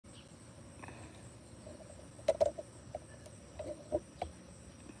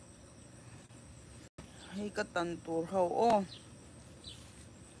hay cái tần tur hậu ô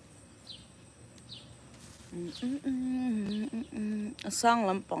sang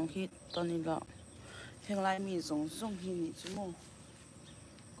lắm bằng khi tần là hiện lại mi giống giống hi nhỉ chứ mò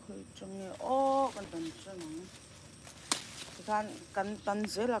khơi trong nghe ô cái tần chân kan tan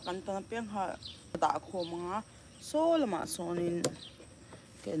zela kan tan piang ha da kho manga so lama sonin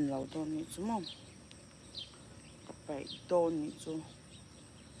ken lo don ni chu mo ka pai don ni chu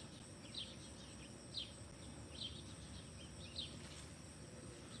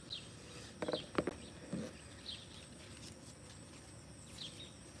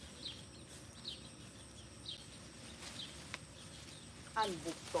an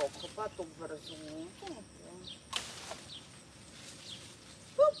buk to kho pa tuk ver zung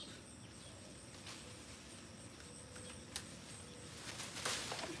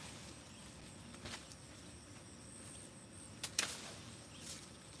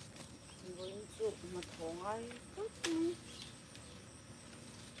mà thong ai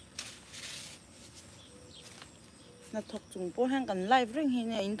na thok chung po hang kan live ring hi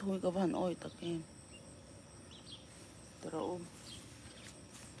ne in thui ka ban oi tak em tro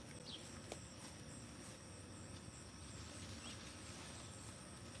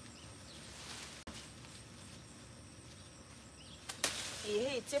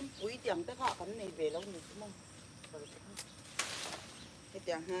hei chem pui tiang te kha kan nei ve lo ni chu mong hei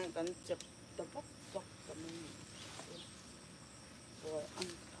tiang hang kan chep ta pok pok kan ni rồi ăn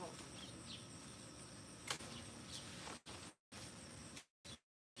thọ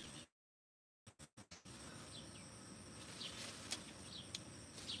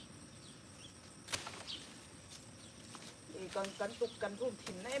kan tuk kan rum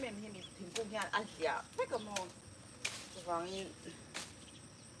thim nei mem hi mi thim kum hian an hlia pe ka mo wangin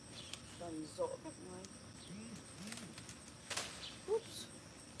dan zo pek mai oops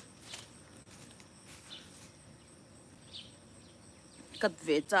cắt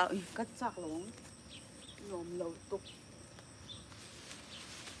về chak lông nhom lâu tục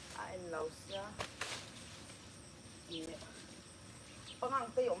ai lâu xa bằng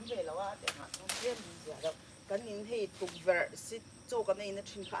tay ống về lâu á để mà không biết gì đâu cái nhìn thấy tục vợ xịt cho cái này nó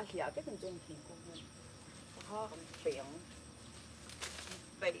chinh khá hiệp cái con trông thì cũng không có còn béo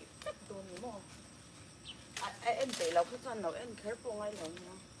béo rất多你么em béo lâu cái chân lâu em khép phong ai lâu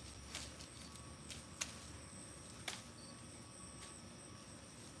nữa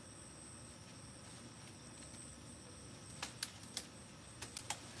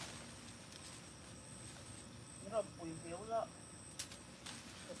nó bùi béo đó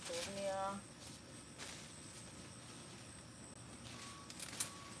cái chỗ này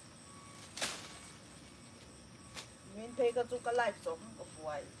mình thấy cái chỗ cái live sống cái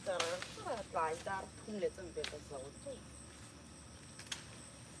buổi giờ lại đã thung lệ chân về cái dấu chứ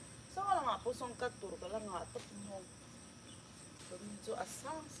sao là ngã bút xong cái tủ cái là ngã tập mông cái chỗ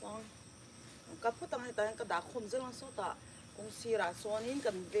sáng sáng cái bút tăng hay tăng cái đá khom rất là số ta cũng xì ra số nín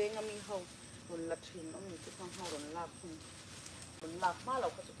cần về ngay mình hậu rồi lật hình ông mình cái thằng hậu rồi lạc mà lâu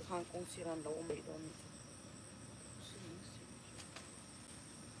cái chỗ thằng cũng xì ra lâu ông ấy đó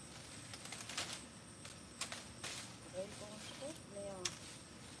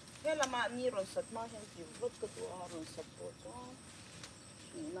thế là mà ni rồi sạch mà hiện chỉ vứt cái đồ rồi sạch bộ cho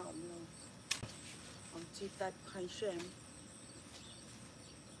ni nào mà ông chỉ tay khai xem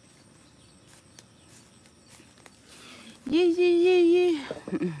yi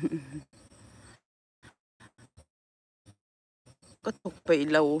cái tục bị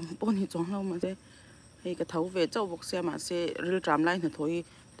lâu bốn thì chọn lâu mà thế hay cái thấu về châu bọc xe mà xe rêu tràm lại thì thôi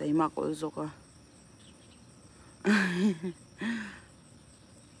đấy mà có rồi à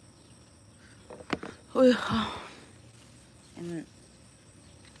ôi em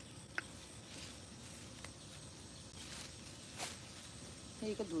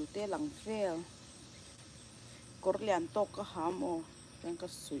hay cái đuổi tê lằng phèo cột liền tóc cái hàm ô đang cái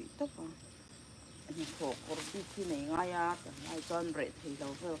sủi tóc à anh khổ cột đi khi này ngay à ngay chọn rễ thì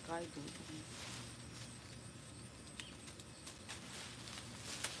lâu phèo cái đuổi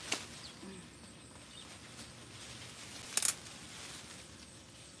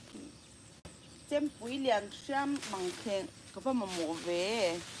xem quý liền xem bằng khen có phải mà mổ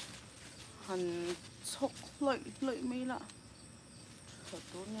về hẳn chọc lợi mấy lạ thật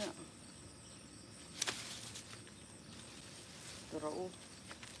tốt nhỉ rồi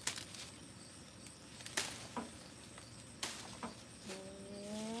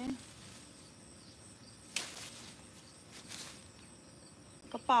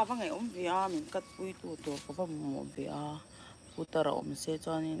các bà vào ngày ông về mình cắt quý tụ có phải mổ về phụ tờ ông sẽ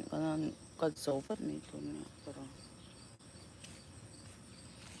cho nên cái cắt dấu vết này thôi nhỉ rồi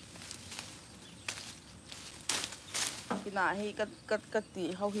cái nào hi cắt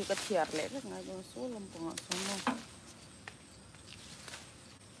tỉ hậu hi cắt thiệt lẽ rất ngay đó số làm bằng số nó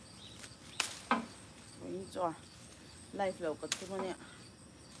vậy cho life lâu cắt thứ này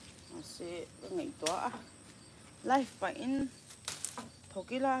sẽ ngày đó life phải in thôi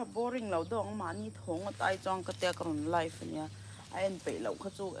cái là boring lâu đó mà ni thong ở tại trong cái tiệc còn life nha anh bị lâu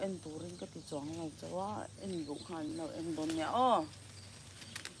khát chú anh boring cái tí trong lâu cho anh cũng hành lâu anh đón nha ô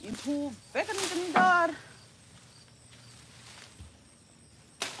in thu bé cái đó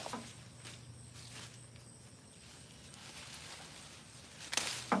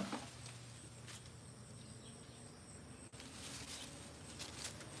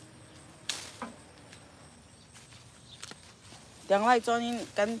tiếng lại cho nên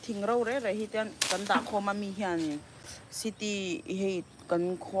cần thình râu đấy rồi thì tiếng cần đặt kho mà mi hiền city hay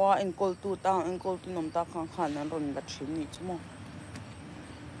cần kho anh call tu ta anh call tu nằm ta khang khang anh rồi đặt chuyện này chứ mà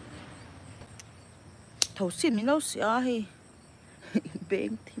thầu xin mình đâu xia hay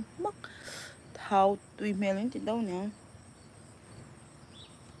bén thì mắc thầu tùy mẹ lên thì đâu nhá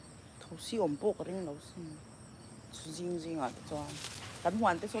thầu xí ổn bộ cái đâu xin riêng à cho cần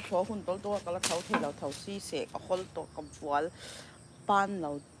hoàn tới số thua hun tối cái là thầu xí sẽ có hol to cầm vual pan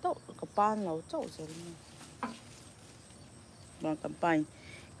lâu đâu cái pan lâu châu rồi mà cầm pan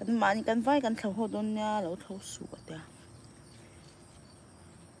cần mà cần vai cần thầu hồ đôn nha lâu thầu sủa đấy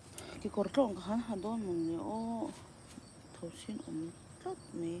cái cột tròn cái hắn đôn mình nhớ thầu xin rất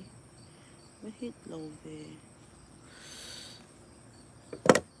mấy với hít lâu về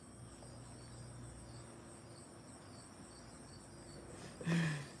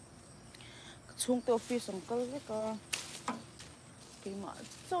chung tiêu phi sòng cơ cái mà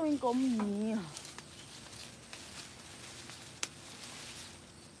sao anh có mì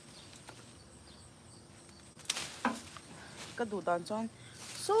cái đồ đàn chọn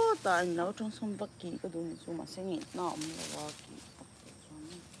số đàn lâu trong sông bắc kỳ cái đồ này số mà sinh nhật nào mà là kỳ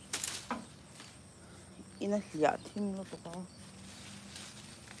ina lihat thêm lo to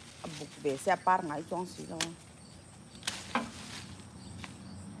abuk be se par ngai chong si lo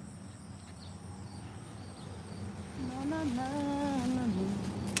na na na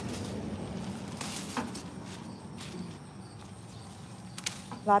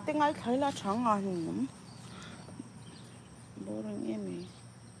là tiếng ai thấy là chẳng à lắm bố đang em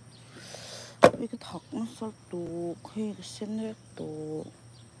ấy cái thọc nó sao tụ hay cái sen hết tụ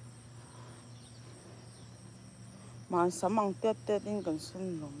mà sắm bằng tết tết đến gần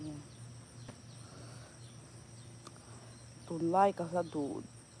xuân rồi nha tuần lai cả là đủ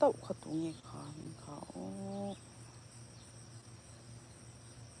tậu khát tụ nghe khá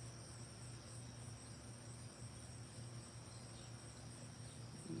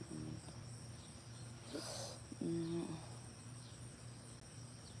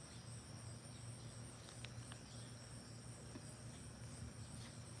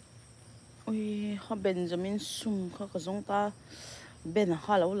ôi họ Benjamin sum họ có giống ta bên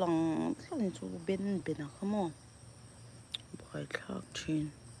họ lâu lăng thế nên chú bên họ không à bài khác trên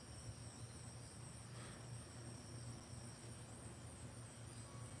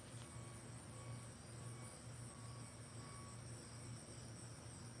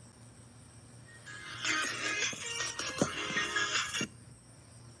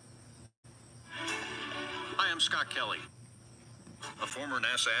Scott Kelly, a former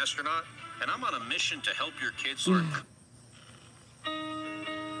NASA astronaut, and I'm on a mission to help your kids learn.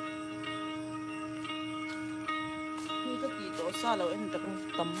 Sa lo en tak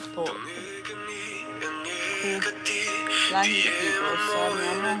tam to la hi ti ko sa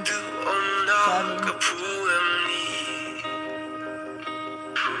na mo sa ni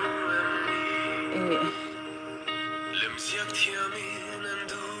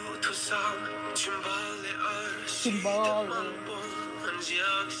Simbal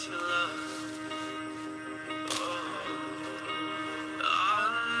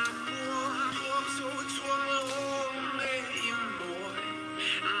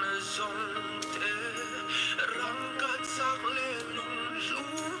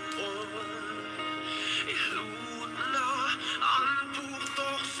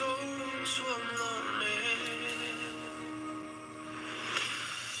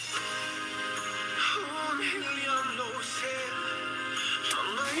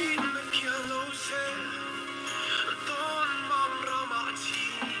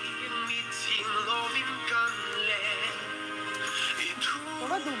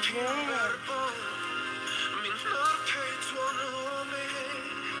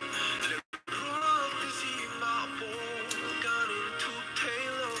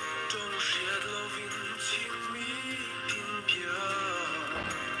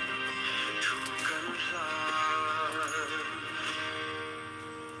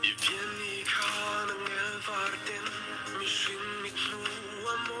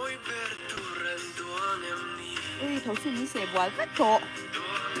ui thấu xin mình sẽ bỏ vắt thọ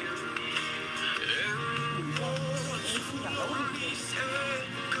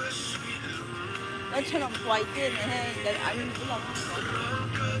cái chân ông quay tên này cái anh cũng làm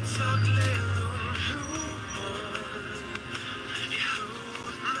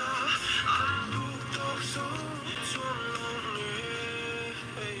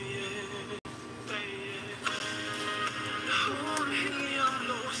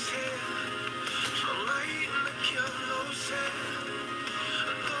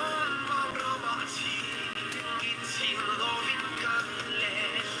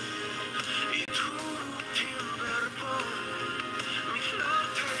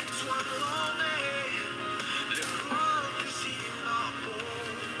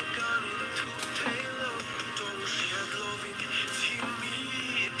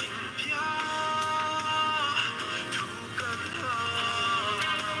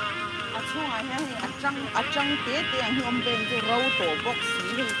trăng tía tiền hôm bên cho rau tổ bốc xí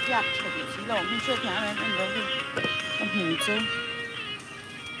thì chặt thật xí lòng không chưa thả này ăn rau đi ăn hủ chứ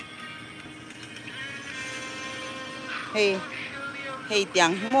hey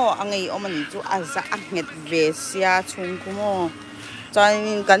tiếng mò anh ấy ông mình cho ăn ra ăn nghẹt về xe chung cũng mò cho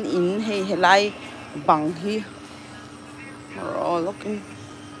nên cần in hey lại bằng hi rồi lúc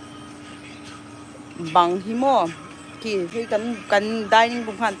bằng hi mò kỳ hey cần dining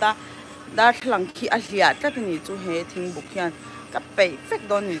cũng hoàn ta đã lăng khi Asia tất nhiên chú hệ thiên bục hiền các bể phết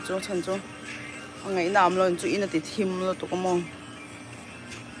đó nhỉ chú chân chú ngày nào luôn chú in để thêm luôn tụi con mong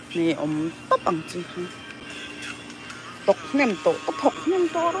nè tóc bằng gì hả tóc nem tổ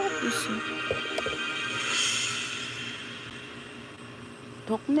đó gì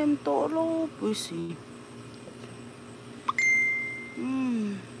tóc nem tổ đó gì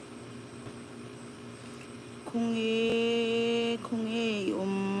không nghe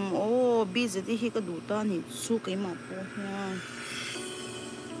bây giờ thì cái đủ ta thì su cái mặt nha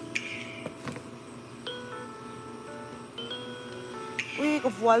ui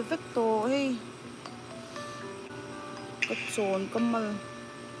cái voile vector ấy cái tròn cái mal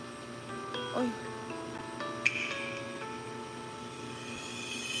ôi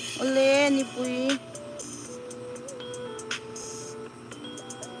lên đi pui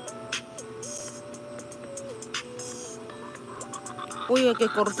ui cái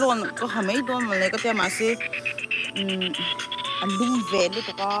cordon có hàm mấy đó mà lại cái tema sẽ anh lung về luôn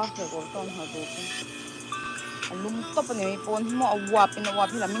tụi con cái cordon họ được anh lung top này pon mo awap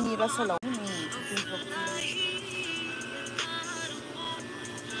là mini ra sao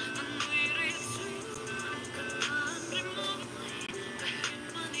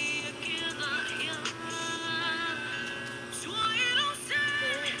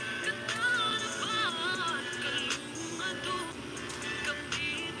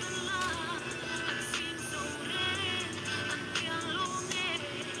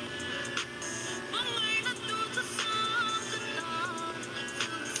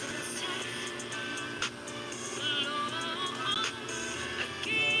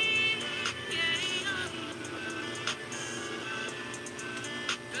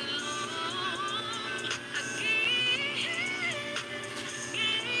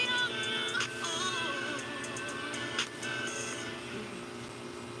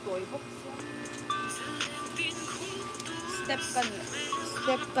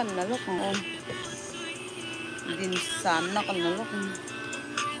step cần là lúc ôm din san nó còn là lúc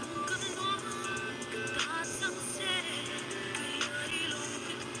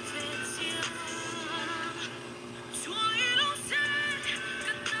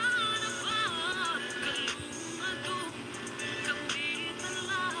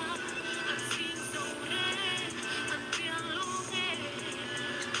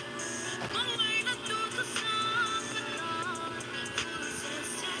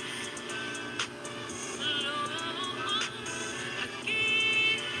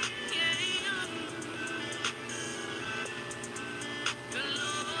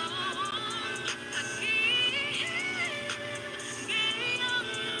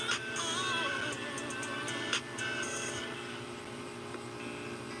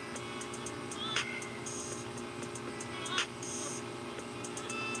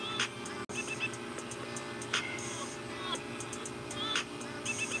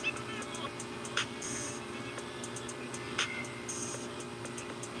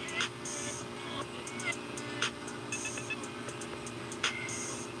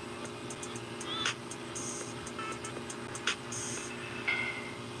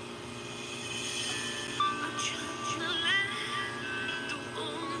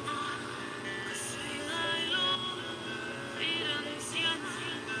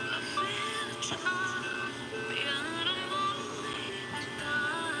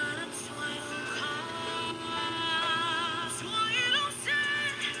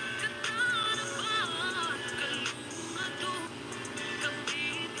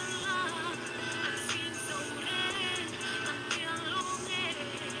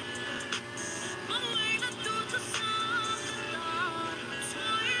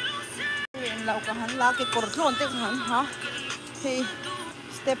lau ka han la ke kor thon te han ha he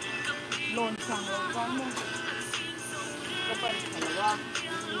step lon sang lo ka mo ka pan halawa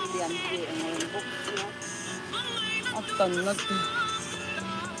lian ke ang box ya atan na te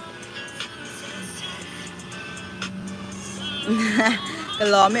cái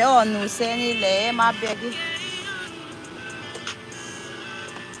lò mấy ổn nụ xe đi lẽ mà bé đi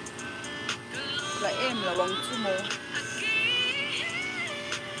là em là bằng chú mồ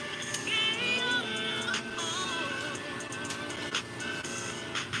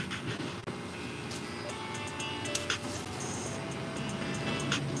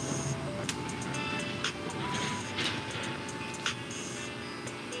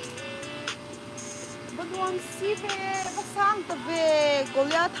bắt đầu xí về bắt sang tập về có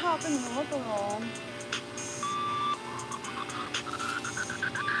lẽ thao cái gì mất rồi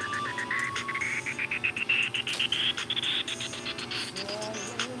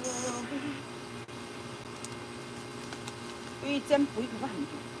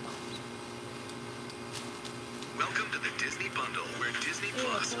Welcome to the Disney Bundle, where Disney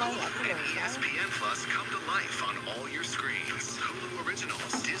Plus, Hulu, and ESPN Plus come to life on all your screens. Hulu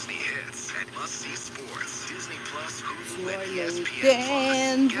Originals, Disney Hits, and must-see sports. Disney Plus, Hulu, and ESPN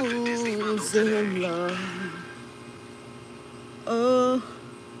Plus. Get the Disney Bundle today.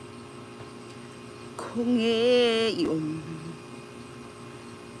 Không nghe yum.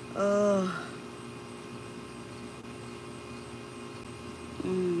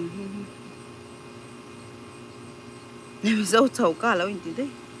 Mi dâu chầu cả lâu như thế.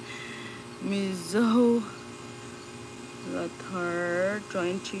 Mi dâu là third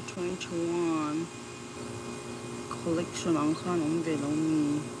 2021 collection ang khan ông về lâu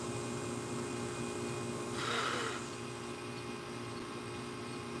mi.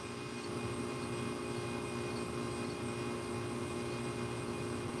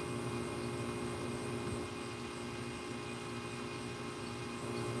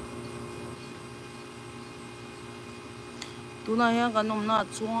 Tu na ya kan nom na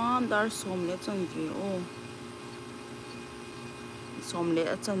chuan dar som le chan ve o som le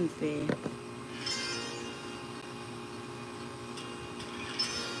a chan ve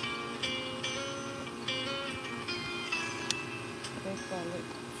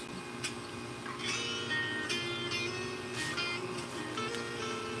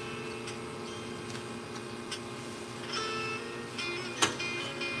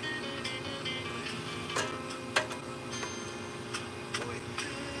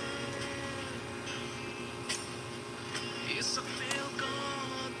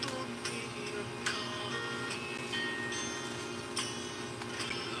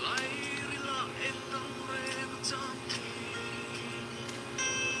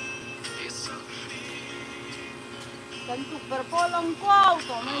kan tu perpolong kau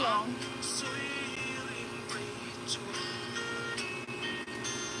to na yang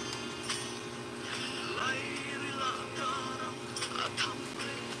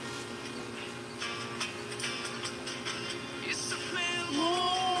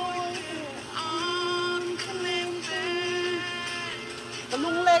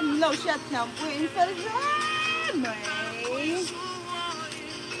lung lên lâu sẽ thèm quên phải ra mày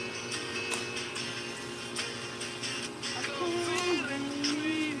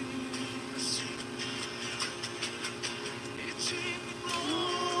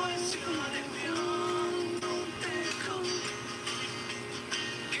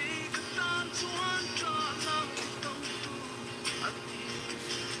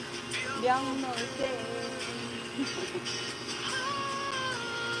yang nổi tên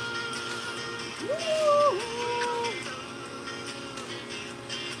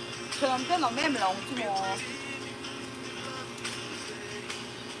thường cái lòng em lòng chứ mà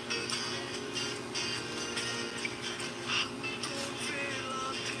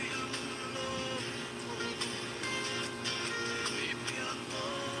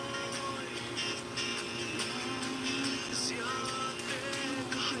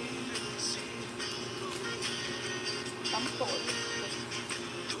tắm tội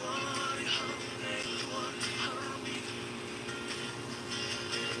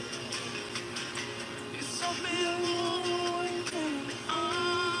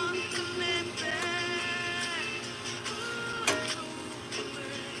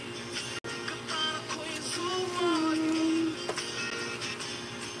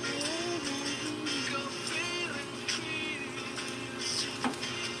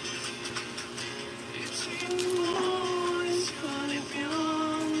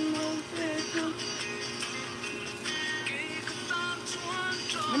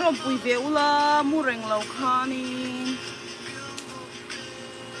nó bùi véo là mua rèn lầu kha ni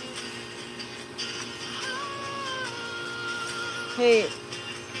Hey,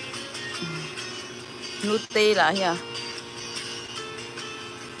 nút tê là nha.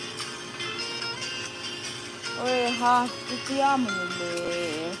 Ôi ha, cái kia mình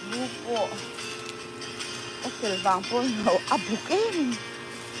lệ bút bộ. Cái vàng phố nó áp bút em.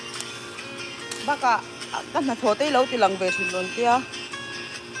 Bác à, cái này thổi tê lâu thì lần về thì luôn kia.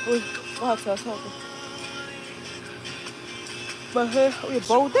 Ui, quá sợ sợ. Bà hơi, ui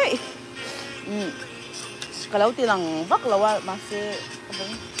bầu đấy. Cái lâu thì lần vắt lâu à, mà sẽ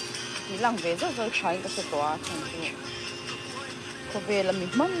thì lần về rất rất phải cái sự tỏa thành tụ. Có về là mình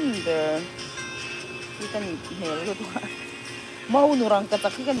mắm về. Khi cái này hề luôn tỏa. Mau nụ rằng cái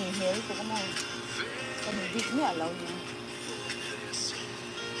khi cái này hề tụ có mau. Cái này vịt nhẹ lâu nha.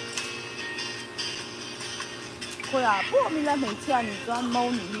 Khôi à, bố mình là mấy chia này cho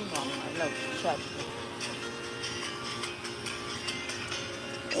mau nụ hi ngon lâu chật.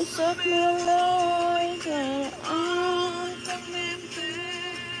 It's a clear light that I can maintain.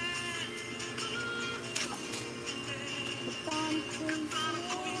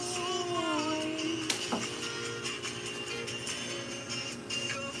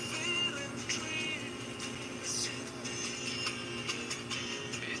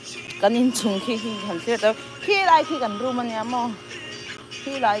 Cái nhìn chung khi hành xe đó khi lại khi gần room anh em mà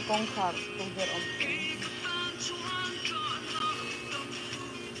khi lại công khát công việc ông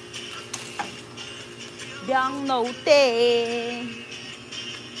đang nấu tê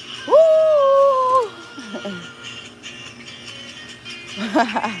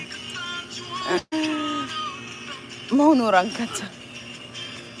mau nurang kaca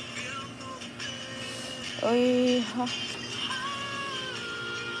ôi ha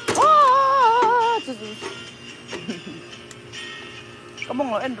kamu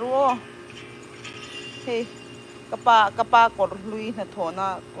ngelain ruo hei kapa kor lui na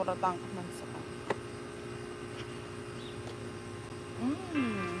thona koratang man sa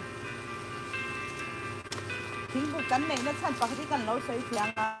thing buk kan nei na chan pa ti kan lo sei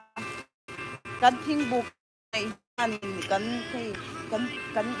thiang kan thing buk nei an kan hei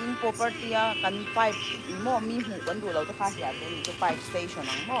kan in property a kan pipe mo mi hu kan du lo ta kha hia to pipe station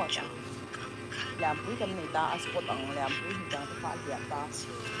ang mo ta làm quý cái này ta sport ang làm quý thì ta phải hiện ta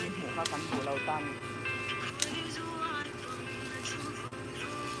nhưng mà các căn hộ lâu tan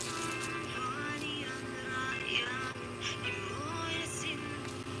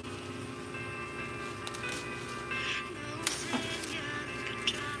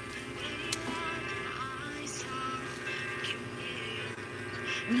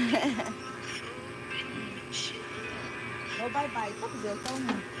rồi bye bye tóc giờ xong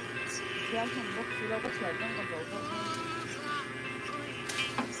theo thằng bốc thì đâu có chuyện trong còn rồi thôi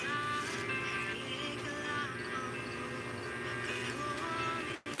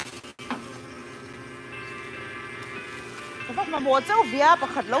các bác mà mua cháu vía bà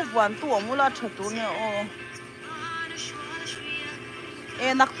khát lâu vườn tua mua la chật tu nè ô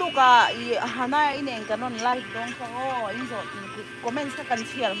e nắc tu cả hana inen cái non live dong không ô in rồi comment sa kan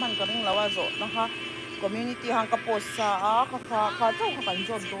share man ka ring lawa zo na ha community hang ka post sa ka cháu ka kan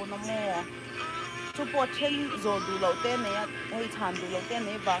zo do na mo chú bỏ trên rồi đủ lâu tên này hay chán đủ lâu tên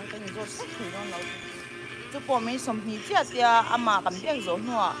này vàng cái rồi rất thử nó lâu chú bỏ mấy sầm hì chết thì mà cầm biết rồi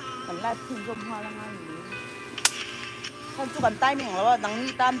nữa cầm lại phun rôm hoa lăng anh con chú cầm tay mình là đằng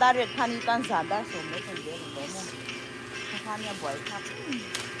ni tan đa riết than ni tan sản đa số mấy phần đấy là đó mà than nhà bưởi khác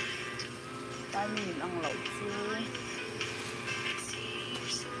tay mình ăn lẩu chú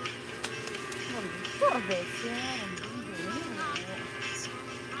còn về xe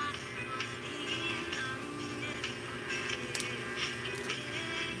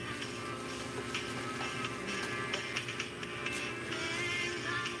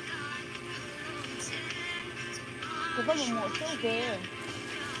có bao một chỗ về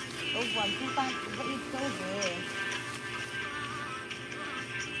đâu còn chúng ta vẫn đi chỗ về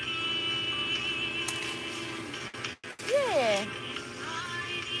yeah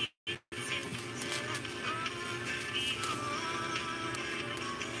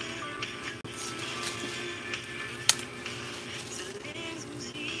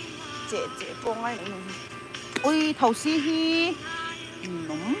chị con ấy ui thầu xi hi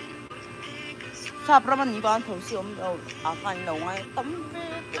nóng sắp ra mình bán thầu xi ông đâu ăn đâu ngay tấm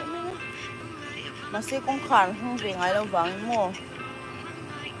về tụi mình mà sẽ con khăn không về ngay đâu vắng mua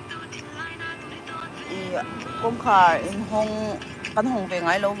con khăn không căn hồng về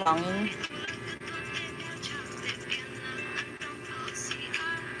ngay đâu vắng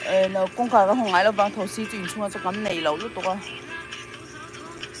nó con khăn cái hồng ngay đâu vắng thầu xi chuyển xuống cho cắm này lâu lúc đó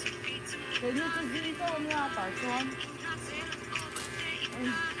thế như cái gì đâu nha tại sao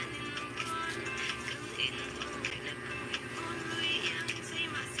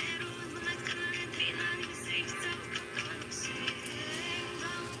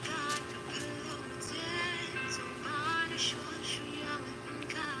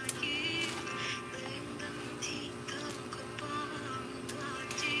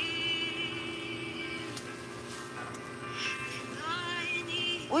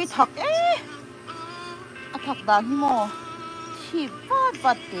ui thak a thak dan hi mo thi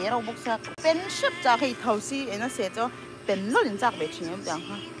wat te ro bok sa pen ship cha khai thau si ena se cho pen lo lin chak be thing em dang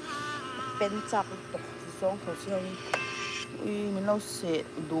ha pen chak to song thau si ui min lo se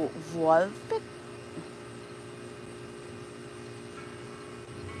do voal pek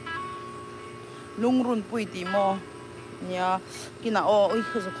lung run pui ti mo nya kina o ui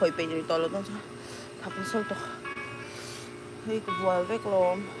kho so khoi pe ri to lo don cha thap so to hei ko voal vek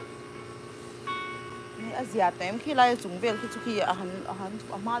lom ni azia tem khi lai chung vel khi chu khi a han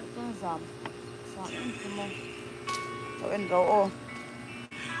ama ton zam sa em mo to en ro o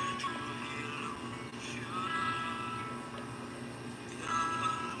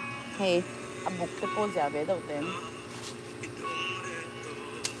hei abuk te ko ja ve do tem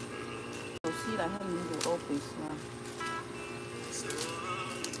si là hơn những đồ office mà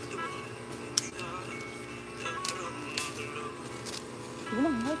đúng là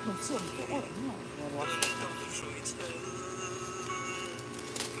ngay thường xuyên chỗ ở này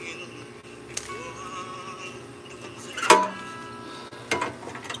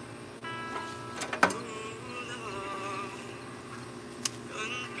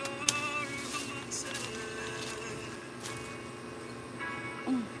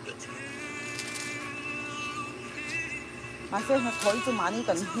mà sẽ nó thôi cho mà đi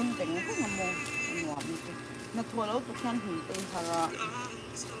cần hin tình rất là mồ ngọt nó thôi lâu tụi khen hình tây hà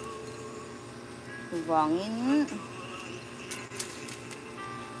vàng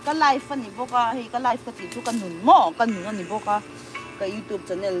cái live phân này boka hay cái live cái gì chú cái nụn mỏ cái nụn này boka cái YouTube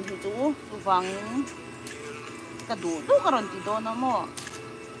channel thì chú vàng cái đủ cái rồi thì đó nó mỏ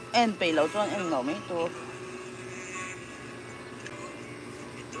em bị lâu cho em ngầu mấy tô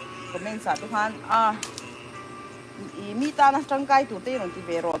comment sa tụi han mi ta na trang kai tu te ron ti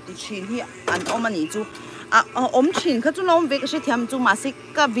ve ro ti chin hi an omani chu chin kha chu nom ve ka she thiam chu ma sik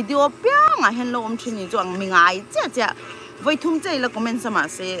ka video pya nga hen lo chin ni chu ang mi ngai cha voi thum chei la comment sa ma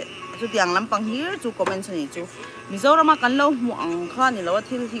se chu tiang lam pang hi chu comment ni chu Mizoram kan lo mu ang kha ni lo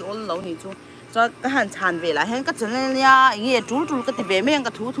thil hi ol lo ni chu cha ka han chan ve la hen ka channel nya nge tul ka ti ve meng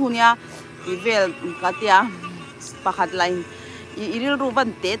ka thu nya ti vel ka tia pakhat line iril ru van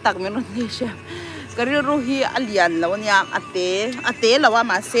te tak men ron ni she kari ru hi alian lo nya ate lawa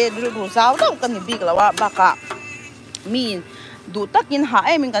ma se ru zau lo kan ni big lawa baka min du takin ha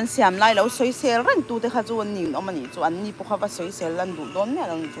em kan siam lai lo soi sel ran tu te kha chu ni omani chu an ni po kha va soi sel lan du don ne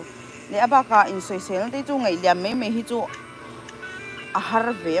lang chu le abaka in soi sel te chu ngai liam me hi chu a har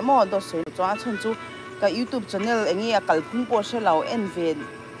ve mo do soi chu a chhan chu ka YouTube channel engi a kal phung po se lo en ven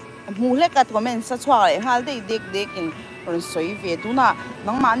mu le ka comment sa chwa le hal dei dek in ron soi ve tu na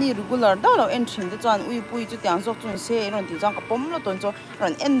nang ma ni regular do lo en thin de chuan ui pui chu tiang zok chun se ron ti jang ka pom lo ton chu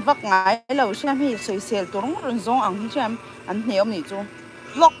ron en vak ngai lo sham hi soi sel turung ron zong ang hi cham an hneom ni chu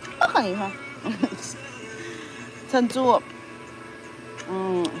lok pa khani ha chan chu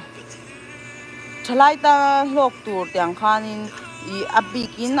thalai ta lok tur tiang khanin I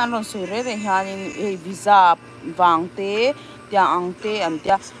abikin an ron soi re hanin visa wangte tiang angte an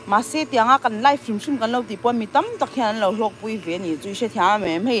tia ma se tianga kan live film kan lo ti pon mi tam tak hian lo lok pui ve ni chu she thia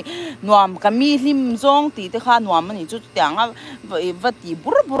mem hei nuam ka mi hlim zong ti te kha nuam ani chu tianga vati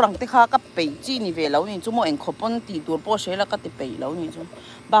burang te kha ka pe chi ni ve lo ni chu mo eng khopon ti tur po she la ka ti pe lo ni chu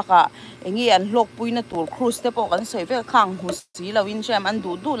baka engi an lok pui na tur cruise te po kan soi ve khang hu si lo in sham an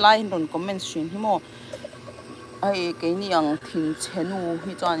du lai ron comment shin hi mo ai cái này ang thiên chenu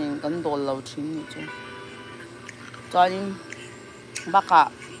hi chuanin kan dol lo thin ni chu chuanin baka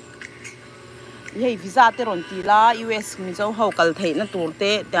hei visa te ron ti la US mi zo ho kal thei na tur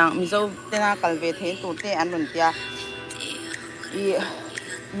te tang mi zo te na kal ve thei tur te an ron tia I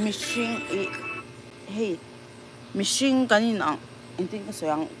mishing hei mishing kanin ang intin ka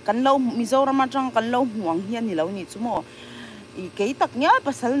soyang kan lo mi zo rama chang kan lo huang hian ni lo ni chu mo I cái tắc nhá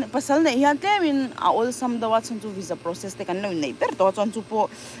pasal này hiện tại mình all some đó chân chu visa process te kan lo nei per to chân chu po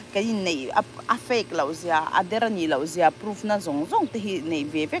cái này a fake lo zia a derani lo zia proof na zong te hi nei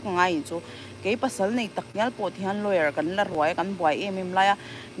ve vek ngai chu cái pasal này tắc nhá po thian lawyer kan la roi kan boy em la ya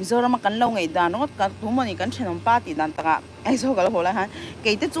Mizoram kan lo ngai dan ngot ka thumani kan thenom pa ti dan taka ai so kal hola han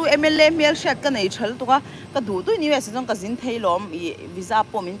cái te chu MLA mail shat ka nei thal tu ka du tu ni we se jong ka zin theilom I visa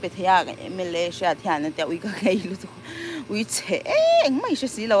po min pe thaya MLA shat thian na te ui ka kai lu tu ui che mai she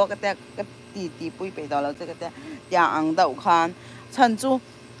si lo ka te ka ti pui pe da lo te ka te ya ang dau khan chan chu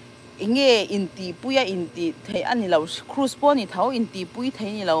inge in ti pui ya in ti thei ani lo cruise po ni thau in ti pui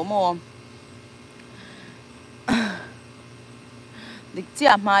thei ni lo mo dik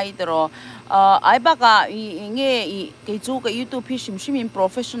chia mai tro ai baka nge ke chu ka YouTube hi shim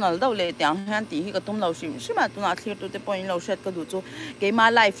professional do le tiang han ti hi ka tum lo shim ma tu na clear to the point lo shet ka du chu ke ma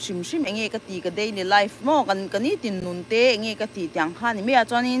life shim nge ka ti ka daily life mo kan ni tin nun te nge ka ti tiang khan ni me a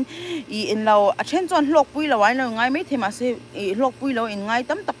chuanin in lo a chen chon hlok pui lo ai lo ngai me thema se hlok pui lo in ngai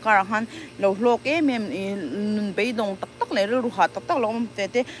tam tak kar han lo hlok em nun be dong tak le ru ha tak lo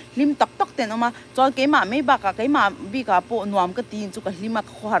te lim tak ten oma chon ke ma me baka ke ma bi ka po nuam ka tin chu ka hlima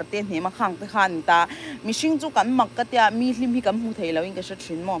khwar te ne ma khang khan ta mishing chu kan mak ka tia mi hlim hi kam hu thei lo in ka sha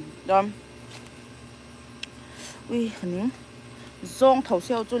thin mo dom ui hning zong thau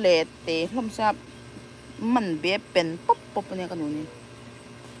seo chu le te hlom sa man be pen pop ne ka nu ni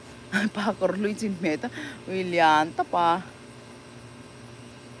pa kor lui chin me ta ui lian ta pa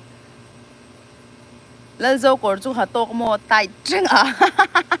lal zo kor chu ha tok mo tai ching a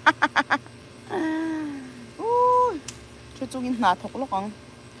chu chung in na thok lo kang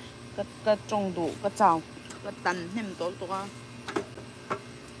ka trong du ka chao ka tan hem to to ka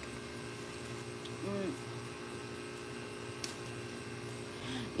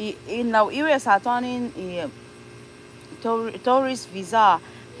in now US a chuanin tourist visa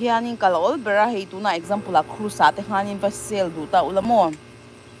hianin kalol bera hei tuna example a cruise ate khanin vessel du ta ulamo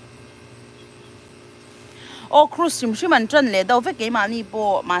o cruise shim an tran le do ve ke mani po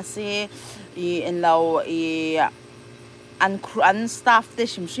ma se in law an staff te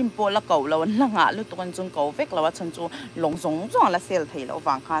shim po la ko lo an langa lu to kan chung ko vek lawa chan chu long zong la sel thei lo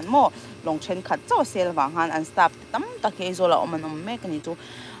wang khan mo long chen khat chaw sel wang han an staff tam ta ke zo la oman me kan ni chu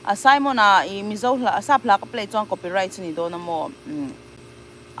Simon I mizo la asap la ka play chuan copyright ni do na mo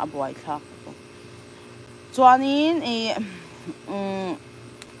abuai thak chuanin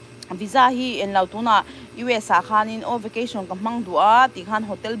visa hi en lautuna US a khanin o vacation ka mang dua ti khan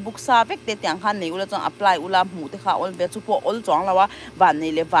hotel book sa vek te tiang khan nei ula chang apply ula mu te kha ol ve chu po ol chang lawa van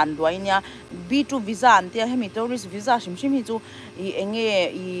nei le van duai nya B2 visa an te hemi tourist visa shim hi chu I enge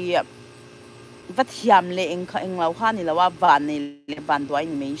vat hiam le eng lau khan ni lawa van nei le van duai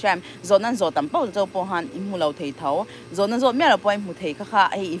ni mei sham zonan zo tam pol zo po han im mu lo thei thau zonan zo me la point mu thei kha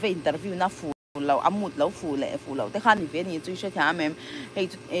ai ve interview na fu lo amut lo fu lo te khan ni ve ni chui she thia mem hei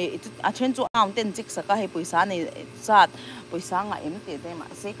a chen chu ang ten chik saka hei poisa nei chat poisa nga em te ma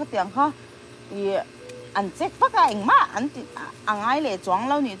se kha tiang kha an check pa ka eng ma an angai le chong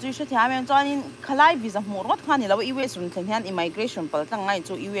lo ni chui she thia mem chuanin khalai visa mu rot khan ni lo US run thlen hian immigration pal tang ngai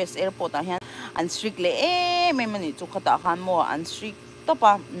chu US airport a hian an strict le mem ni chu khata khan mo an strict to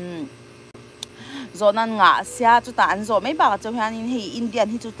pa zonan nga sia chu ta an zo mai ba chu hianin hei Indian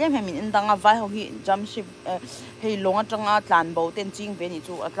hi chu tlem hemin indanga vai ho hi jamship hei longa tanga tlan bo ten ching ve ni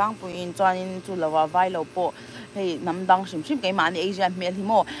chu atlang puin chuanin chu lawa vai lo po hei namdang shim ke mani Asian mel hi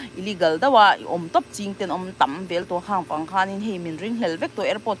mo illegal dawa om top ching ten om tam vel to khang pang khanin hei min ring hel vek to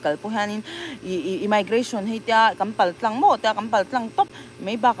airport kal po hianin immigration hei tia kampal tlang mo tia kampal tlang top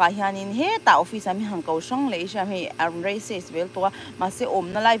mai ba ka hianin he ta office ami hang ko sang le sha hei races vel to ma se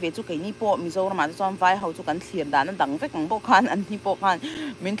om na lai ve chu ke ni po mizoram ma chuan vai ho chu kan thlir dan an dang vek ang po khan an ni po khan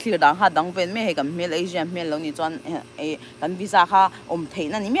min thlir dang ha dang ven me he kan mel Asian mel lo ni chuan kan visa kha om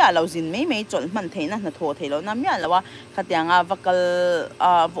theina ni mi a lo zin me chol man theina na tho thelo na mi a lawa khatianga vakal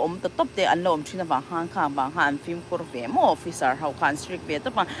om to top te an lo om thina wa han kha ba han film kur ve mo officer ho khan strict ve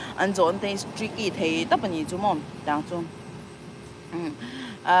to pa an zon te tricky thei to pani chu mom dang chu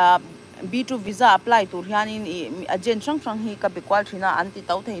B2 visa apply to hianin agent sang hi ka bikwal thina anti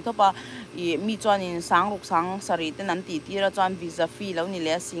tau thei to pa mi chuanin sangruk sang sari ten an ti tira chuan visa fee lo ni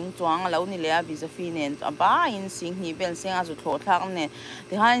le sing chuang lo ni le visa fee nen ba in sing hi bel seng a zu thlo thak ne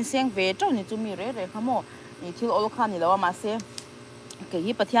ti han seng ve to ni chu mi re khamo ni thil ol khan ni lo ma se ke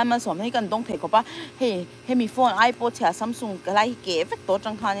hi pathian ma som nei kan dong thei ko pa he mi phone iPod cha Samsung ka lai ke vek to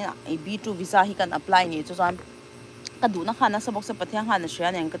chang khan ni B2 visa hi kan apply ni chu chuan ka du na khana sabok se pathian han shia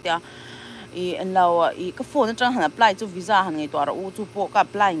nen ka tia en lo ka phone chang han apply chu visa han ngai to ra u chu po ka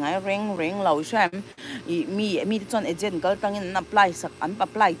apply ngai reng lo sham mi chon agent kal tangin apply sak an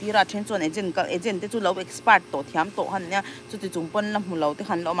apply ti ra chen chon agent te chu lo expert to thiam to han nya chu ti chung pon la mu lo te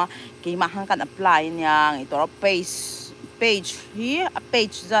khan lo ma ke ma han kan apply nya ngai to page hi a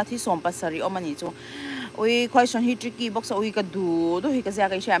page za thi som pasari omani chu ui question hi tricky box ui ka du do hi ka ja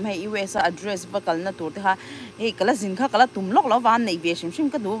ka sham he US address bakal na tur te ha he kala zin kha kala tum lok lo wan nei ve shim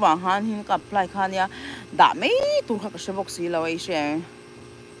ka du wa han hin ka apply khan ya da me tur kha ka she box hi lo ai she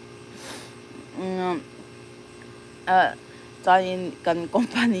chain kan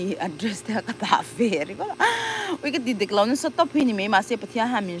company address te ka ta very ko ui ka di decline sa top hi ni me ma se pathia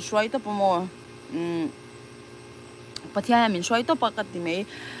ha min shwai to mo pathia ha min shwai to pa ka ti me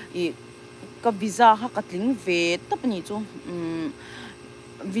ka visa ha katling ve to pani chu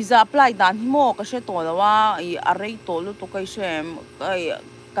visa apply dan hi mo ka she to lawa I array to lu to kai shem kai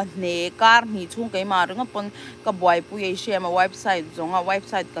kan ne kar ni chung kai ma ringa pon ka boy pu ye shem website zonga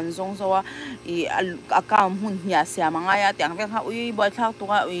website kan zong zawa I account hun ya sia manga ya tyang ve kha ui boy thak to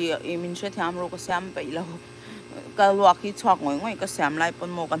ka ui min she tham ro ka sam pe lo ka luak hi chwak ngoi ngoi ka sam lai pon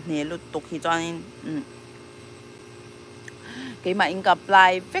mo kan ne lu to hi chanin cái mà anh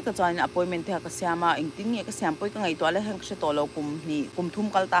apply về cái cho appointment thì cái xem mà anh tin nghe cái xem bôi cái ngày đó là hàng sẽ tổ lâu cùng thum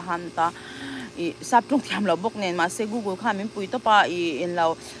cái ta han ta sắp trong tiệm lâu bốc nên mà sẽ Google khai mình bôi tập à in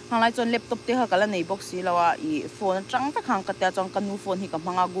lâu hàng lại cho laptop thì cái là này box xí lâu à phone trắng phải hàng cái trong cái new phone thì cái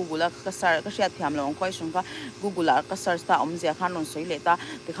hàng Google là cái search cái search tiệm lâu coi xong cái Google là cái search ta giờ khăn luôn sấy lệ ta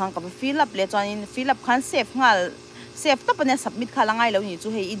thì hàng cái fill up lệ cho nên fill up khăn save ngay save tập này submit khá là ngay lâu như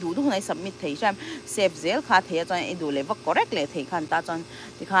chú hay idu đúng này submit thấy xem save zel khá thấy cho nên idu level correct lệ thấy khăn ta cho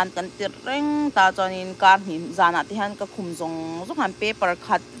thì khăn cần tiền reng ta cho nên car hình ra nát thì khăn cái khung giống giống khăn paper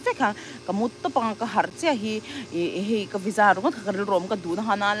khát phải khăn cái mút tập bằng cái hard chứ hi cái visa rồi cái rom cái đủ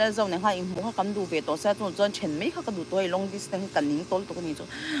nó na là giống này khăn im mua cái đủ về tổ sẽ cho chân mấy cái đủ tôi long distance cần những tôi cái này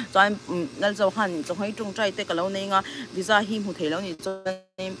cho nên là giống khăn giống hay trung trai tới cái lâu này nga visa hi mu thấy lâu này cho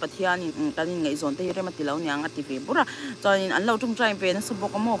nên bát thiên cái này ngày dọn tới rồi mà thì lâu nhang at về bữa cho nên anh lâu trung trai về nó sắp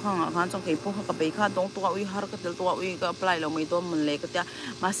bốc cái mỏ khăn trong cái phố cái bể khăn đông tua uy har cái tua uy cái apply lâu mấy tôi mình lấy cái tia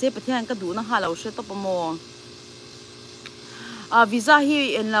mà sẽ bát thiên cái đủ nó hà lâu sẽ tập mỏ visa hi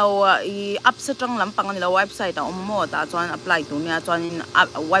in lâu up sẽ trong lắm bằng lâu website ta mỏ ta cho anh apply tụi nha cho nên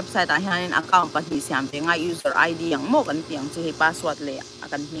website ta hiện account cái gì xem về ngay user ID yang mỏ cái tiếng chỉ password lệ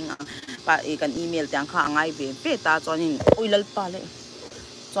cái hình cái email tiếng khác ngay về ta cho nên uy lal pa lệ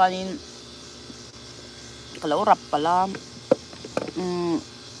cho nên kalau rap pala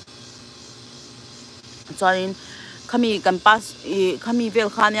cho nên kami kan pass kami vel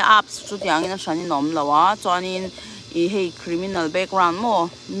khane apps chu tiang in shan nom lawa cho nên hey criminal background mo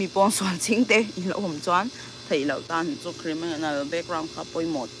mi pon son ching te in lo hom chuan thei lo tan chu criminal background kha poi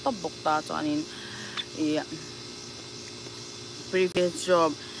mo top bok ta cho nên previous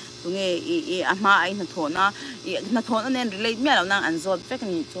job tunge ama ai na thona nen relate me lo nang anzol pe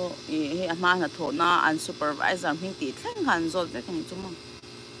kan chu ama na thona an supervisor hing ti thleng han zol pe kan chu mong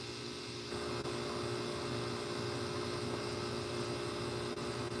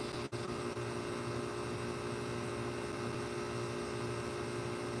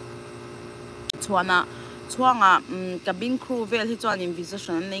chuanga cabin crew vel hi chuan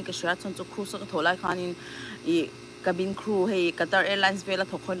invitation nei ka shra chon chu crew sa ka tholai khanin cabin crew hei Qatar Airlines vela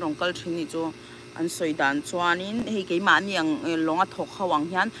thokhon rongkal thini chu an soidan chuanin hei keima ni ang longa thok khawang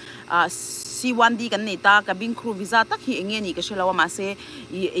hian C1D kan nei ta cabin crew visa tak hi enge ni ka shelawa ma se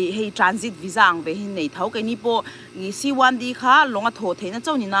hei transit visa ang ve hin nei thau ke ni po C1D kha longa tho theina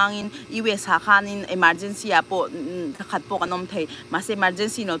chawni nangin iwe sa khanin emergency a po khat po kanom thei ma se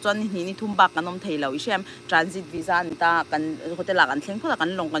emergency no chon ni thumba kanom thei lo isem transit visa ni ta kan hotel la kan thleng phula kan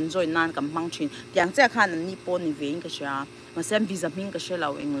long kan join nan kam mang thin tiang che khan ni po ni vein ka sha ma sem visa ming ka shelo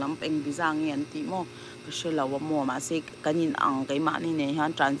englam peng visa ngi an ti mo ka shelo wa mo ma se kanin ang kai ma ni ne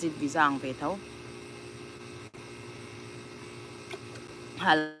han transit visa ang ve thau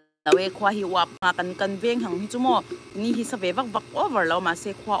hal lawe khwa hi wap ma kan veng hang hi chumo ni hi sa ve vak over lo ma se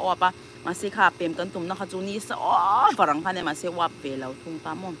khwa wapa ma se kha pem kan tum na kha chu ni sa varang khane ma se wap ve lo thung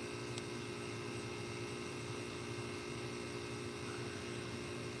ta mo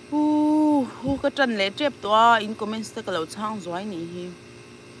hu ka tran le trep to in comments ta ka lo chang zoi ni hi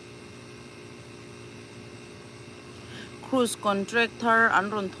cruise contractor an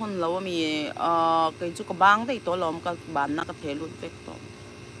ron thon lo mi kai chu ka bang dei to lom ka ban na ka thelu vek to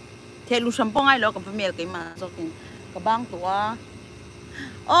thelu shampong ai lo ka pamel kai ma so kin ka bang to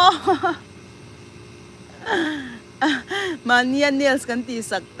mania nails kan ti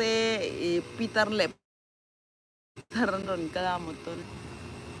sakte Peter lep taran ron kala motor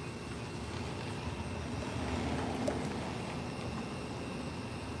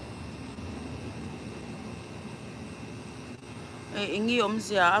ingi om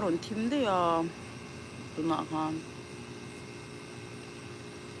sia aron thim de ya tuna khan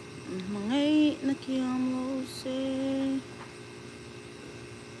mangai na kiam lo se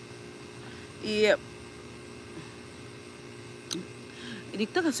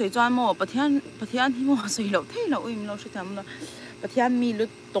dik ta ka sei chuan mo pathian hi mo sei lo thei lo im lo se tham lo pathian mi lu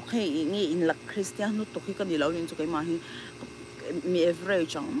tok he ngi in lak christian lu tok hi kan ni lo nin chu kai ma hi mi average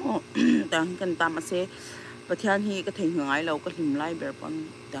chang mo tang kan ta ma se pathian hi ka thei ngai lo ka him lai ber pon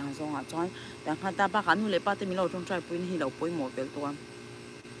tang zong a chon tang kha ta ba kan hu le pa te mi lo tong trai puin hi lo poi mo vel to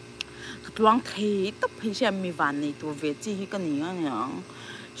ka tuang thei tap hi sem mi van nei to ve chi hi ka ni nga yang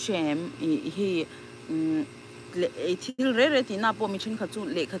shem hi thil re ti na po mi thin kha chu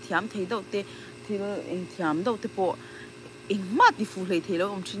le kha thiam thei do te thil in thiam do te po in ma ti fu hlei thei lo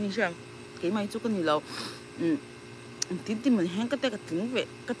thin ni sha ke mai chu kan ni lo tin tin man hang ka te ka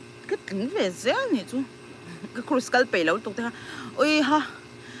tling ve zel ni chu ka cross kal pe lo tok te ha oi ha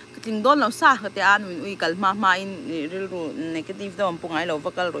ka tling don lo sa ka te an ui kal ma in ril ru negative do am pungai lo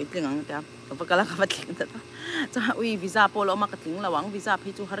vakal roi tling ang ta vakala ka tling ta cha ui visa po lo ma ka tling lawang visa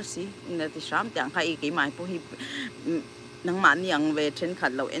phi chu har si in ti sham tang kha ke mai po hi nang ma ni ang ve chen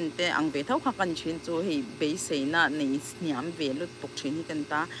khat lo en te ang ve thau kha kan chin chu hi be sei na nei niam ve lu tok chin hi kan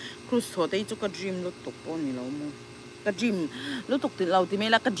ta cruise tho te chu ka dream lu tok po ni lo mo ka dream lu tok ti lo ti me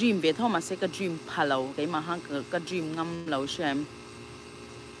la ka dream ve thau ma se ka dream phalo ke ma hang ka dream ngam lo shem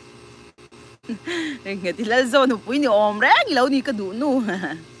nge ti la zo nu pui ni om re ni lo ni ka du nu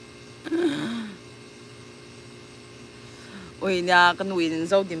oi nya ka nu in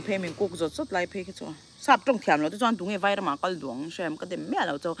zo dim phe min kok zo chot lai phe ke chu sap trong thiam lo te chuan dung e vai ra ma kal duang shem ka dem me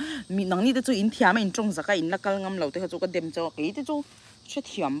lo cho mi nang ni te chu in thiam in trong zaka in la kal ngam lo te kha chu ka dem cho ke te chu che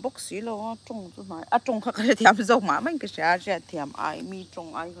thiam bok si lo trong chu mai a trong kha ka thiam zo ma mai ka sha thiam ai mi trong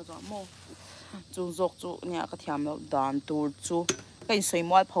ai ka zo mo chu zok chu nya ka thiam lo dan tur chu ka in soi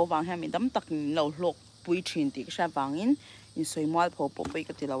mual pho wang ha mi dam tak lo hlok pui thin ti ka sha wangin in soi mual pho po pe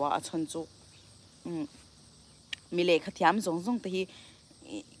ka ti lawa a chan chu mi le kha thiam zong zong te hi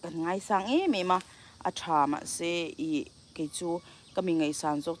kan ngai sang e me ma a tha ma se I ke chu kami ngai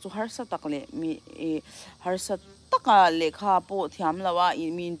san jok chu har sa tak le mi har sa taka le kha po thiam lawa I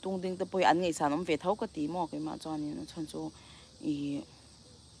min tung ding te poi an ngai san om ve thau ka ti mo ke ma chuan in chan chu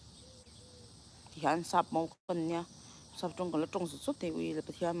hian sap mo kan nya sap trong kala trong su te wi le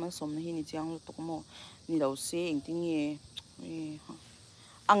pathian ma som na hi ni chiang lu tok mo ni lo se eng ting e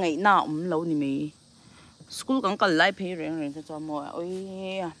angai na lo ni me school kang kal lai phe reng reng te mo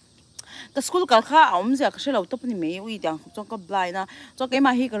oi ka school kal kha ja ka shelo top ni me ui dang chong ka blai na cho ke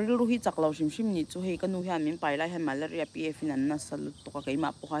ma hi ka ru hi chak lo shim ni chu he ka nu hian min pai lai han malaria pf in na sal to ka ke ma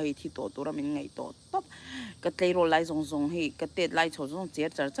po ha hi thi to ra min ngai to top ka tlei ro lai zong zong he ka te lai cho zong cher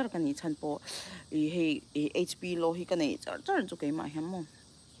char ka ni chan po he hp lo hi ka nei char chu ke ma hem mo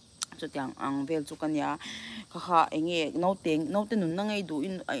cho tiang ang vel chu kan ya kha enge no te nun na ngai du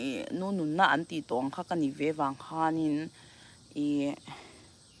in nun na an ti tong kha ka ni ve wang khanin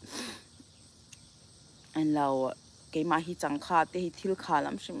an lo ke ma hi chang kha te hi thil kha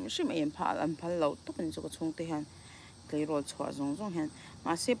lam shim em pha lam phal lo to kan chu ka chung te han klei ro chwa zong zong han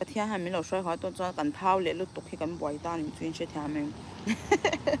ma se pathia ha mi lo shoi ha to cha kan thau le lu tuk hi kan boi ta ni chuin che thia men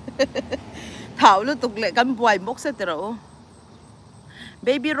thau lu tuk le kan boi mok se te ro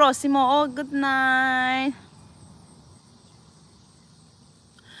baby Rosimo oh good night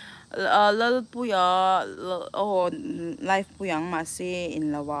lal puya oh life puyang ma se in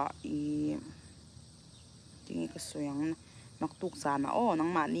lawa tingi ka soyang naktuk sana oh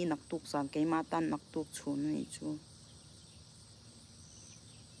nang ma ni naktuk san kay matan naktuk chun ni chu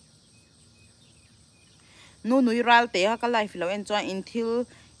no ral te ha ka life lo en chwa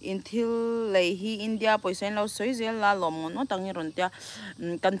inthil lei hi India poisa lo soi zel la lom no tangi ron tia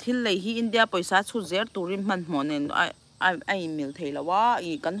kan thil lei hi India poisa chu zer turin man monen ai mil theila wa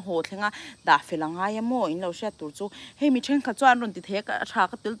I kan ho thlenga da felanga ya mo in lo sha tur chu he mi thren kha chuan ron ti the ka tha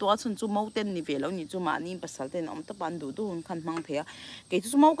ka til to chun chu mountain ni velo ni chu ma ni pasal ten om ta pan du hun khan mang thea ke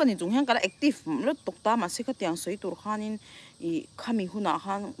chu mau ka ni chung hang kala active lo tok ta ma se kha tiang soi tur khanin I khami huna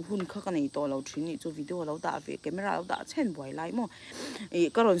han hun kha ka nei to lo thrin ni chu video lo da ve camera lo da chen boi lai mo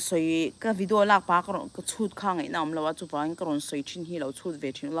ka ron soi ka video lak pa ka chut kha ngai nam lo wa chu wang ka ron soi thin hi lo chut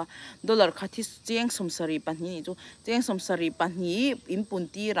ve thin la dollar khathi cheng somsari pan ni chu cheng somsari pan hi impun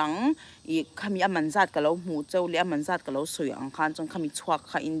ti rang I khami amanzat ka lo mu chau le amanzat ka lo soi ang khan chang khami chhuak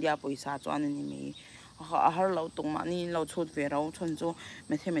kha India poisa chuan ani me har lo tung ma ni lo chut ve ro chon chu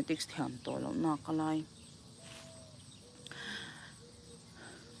mathematics thiam to lo na kalai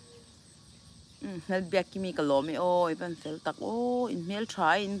nal bia kimi ka lo me o even fel tak o in mel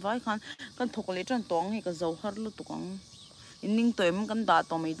try in vai khan kan thok le tran tong hi ka zo har lu tukang in ning toim kan da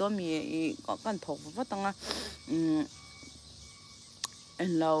to me do mi kan thok wa tanga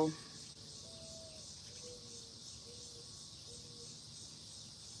en lo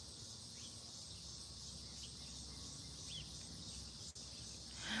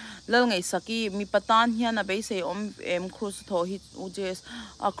lal ngai saki mi patan hian a be se om em cruise tho hi ujes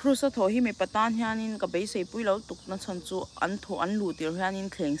a cruise tho hi mi patan hian in ka be se pui lo tuk na chan chu an tho an lu tir hian in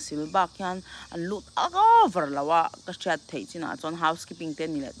thleng sil ba hian an lut aga ver lawa ka chat thei china chon housekeeping ten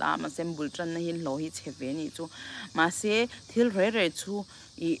ni le da ma sem bul tran na hin lo hi cheve ni chu ma se thil re re chu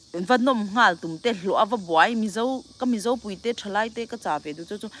văn nom ngal tum te lo ava boy mizo puite thalai te ka cha ve du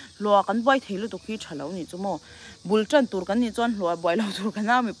chu lo kan boy theilu to khi thalo ni chu mo bulchan tur kan ni chon lo boy lo tur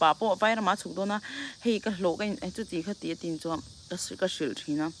kana mi pa po vai ra ma chuk do na hei ka lo ka chu ti kha ti tin chu ka shil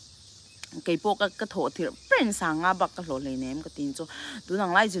thina cái bộ cái thổ thì bên sang à bác cái lỗ này ném cái tin cho tụi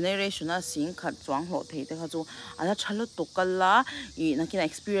nàng lại generation à sinh khát choáng lỗ thì cái cho à nó chalo tục cái lá ý nó cái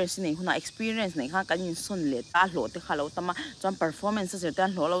experience này hôm experience này ha cái nhìn xuân lệ ta lỗ thì khá lâu tâm cho performance sẽ ta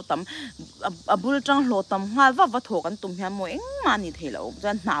lỗ lâu tâm à bul trăng lỗ tâm ha và thổ cái tụm hiam mồi mà như thế lâu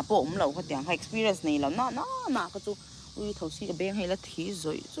cho nã bộ lâu cái tiếng experience này lâu nó cái cho ui thầu xí cái bên hay là thí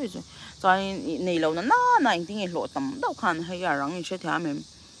rồi cho này lâu nó anh tiếng lỗ tâm đâu khăn hay là răng như thế thế mình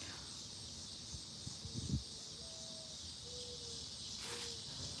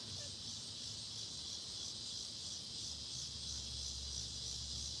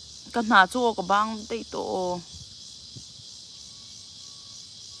cái nào cho cái băng tây tổ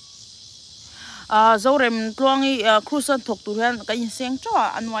dấu rem tuang i cruise thok tu hian cái sen cho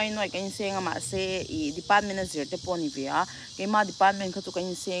anwai noi cái sen mà se i department manager te poni via cái ma department kha chu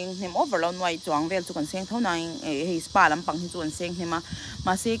cái sen nem overload noi chuang vel chu kan sen thau nai he spa lam pang hi chu an sen hema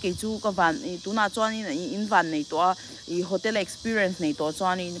ma se ke chu ka van tu na chuan in van nei to i hotel experience nei to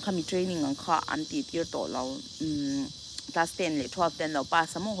chuan in khami training ang kha an ti tir to lo class 10 le 12 ten lo pa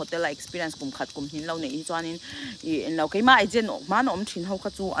samo hotel experience kum khat kum hin lo nei chuan in lo keima agent ma nom thin ho kha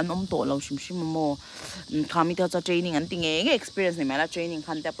chu anom to lo shim mo khami ta cha training an ting e experience nei mala training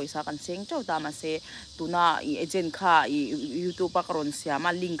khan ta paisa kan seng chau ta ma se tuna agent kha youtube pa karon sia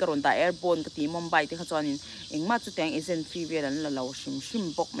ma link karon ta airborne ka ti mumbai te kha chuan in engma chu teng agent fee vel an lo shim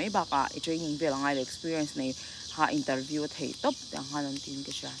bok mai ba ka training vel angai experience nei ha interview thei top tang hanan tin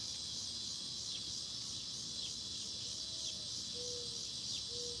ke sha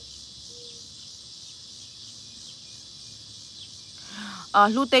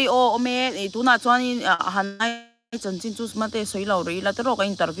lutei o me tu na chuan han ai chan chin chu mate soi lo ri la te ro ka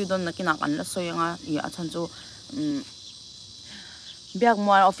interview don na kina kan la soyanga a chan chu biak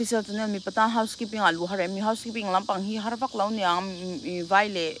mo official channel mi pata housekeeping alu har mi housekeeping lampang hi har vak lo ni ang vai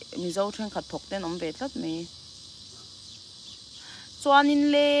le mi zo thren khat thok ten om ve tlat me chuan in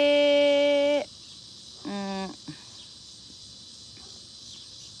le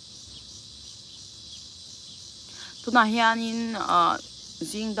tu na hian in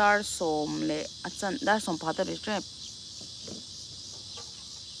zing dar som le achan dar som phata re trap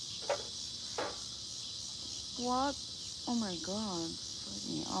what oh my god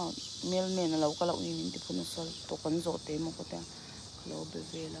ni out mel men lo ka lo ni ti phun sol to kan zo te mo ko ta lo be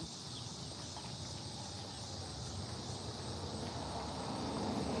vela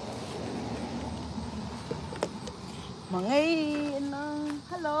mangai na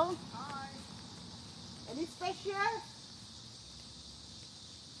hello hi any special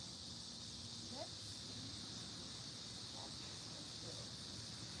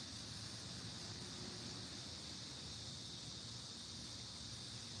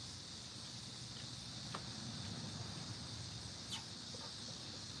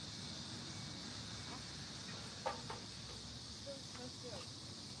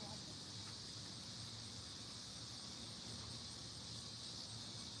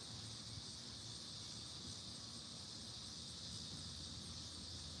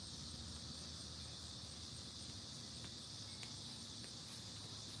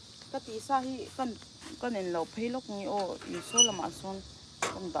cái tí sa hi con nên lẩu phê lúc nghe ô ý số là mà son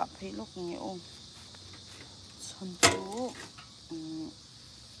con đã phê lúc nghe ô chân chú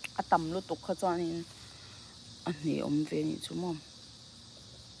tầm lúc tục khơi cho nên anh này về ní chú mồm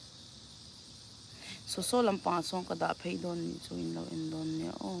số làm pa son cái đã phê đòn ní chú in lẩu in đòn nghe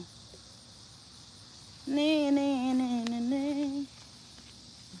ô nè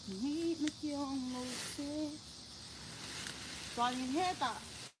nó kiong lẩu xe cho nên hết à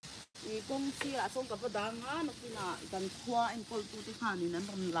công ty là xong cái đó ngã nó kia là gần khoa anh coi tu cái hàng này nó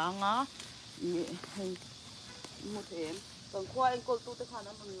bằng lá ngã hay một thế gần khoa anh coi tu cái hàng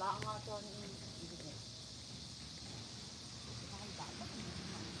nó bằng lá ngã cho nên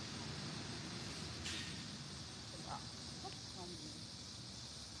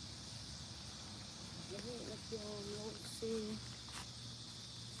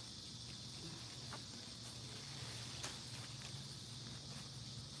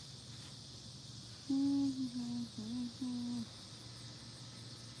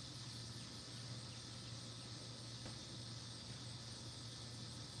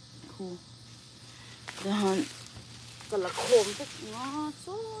dan kalau kom tu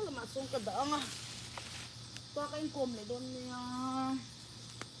ngaso langsung ke dang pa kain kom le don niya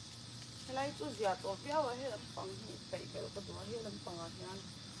lại chú già tổ béo ở hết bằng hi tẩy béo cái đó hết bằng ở nhà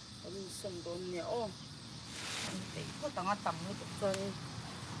mình xem đồn nhiều tẩy có tăng ở tầm nó cho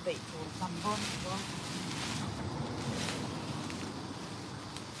tẩy tổ tầm hơn đó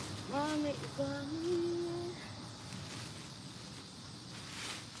mà mẹ con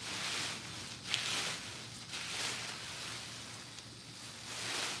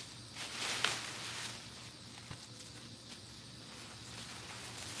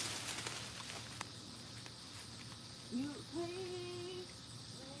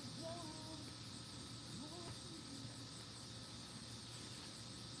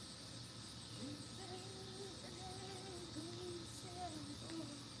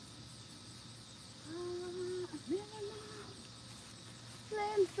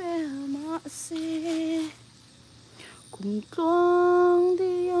về mà xe cùng con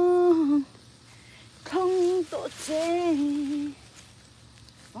đi không tổ chế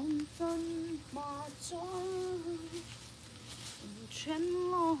phong vân mà cho chuyến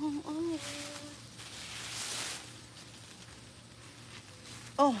lòng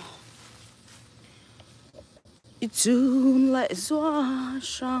ít chun lại gió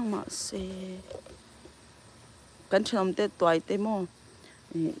sang mà xe kan cham te toy te mo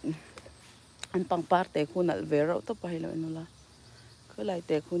an pang par te khu nal ve ro to pai lo no la ko lai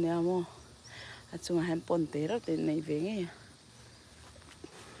te khu ne mo a chunga han pon te ro te nei ve nge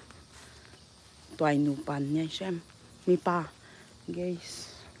toy nu pan nya sem mi pa guys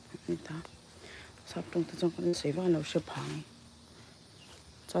ni ta sap tong ta chong kan se wa lo se phang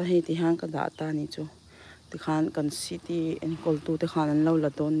cha he ti hang ka da ta ni chu ti khan kan city en kol tu te khan an lo la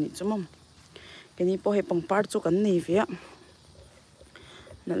don ni chu mom cái này po he pang par chu kan nei ve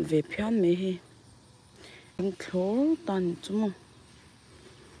nal ve phian me he in thor tan chu mo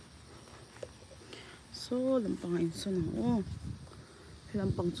so lampang in so no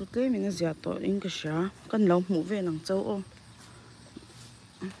lampang chu te min zia to in ka sha kan lo mu ve nang chau o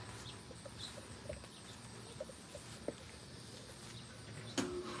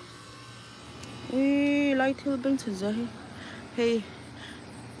ui lai thil beng chu za he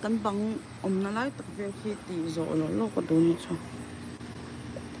tan bang na lai tak ve khi ti zo lo ko do ni chu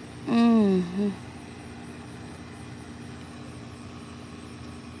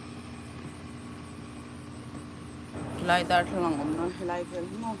lai dar thlang na lai vel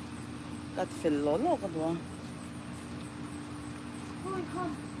mo kat fel lo ko do oi khom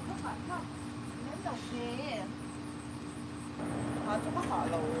ka nên đầu xe cho có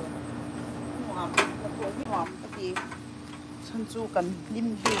lo ngam ko ngam ti chân chu cần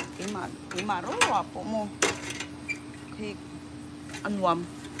lim đi cái mà rất là bộ mô khi ăn warm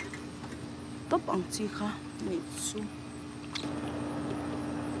top bằng chi kha mì su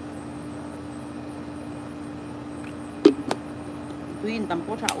tuy tầm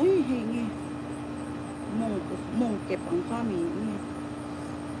có thảo ui hình nghe mông kẹp bằng kha mì nghe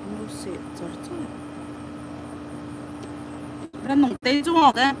nó sẽ chở chở cái nồng tê chú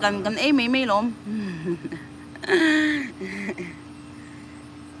ngọc cái cần em mấy lắm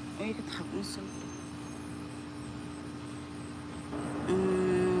ôi cái thằng nó sao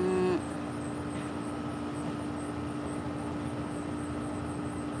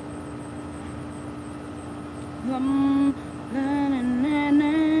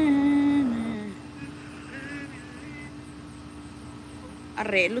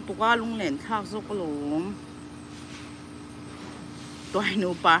rẻ lu tụ qua lung lên thao số có lùm toài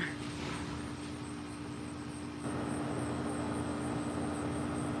nụ pa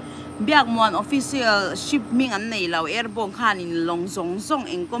biak mon official shipment an nei lo airborne khan in long zong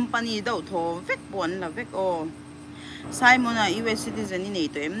en company do tho vek bon la vek o Simon a US citizen nei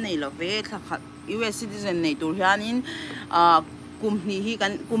to em nei lo ve thakhat US citizen nei tur hianin company hi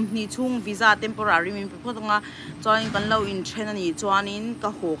kan company chung visa temporary min photonga join kan lo in chen ani chuanin ka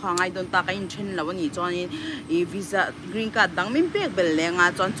ho khangai don ta ka in chen lo ani chuanin I visa green card dang min pek bel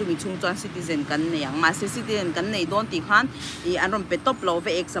lenga chuan chumi chung chuan citizen kan nei ang ma se citizen kan nei don ti khan I anron pe top lo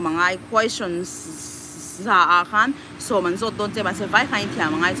ve exam angai questions za a khan so man zo don che ma se vai khan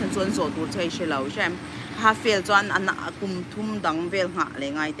thiam angai chen chuan zo tur chei she lo shem ha fel chuan an kum thum dang vel nga le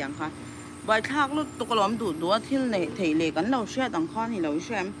ngai tiang khan bài thác lúc tôi có làm đủ đũa thiên này thầy lệ cắn lâu xe đằng khan thì lâu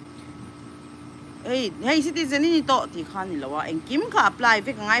xem ấy hay citizen này to thì khan thì lâu anh kiếm cả apply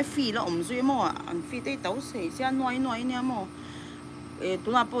với cái ngay phi là ông duy mà anh phi tới tàu xe nói nè mà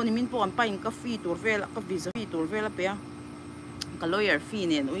tôi làm bao nhiêu mình bao anh bay cái phi tour về là cái visa phi tour về là bé cái lawyer phi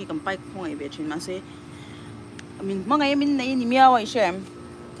này ui cái bay không ai biết chuyện mà sẽ mình mà ngày mình này miao ấy xem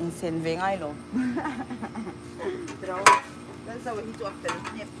anh xem về ngay luôn rồi dan sa wahi tu after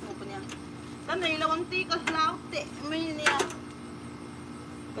nep tu punya kan nei lawang ti ka law te mai niya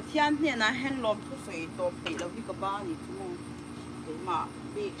cái thiên này là hen lom thu sợi to bị lâu đi cái ba này chúng mong để mà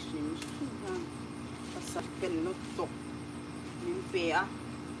bị xin xin ha cái sắt ken nó tộc mình bẻ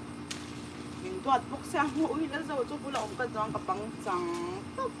mình toát bốc sang ôi nó rồi cho bữa lòng cái dòng cái băng trắng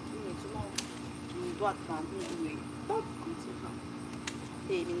tốt này chúng mong mình toát cả những tốt không chứ không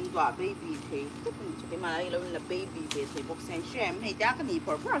thì mình toát baby thì tốt mình cho cái mà đây là baby về thì bốc sang xem hay đã cái này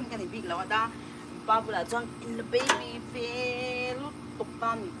phở cái này bị lâu đã ba bữa là chọn in the baby về lúc tục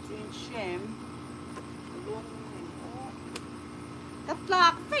tan chuyên xem luôn cắt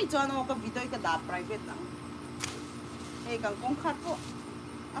lạc phải cho nó cái video cái đạp private đó hay càng công khai po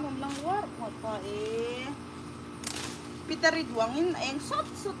ano lang war mo pa pitari duangin ang sot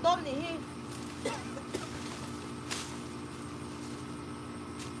don eh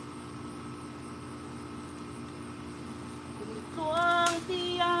tuang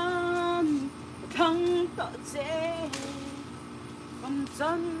tian thăng tợ chế cầm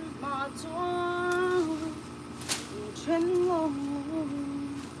chân mà chúa trên ngông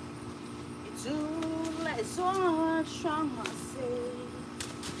chú lại gió sang mà xê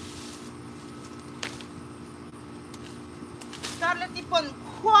Scarlett đi phần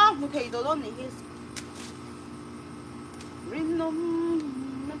khoa một thầy đồ đó này rin nôm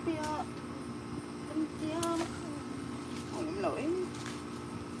nó bia tâm tia không em lỗi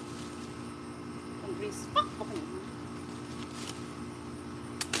còn respect không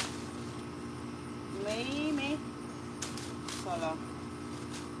mấy sao là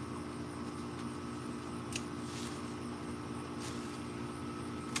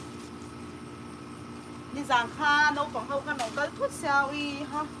đi giang kha nấu bằng hậu cái nấu cái thuốc sao y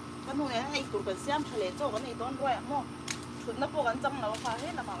ha cái nồi này anh tụi cái xem cho lấy cho cái này toàn rồi mà chuột nó bộ cái răng nó phá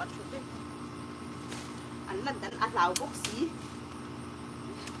hết là bằng cái chuột đấy anh ăn lẩu bốc xí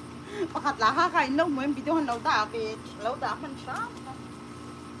bakit lah ha nấu mới video hắn nấu đá về nấu đá mình sáng mà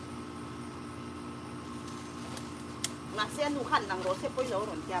sẽ nấu khăn năng rồi sẽ bôi nấu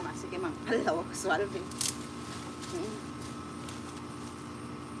rồi kia mà sẽ cái măng ăn lẩu xóa đi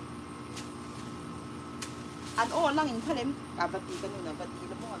anh ô lang in thalem cả vật gì cái này vật gì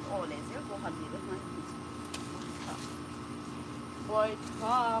nó mua anh ô lên sẽ có hành gì đó mà boy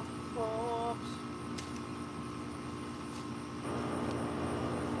top box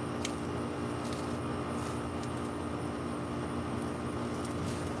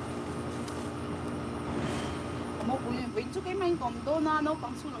một buổi với chút cái máy còn đó nó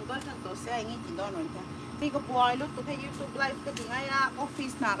bằng số lượng cái thằng sẽ anh ấy chỉ đó rồi nha thì có buổi lúc tôi thấy YouTube live cái tiếng ai là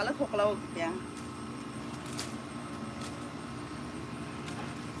office nào cái là thuộc lâu kìa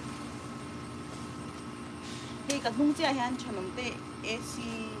thì cái nông gia hiện cho nó để AC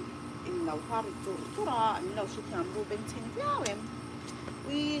in lâu hoa bị chỗ ra in lâu sự tham lưu bên trên nhau em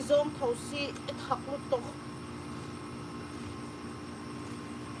vì giống thầu si thắc lúc đó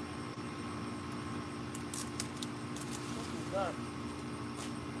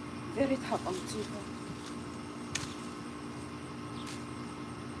very tough on you.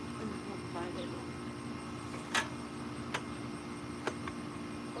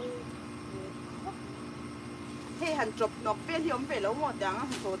 Hey, han drop nok bên hiểm về lâu một tiếng, han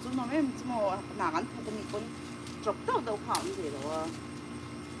tổ chức nó em chỉ mà nàng ăn không cóมีคน drop đâu phẳng gì đâu,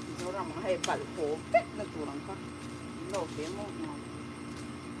 rồi rằng hay bật phố phết là tụi nó có, lâu tiếng một nào.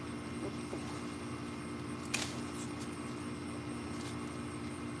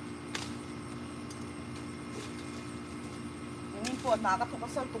ปวดมาก็ทุก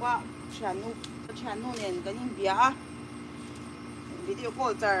สัปดาห์channelเนี่ยก็ยิ่งเบียวิดีโอคอ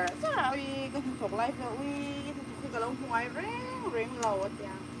ลจะอีก็ถูกไลฟ์แล้วคุยกับเราหวยเร่งเราอ่ะจ้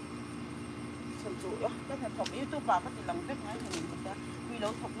ะฉันจู่ก็เห็นผมยูทูบก็ติดหลังเฟซไงเห็นจ้ะวิเรา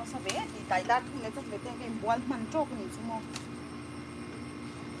ถูกมาสเปซดีใจด้านทุกเนี่ยจะเป็นแค่บ้านมันโจกนี่ชั่วโมง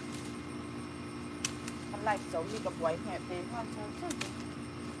มันไลฟ์เจ้าที่กับไว้แห่เป็นความเชื่อ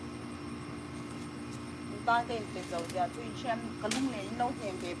ta tên bây giờ giờ tôi xem cái lúc này nấu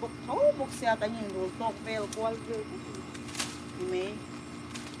thèm về bốc thấu bốc xe cái nhìn đồ tóc về qua về mẹ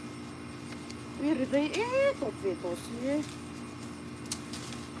vì đây tóc về tóc xe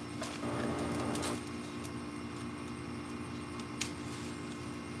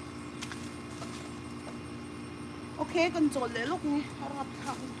ok cần cho lấy lúc này rắp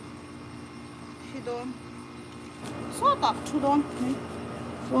thẳng thì đó xóa tạp chú đó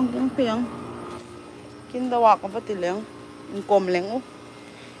vâng cái phiền kinh đâu à con bắt tiền léng in còm léng ô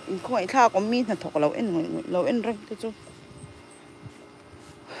in không phải tha có mi là thọc lâu en răng thế chứ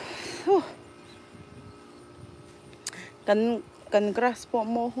cần grass po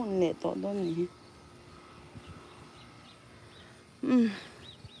mo hôn nè to đó này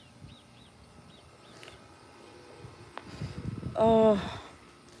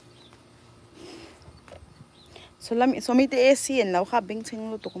so mi te AC en lo kha bing ching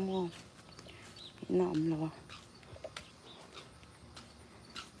lu tu ko mo na am lo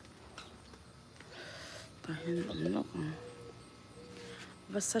ta hen am lo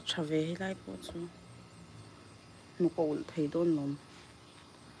va sa chave lai po chu nu ko ul thei don lom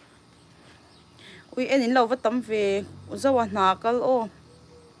ui en in lo va tam ve zawa na kal o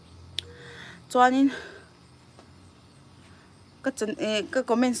chuanin ka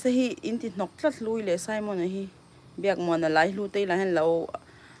comments hi in ti nok tlat lui le Simon hi biak mo na lai lu te la hen lo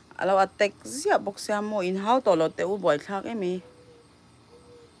alo attack zia box ya mo in how to lo te u boy thak emi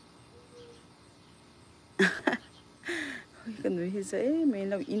kan nu hi se me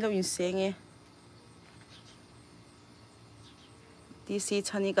lo in senge ti si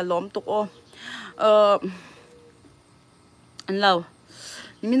chani ka lom tuk o an lo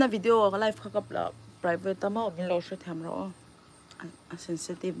mina video ka live kha ka private tama min lo she tham ro a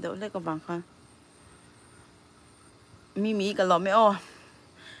sensitive do le ka wang kha mi ka lo me o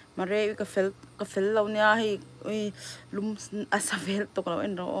mare ka fel lo nia hi ui lum asavel to ka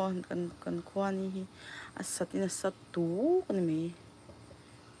en ro kan khwani hi asatina satu kan me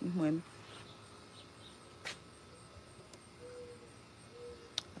muem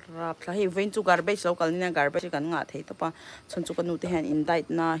rap la hi vein chu garbage lo kal ni garbage kan nga thei to pa chon chu kanu te han indict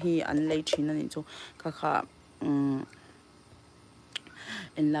na hi an lei thina ni chu ka kha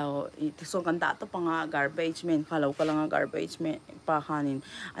en lao ti so kan da to panga garbage men kha lo kalanga garbage me pa khanin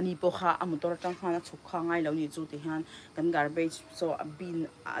ani po kha amotor tang khana chu kha ngai lo ni chu ti han kan garbage so bin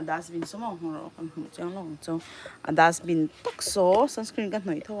dustbin so mo ro kan hu chang long so dustbin tak so sunscreen kan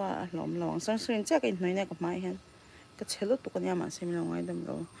noi thawa lom long sunscreen che kan noi ne ka mai hen ka chelo tu kan ya ma sem lo ngai dam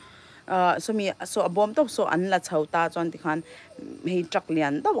ro so abom to so an la chau ta chon ti khan hei trak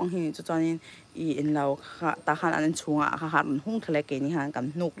lian da wang hi chu chonin I in lo ta khan an chunga kha han hung thale ke ni han kan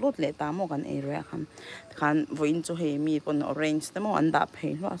nuk lut le ta mo kan area khan voin chu hei mi pon orange ta mo an da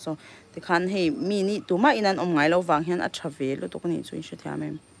phei lo so ti khan hei mi ni tu ma inan om ngai lo wang hian a thave lo to kan ni chu shu thia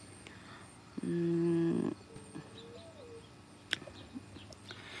mem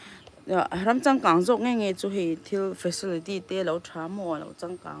ram chang kang jok nge chu hei thil facility te lo tha mo lo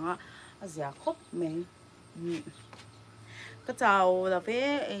chang kang a zia khop meng cái chào là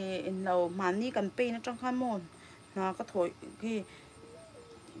về lầu mani cần pay nó trong khăn môn na cái thổi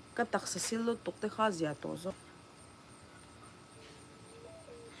cái đặc sản xí lô tục tới khá dễ tổ rồi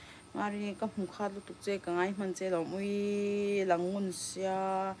mari cái mùng khát lô tục chơi cái ngay mình chơi là muy lăng ngun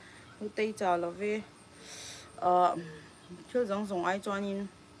xia lúc tây chào là về chưa giống giống ai cho nên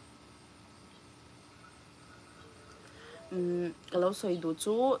kalau soi du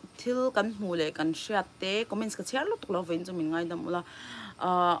chu thil kan hmu le kan hriat te comments ka chiar lo tuk lo vein chu min ngai dam ula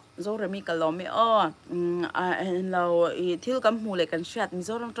zo remi kalome o lo I thil kan hmu le kan hriat mi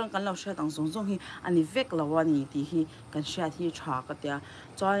zo rang tang kan lo hriat ang zong zong hi ani vek lo ani ti hi kan hriat hi tha ka tia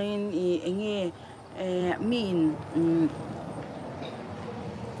chuanin I enge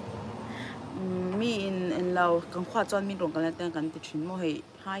min in lo kan khwa chuan min rong kan la ten kan ti thin mo hei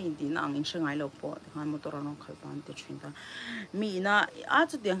hai in tin ang in shangai lo po han motor anong khal pan te thin ta mi na a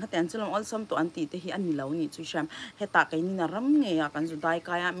chu tiang kha ten chalom all sam to anti te hi ani lo ni chu sham heta kai ni na ram nge ya kan zu dai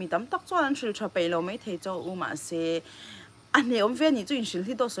ka ya mi tam tak chuan shil tha pe lo mai thei cho u ma se ane om ve ni chu in shil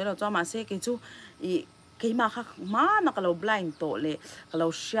hi to soi lo cho ma se ke chu I ke ma kha ma na ka lo blind to le ka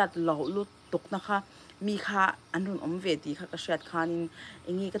lo shat lo lu tuk na kha mi kha anun om ve ti kha ka shat khanin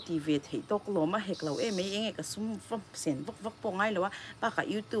engi ka ti ve thei tok lo ma hek lo e me enge ka sum fam sen vak po ngai lo pa ka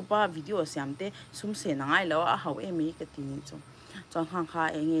YouTube pa video siam te sum sen ngai lo a hau e me ka ti ni chu chon khang kha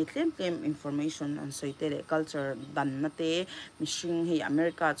enge tlem information on soite le culture dan na te mishing he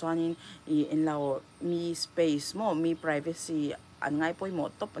America chuanin I en lo mi space mo mi privacy an ngai poi mo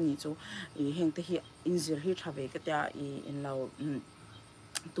top ani chu I heng te hi inzir hi thave ka ta I en lo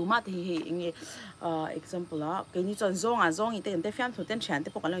tu ma thì hình example á cái như chọn zong ý tên phim thủ tên chén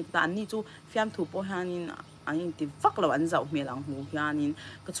tên bọc anh ta anh chú phim thủ bọc han anh thì vắt lâu anh giàu mẹ lang hu han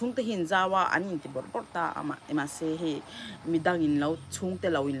cái chung tên hình ra wa anh thì bort ta mà sẽ he mi đang in lâu chung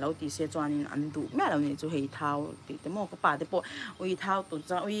tên lâu in lâu thì sẽ cho anh đủ mẹ lâu này chú he thao thì tên mo cái bà tên bọc ui thao tụt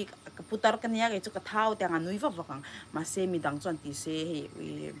ra ui cái putar cái này cái chú cái thao tên anh nuôi vắt vắt mà sẽ mi đang chọn thì sẽ he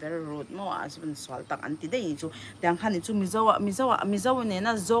ui very rude mo as bên swal tak anh thì đây chú tên han chú mi zau này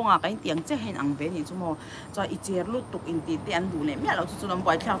na zonga cái tiếng chế hen ang ve ni chu mo cho I cher lu tuk in ti te an du le mẹ lo chu lam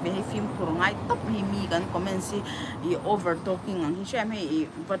boy thak ve he film khur ngai top hi mi kan comment si I over talking ang hi shem he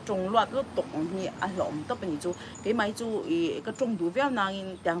va tong luat lu tuk hi a lom top ni chu ke mai chu I ka tong du ve nang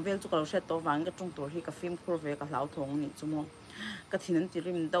in tang vel chu ka lo set to wang ka tong tor hi ka film khur ve ka lau thong ni chu mo ka thinan ti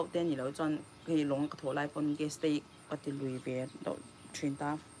rim dau te ni lo chon ke long ka tholai pon ge stay ka ti lui ve do thin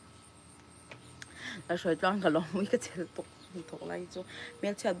ta la shoi tlang ka lo mui ka chel tok thok lai chu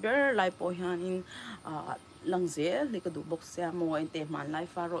mel chat ber lai po hian in lang zel le ka du box sia mo en te man lai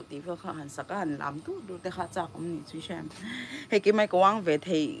fa ro ti va kha han saka han lam du te kha cha kom ni chu shem he ki mai ko wang ve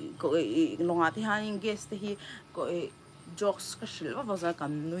thei ko longa ti han in guest hi ko jokes ka shil wa za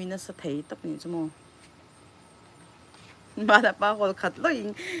kan nuina sa thei tap ni chu mo ba da pa ko khat lo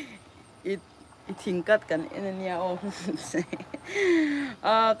in tingkat kan enia o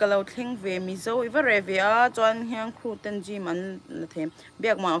kalau thing ve mi zo iva revia chuan hiang crew ten gym an la them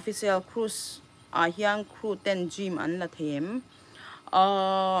biak ma official cruise hiang crew ten gym an la them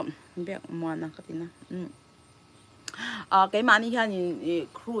biak ma na katina cái mà như hiện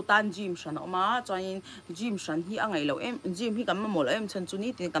crew tan gym sẵn ở mà cho nên gym sẵn hi anh ấy lâu em gym hi cầm mà một em chân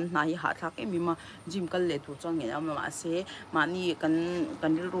chuni thì cầm này hạ thác em mà gym cần lệ thuộc cho người mà sẽ mà ni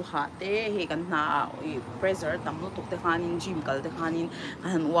cần ru hạ thế hi cần na pressure tầm nó tục thế khan gym cần thế khan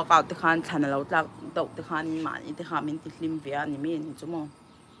han workout thế khan thành lâu tak tục thế khan mà ni thế khan mình thì slim về ni mình chứ mà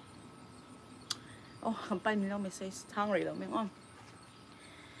không phải mình lâu message thang rồi đâu mình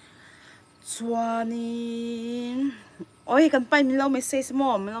chuanin oi kan pai min lo message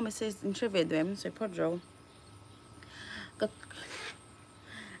mo min lo message in treve dem se podro ka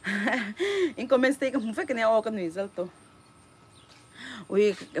in comments te kan fe kan o kan result to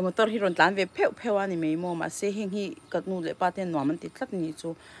oi motor hi ron tlan ve pheu ani me mo ma se hing hi kat nu le pa ten no man ti tlat ni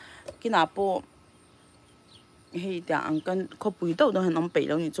chu kina po hei ta ang kan khopui do do han om pe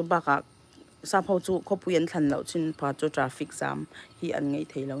lo ni chu ba ka sa phau chu khopui an thlan lo chin pa chu traffic jam hi an ngei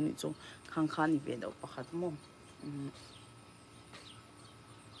thei lo ni chu khang khan ni ve do pakhat mo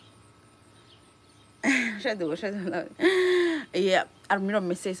shadow yeah armiro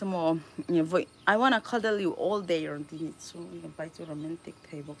message mo I wanna cuddle you all day on the so you can buy to romantic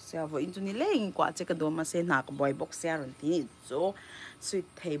thai box ya vo into ni leng kwa che ka do ma se na ka boy box ya ron ti so sweet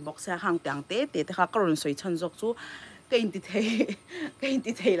thai box ya hang tang te kha ka ron soi chan jok chu cái in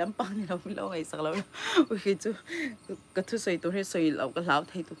ti thei lam pang ni lo ngai sak lo ui chu ka thu soi to he soi lo ka lau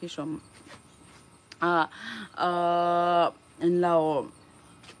thei to ki som en lao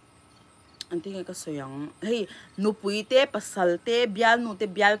anh tiếng cái soi yang hey nupui te pasal te bial nu te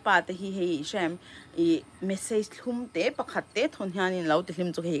bial pa te hi hey shem message thum te pakhat te thon hian in lo te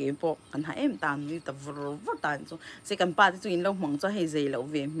hlim chu he po kan ha em tan ni ta vur tan chu se kan pa te chu in lo mong chu he zei lo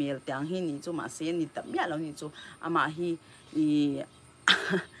ve mel tang hi ni chu ma se ni tam ya lo ni chu ama hi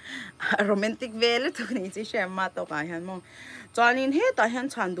romantic vele tu ni chi shem ma to ka hian mo chuanin he ta hian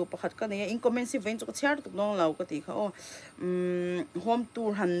chan du pakhat ka ne incommensive vein chu ka chher tuk nong lo ka ti kha home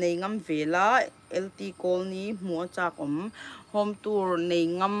tour han nei ngam vela lt colony mo cha kom home tour nei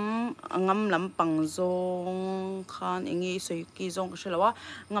ngam lam pang zong khan engi soi ki zong ka shelawa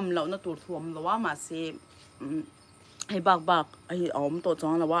ngam lo na tur thuam lawa ma se ai bak ai om to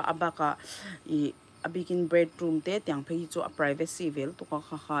chang lawa abaka a begin bedroom te tyang phei chu a privacy vel to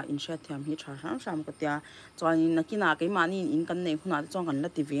kha in sha thiam hi tha sam ka tia chuanin nakina ke mani in kan nei khuna chong kan la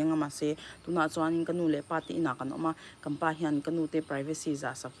ti venga ma se tuna chuanin kanu le pa ti na kan oma kampa hian kanu te privacy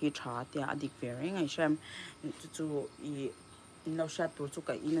za sakhi tha tia adik vering ai sham chu in lo sha tur chu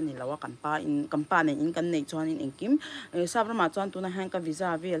ka in ani lawa kan pa ne in kan nei chuanin engkim sabra ma chuan tuna hang ka visa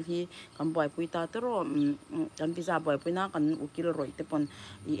vel hi kan boy puita te ro kan visa boy puina kan ukil roi te pon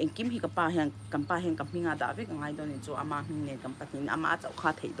engkim hi ka pa hang kan hminga da ve ka ngai don chu ama hming ne kan pathin ama chau kha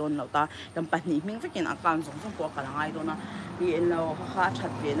thei don lo ta kan patni hming vekin account jong ko ka ngai dona hi en lo kha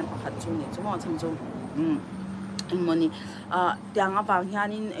that ve na pakhat chu ni chu mo chang chu money tiang awang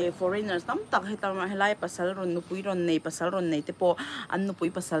hianin foreigners tam tak hetam helai pasal ron nupui ron nei pasal ron nei te po an nupui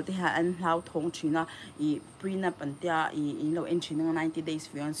pasal te ha an hlau thong thina I prenup antia I lo entry 90 days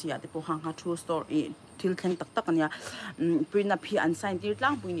fiancé te po hang ha true story til theng tak ania prenup hi an sign tir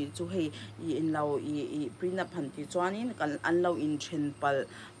tlang pui ni chu hei in lo prenup han ti chuanin kan an lo in chen pal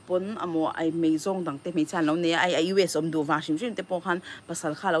pon amo ai meizong dang te me chan lo ne ai US om do washing machine te po khan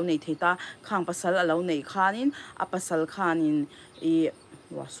pasal kha lo nei theita khang pasal lo nei khanin a pasal khanin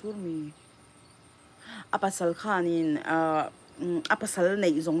wasur mi a pasal khanin a pasal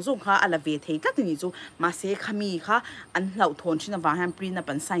nei zong kha ala ve thei tak ni chu ma se khami kha an hlau thon thina wa han prenup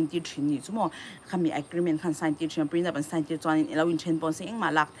an sign ti thin ni chu mo khami agreement khan sign ti thin prenup an sign ti chuan in lo in chen pon se eng ma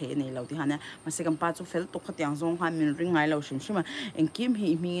lak the nei lo ti hana ma se kam pa chu fel to khatiang zong khan min ring ngai lo shim shima en kim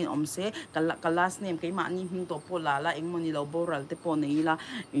hi mi om se kalas nem ke ma ni hing to po la eng moni lo boral te po nei la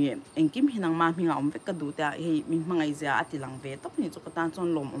en kim hinang ma hinga om vek ka du ta hei mi mangai ja atilang ve top ni chu ka tan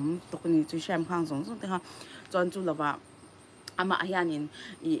chon lom om to ni chu sham khang zong te ha chon chu lawa ama hianin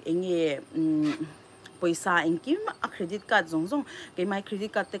enge poisa engkim a credit card zong ke mai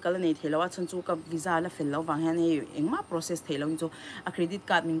credit card te kala nei thelawa chanchu ka visa la fel lo wang han he engma process thelo ni chu a credit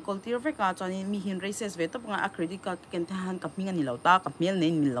card min kol tir ve ka chani mi hin races ve to panga a credit card ken ta han ka minga ni lo ta ka mel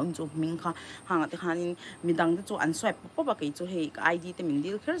nei min lo chu ming kha hanga te khanin midang te chu an swipe po ba ke chu he id te min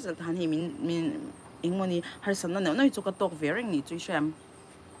dil kher zal han he min engmoni har san na no chu ka tok vering ni chu sham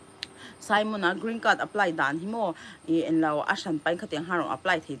Simon a green card apply dan himo en law asan pain khateng haro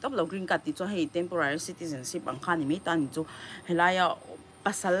apply thei top lo green card ti cho hei temporary citizenship ang khani me tan chu helaya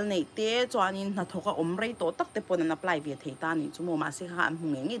pasal nei te chuanin na thoka omrei to tak te pon an apply ve thei ta ni chu mo ma se kha an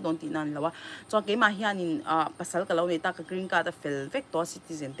hunge don ti nan lawa cho ke ma hianin pasal ka lo nei ta ka green card a fel vek to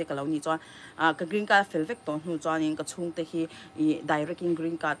citizen te ka lo ni cho ka green card fel vek to hu chuanin ka chung te hi direct in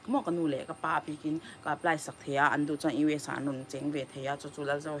green card mo ka nu le ka pa pi kin ka apply sak theya an du cha US anon cheng ve theya chu chu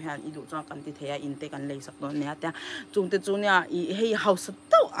la zo hian i du cha kan ti theya in te kan lei sak don ne ta chung te chu nya i hei house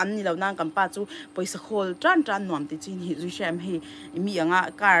to an ni lo nang kan pa chu poisa khol tran nuam ti chin hi ju shem hei mi nga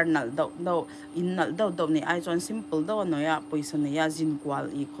car nal do in nal do ne ai chon simple do no ya poisa ne ya jin kwal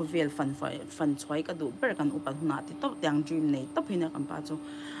i khovel fan choi ka du ber kan upan huna ti top tyang dream nei top hina kan pa chu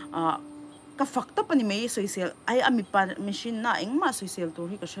ka fakta pani me social ai ami pa machine na engma social to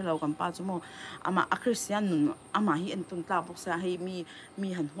hi ka shelo kan pa chu mo ama a christian nun ama hi en tun tla bok sa hei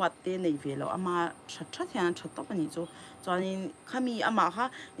mi han huat te nei velo ama thatha thian thatta pani chu chuanin khami ama kha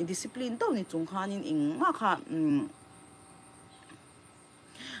discipline to ni chung khanin engma kha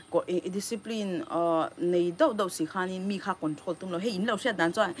ko discipline nei do si khanin mi kha control tum lo he in lo sha dan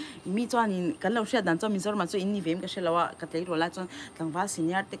chuan mi chuanin kan lo sha dan chuan mi zor ma chu in ni vem ka shelawa ka tlei ro la chuan tlangwa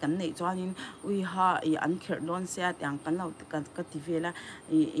senior te kan nei chuanin ui ha i an kher lon sia tyang kan lo ka ti vela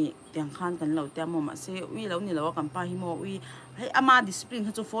i tyang khan kan lo ta mo ma se ui lo ni lo kan pa hi mo ui hei ama discipline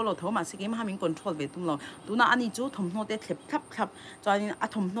ha chu follow tho ma se ke ma min control ve tum lo tuna ani chu thom no te thlep thap chuanin a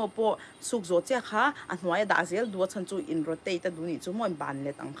thom no po suk zo che kha a hnuai da zel du chan chu in rotate ta du ni chu mon ban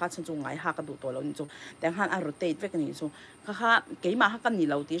le tang kha chan chu ngai ha ka du to lo ni chu tang han a rotate ve ka ni chu kha ke ma ha kan ni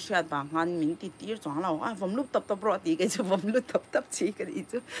lo ti shat ba han min ti tir chang lo a vom lup tap ro ti ke chu vom lup tap chi ka ni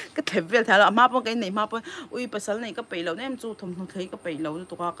chu ka thep vel tha ma po ke nei ma po ui pasal nei ka pe lo nem chu thom no thei ka pe lo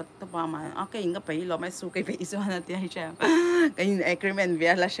tu ka ta ba ma a ke in ka pe lo mai su ke pe isu han ti hai cha cái agreement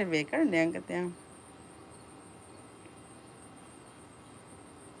về là sẽ về cái này cái tiếng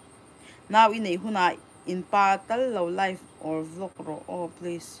now in này huna in part low life or vlog ro oh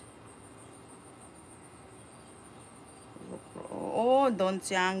please oh don't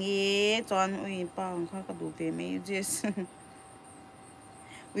changi chọn ui pa kha ka du ve me just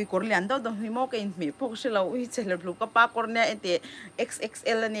ui kor lian do do mi mo ke in mi pok se lo ui chele blu ka pa kor ne ete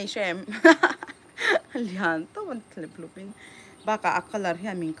xxl ne shem lian to man tele blu pin baka akalar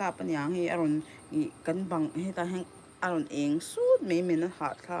hi min ka pan yang hi aron I kan bang he ta hang aron eng sut me na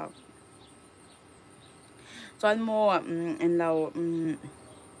hat kha chuan mo en lau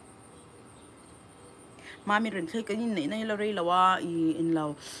mami ren thei kan in nei nei lo rei lawa I en lau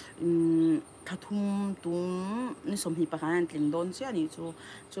thathum tum ni som hi pakhan tling don sia ni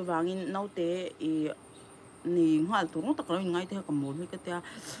chu wangin naute I ni hal tu no taklo ngai te ka mol ka ta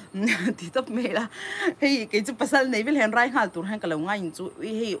ti top me la hei ke chu pasal nei vel hen rai hal tur han ka lo ngai chu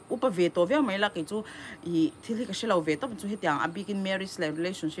hei upa ve to ve mai la ke chu I thil ka shelo ve to chu he tyang a begin marriage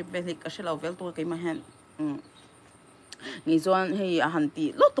relationship ve ka shelo vel to ke ma hen ngi zon hei a han ti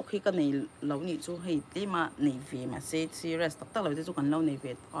lo to khi ka nei lo ni chu hei te ma nei ve ma se serious tak tak lo te chu kan lo nei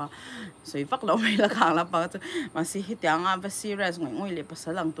ve a soi vak lo mai la khang la pa chu ma si hi tyang a va serious ngoi le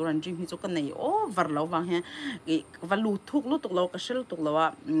pasal ang turan dream hi chu ka nei over lo wang he ke valu thuk lu tuk lo ka shel tuk lo wa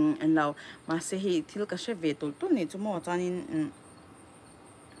en lo ma se hi thil ka she ve to ni chu mo chanin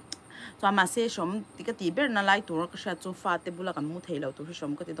so ma se shom tika ti ber na lai tur ka sha chu fa te bula kan mu thei lo tu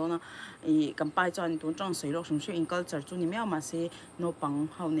shom ka ti dona I kan pai chan tu chang sei lo shom she in culture chu ni me ma se no pang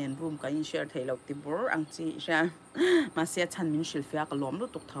hau nen room ka in share thei lo ti bor ang chi sha ma se chan min shil fia ka lom lu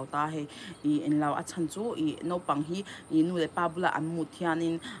tuk thau ta he I en lao a chan chu I no pang hi I nu le pa bula an mu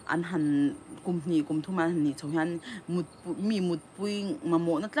thianin an han kum thu man ni chho han mut mi mut puing ma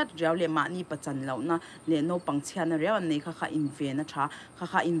mo na tlat jaw le ma ni pa chan lo na le no pang chian re an nei kha in ve na tha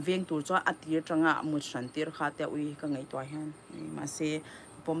kha in veng tur cho atir tanga mu shan tir kha te ui ka ngai to han ma se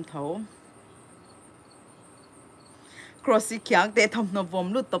pom thau crossy kyang te thom no vom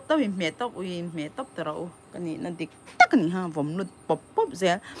lu top top me top ui me top tro kani na dik tak ni ha vom lu pop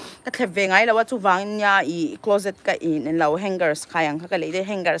ze ka the ve ngai lawa chu wang nya I closet ka in en lo hangers khayang kha ka le de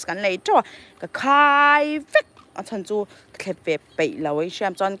hangers kan le to ka khai vek a chan chu khlep ve pe lawai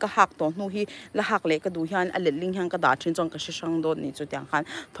sham chon ka hak to nu hi la hak le ka du hian a let ling hang ka da thin chon ka shang do ni chu tiang khan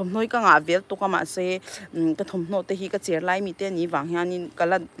thomnoi ka nga vel to ka ma se ka thomno te hi ka cher lai mi te ni wang hian in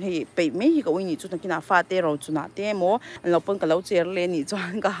kala hei pe me hi ka oi ni chu na kina fa te ro chu na te mo lo pon ka lo cher le ni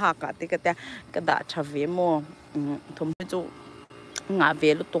chon ka hak ka te ka ta ka da tha ve mo thomnoi chu nga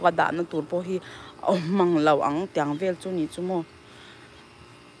vel to ka da na tur po hi mang lo ang tiang vel chu ni chu mo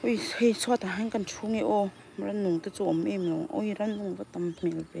ui hei chwa ta hang kan chungi o ran nung te chu om em lo oi ran nung ba tam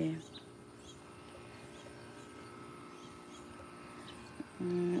mel ve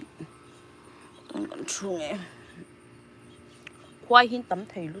kan chungi kwai hin tam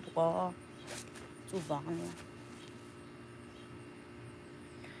thei lu ko chu wang ne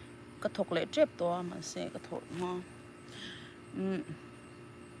ka thok le trep to ma se ka thok ha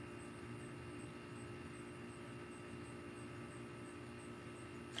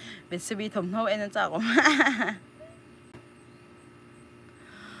เป็นสวีทมเท่าเอ็นจ้าก็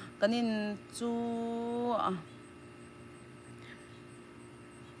กันนินจู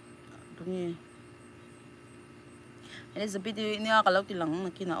ตรงนี้อันนี้จะไปดูเนี่ยก็เราตีหลัง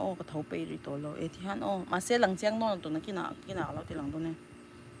นักกินโอ้ก็เท่าไปรีตัวเราที่ฮันโอ้มาเสียหลังเจียงนอนตัวนักกินเราตีหลังตัวนี้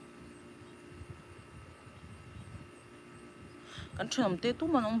กันเชื่อมเตะตู้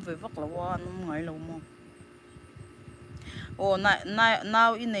มันน้องเวฟักแล้วว่าน้องไงเรามั่งโอ้นา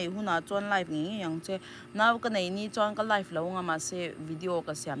วอินในหุ่นจวนไลฟ์งี้ยังเจ้นาวกันในนี้จวนก็ไลฟ์แล้วงามาเสียวิดีโอ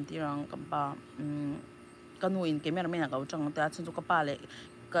ก็เสียมที่รังกันป่ากันหนูอินเกมไม่น่าเขาจังแต่ฉันจุกป่าเลย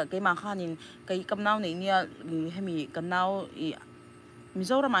ก็เกมมาข้านินก็กับนาวในนี้ให้มีกับนาวมีเ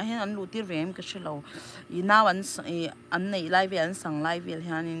จ้าเรามาเห็นอันรู้ที่เรียมก็เชื่อเรานาวอันในไลฟ์อันสั่งไลฟ์เ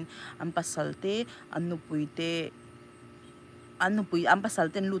ห็นอันปัสสาวะอันนุปุยเตอันนู้นปุยอันภาษา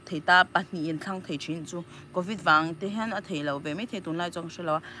เต็นลุดเทต้าปัจจุบันทั้งเทชินจูโควิดวังเทหันอัฐเราเวไม่เทตุนไล่จงเชื่อเ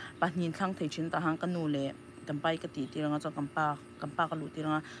ราปัจจุบันทั้งเทชินแต่หางกันนู่นเลยกันไปก็ตีรังจงกันป้าก็ลุดตีรั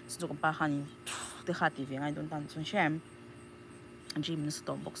งสุดกันป้าขันเทขาตีเวียงไอ้โดนตันจนแชมอันจีมันสต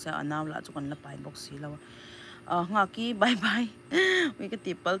อบ็อกซ์อันน้าวละจงกันละไปบ็อกซ์แล้วงากี้บายบายวิก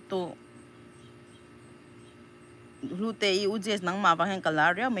ตีเปิลตัวลูเตยอุจเจสนังมาฟังเห็นกันแล้ว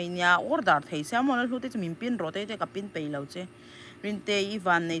เรียกไม่เนี่ยออร์ดาร์เทเสียมันลูเตจะมีปินโรเตจะกับปินไปแล้วเจ้รินเตย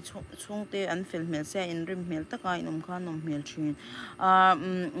วันในช่วงเตอันเฟลเมลเสียอินริมเมลตะกายนมข้านมเมลชิน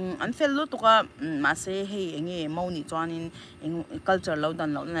อันเฟลลูตัวก็มาเสียให้เงี้ยมอนี่จวนินculture เราดัน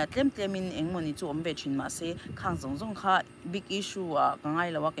เราเนี่ยเต็มมินมอนี่จวมเวชินมาเสียข้างส่งค่ะ big issue กังไง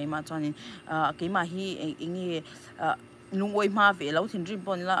แล้วว่าเกี่ยมาจวนินเกี่ยมาฮีเงี้ยลุงไว้มาเวเราถึงริมป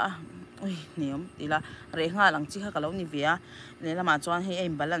นละเนี่ยทีละเรื่องหลังจากเขานี่เวียเนี่ยละมาจวนให้เอ็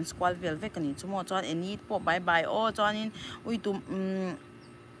มบาลานซ์ควอลเวลเวกันนี่ชั่วโมงจวนเอ็นนี่พวกบายโอ้จวนนี่ตุ้ม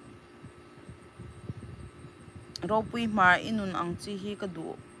เราปุยมาอินุนอังจีฮีก็ดู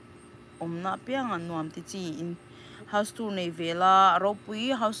น่าเปียงอันนวมที่จีอิน house tour ในเวลาเราปุย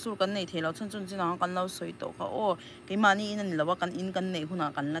house tour กันในเทเราจนจีน่ากันเราสวยโตเขากี่มานี่นั่นเราว่ากันอินกันในหุ่น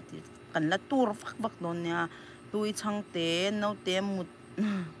กันละตัวฟักโดนเนี่ยตุยช่างเตะน้าเตะมุด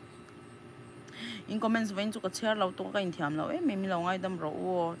อินคอมเมนต์วันจุกเชียร์เราตัวกันที่ทำเราไม่มีเราไงดำเรา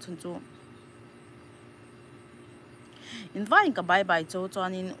ฉันจูอินว่าอินกับบายโจจว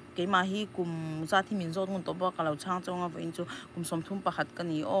นอินเกี่ยมาฮีกุมซาที่มินโซดกุนตัวบอกกับเราช่างจงเอาอินจูกุมสมทุนประหัดกัน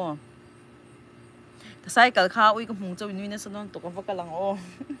นี่แต่ใส่กับข้าวกับหมูเจ้าอินวินสนนตัวกับกันลัง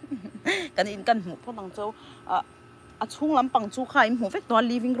กันอินกันหมูพอลังเจ้าช่วงลำปังจูค่ะอินหูเฟกตัว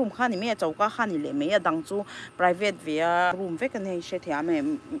living room ค่ะนี่ไม่เจ้าก็ค่ะนี่เลยไม่ดังจู private via room เฟกกันให้เชตยาม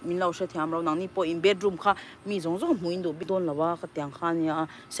มีเราเชตยามเราหนังนี่พอ in bedroom ค่ะมีจงหูอินดูบิดอนแล้วว่าก็เตียงค่ะนี่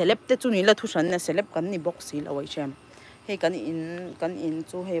celeb แต่จูนี่ละทุกชั้นเนี่ย celeb กันนี่ box สีเราไว้แชมให้กันอิน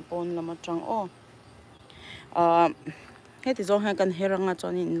จูให้ปนละมาจังให้ที่จงให้กันเฮรังอ่ะจ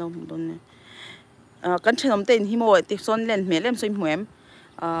นอินเราหมดเนี่ยกันเชื่อมเต้นหิมะติดซ้อนเล่นเมล่มสวยหวย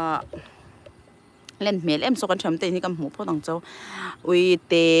เล่นเมลสกันเชื่อมเต้นนี่กับหูพ่อตังเจ้าวิ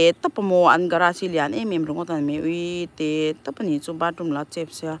เตตับโมอันกราซิเลียนมรู้กันไหมวิเตตับนี่จูบาร์ดุมลาเจ็บ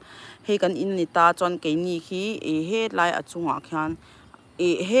เสียให้กันอินนิตาจนเกนี่ขี้เฮไลอัดจงหักยัน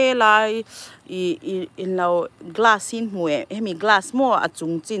เฮไลอินเรา glass อินหัวให้มี glass มั่วอัดจ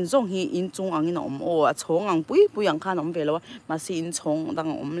งจินจงฮีอินจงอังอินอมชงอังปุยอังข้านอมเวลว่ามาสิอินชงดัง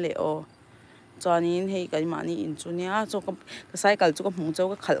อมเลยจอนี้ให้กันมานี่อินจูเนียจูก็ใส่กันจูก็หมูจู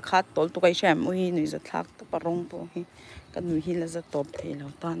ก็ขัดขัดตัวตัวไก่แฉมอุ้ยหนุ่ยจะทักตัวปรงตัวให้กันหนุ่ยฮิลจะตบให้เรา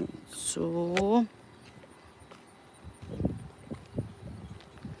ตอนนี้จู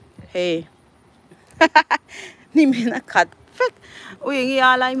เฮ้นี่มีนักขัดเฟกอุ้ยอย่างงี้อ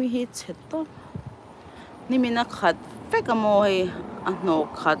ะไรมีฮิตเช็ดตัวนี่มีนักขัดเฟกก็โมยอันโน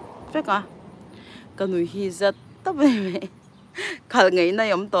ขัดเฟกกันหนุ่ยฮิจะตบไปไหม khal ngei na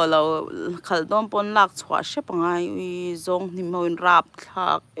yom to lo khal dom pon lak chwa she pangai ui zong nim hoin rap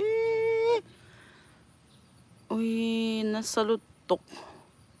thak ui na salut tok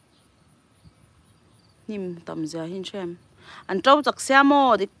nim tam za hin chem an trâu chak sia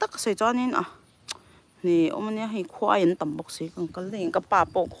mo dik tak soi chonin a ni omania hi khwain tam bok si kan kal ding ka pa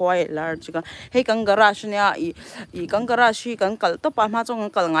po khwai lar chika he kan garage nia i kan garage kan kal to pa ma chong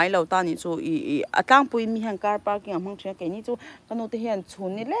kal ngai lo ta ni chu i atang pui mi hang car parking among che ke ni chu kanu te hian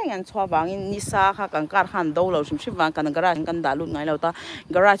chhun ni leng an chwa wangin ni sa kha kan kar han do lo sim sim wang kan garage kan dalu ngai lo ta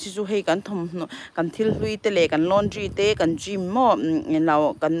garage chu he kan thom kan thil hlui te le kan laundry te kan gym mo en law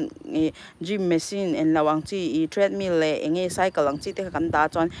kan gym machine en lawang chi i treadmill le enge cycle ang chi te kan da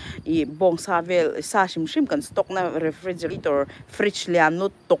chon i bong sa vel sa sim sim kan stock na refrigerator fridge lian nu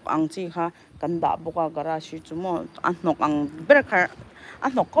tok ang chi kha kan da boka garage chu mo an nok ang ber khar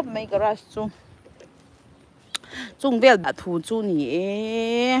an nok kop mai garage chu chung vel da thu chu ni e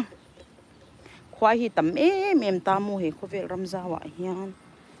khwai hi tam em ta mu he kho vel ram za wa hian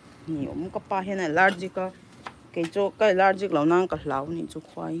ni ka pa hian large ka ke cho ka large lo nang ka hlau ni chu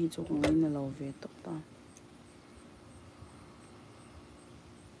khwai hi chu ngai na lo ve tok ta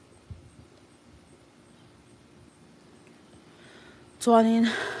chuanin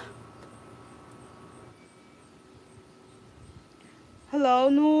hello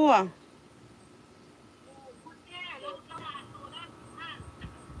nu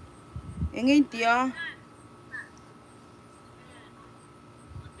engin tia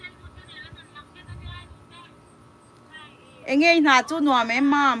engin na chu no me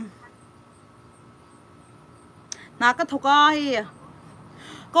mam na ka thoka hi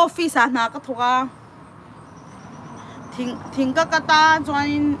coffee sa na ka thoka thing ka kata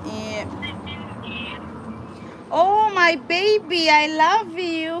chuanin oh my baby, I love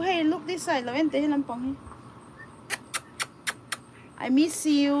you. Hey, look this side. I miss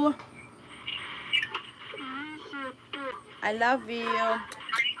you. I love you.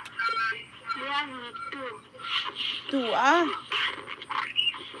 Too, ah.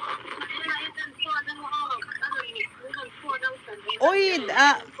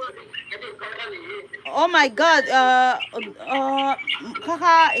 Oh my God.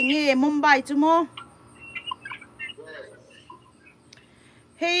 Kaka ingi Mumbai chumo.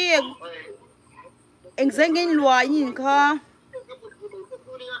 Hey, anh dành cái loài nhìn kha,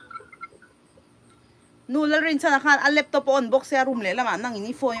 nu là rin sana khan, a laptop on box ya room le lama nang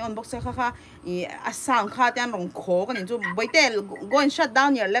ini phone on box ya kha, a sound kha tian rong kho kan ju boite go and shut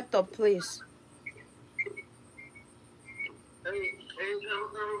down your laptop please.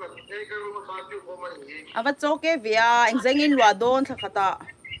 Avat choke via anh dành cái loài don sa khata.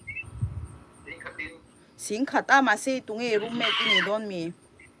 Sing khata mà se tunge roommate ni don mi.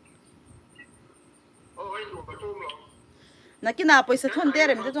 Na kina paisa thon te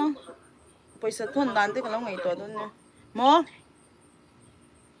rem te chong paisa thon dan te kalong ngai to don ne mo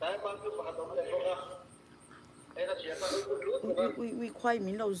ui khoai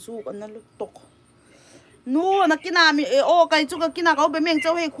min lo zu an na lu tok nu na kina mi o kai chu ka kina ka be meng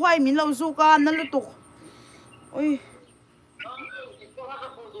chau he khoai min lo zu ka na lu tok oi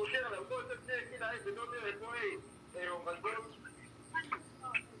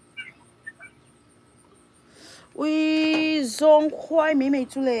ui zong khoai mấy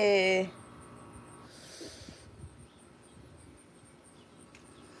chú lệ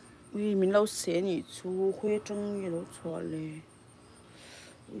ui mình lâu xé nhỉ chú khuê trông như lâu chua lệ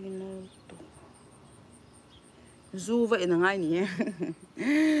ui nó du vậy là ngay nhỉ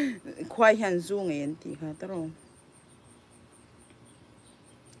khoai hàn du ngày anh tí khá tao rồi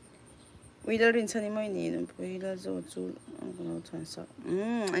ui đó rin chân mới nhỉ nó bây giờ rồi chú anh lâu chán sắc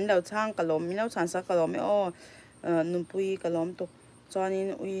anh lâu chang cả lom mình lâu chán sắc cả lom ấy ô nung pui ka lom to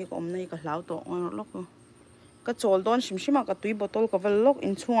chuanin ui kom nei ka hlau to ngon lok ka chol don sim sima ka tui bottle ka vel lok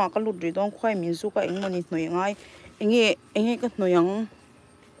in chunga ka lut ri don khwai min zu ka eng mani hnoi ngai enge ka hnoyang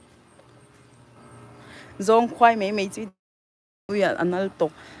zong khwai mei chi ui anal to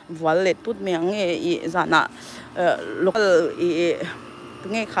wallet put me ange i zana local i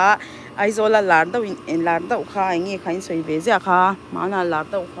tunge kha aizola lar do in lar do kha enge khain soi ve ja kha mana lar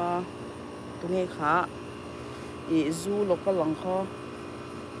do kha tunge kha zu local lang kho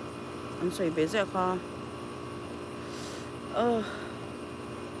an soi be je kha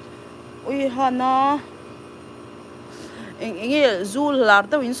ui hana enge zu lar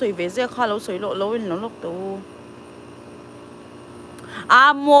to in soi be je kha lo soi lo in lo lok to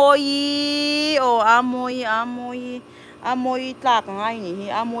amoi o amoi tlak ngai ni hi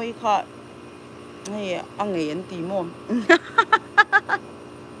amoi kha hei angai an ti mo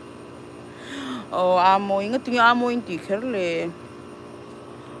Amoy nga tingi amoy ti kherle.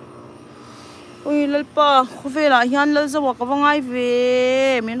 Ui lalpa khuvela hian lal zawa ka wangai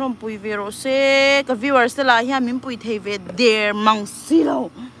ve min rom pui ve ro se ka viewers la hian min pui thei ve der mang silo.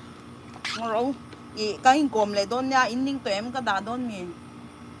 Ngoro I ka in kom le don ya in ning to em ka da don mi.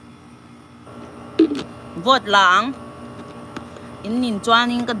 Vot lang in nin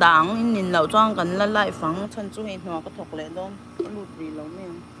chuan in ka dang in nin lo chuan kan la lai fang chan chu he hno ka thok le don lut ri lo me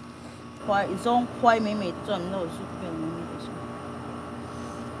khwai zong khwai me me chuan lo su pe me me su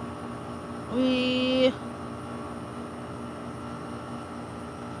ui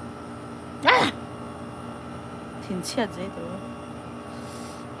thiên chia dễ đó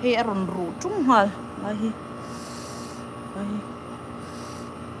he aron ru chung hal lai hi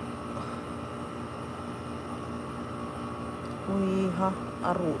ui ha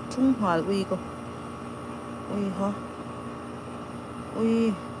aru chung hal ui ko ui ha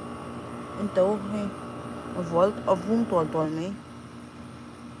ui en tàu hay volt avung tol mai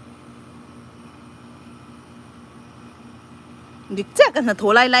dik chắc kan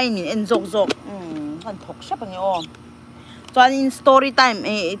tho lai ni en zok kan thok sha pang yo chuan in story time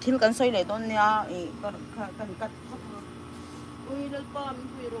thil kan soi le don nia kan kat ui lal pa min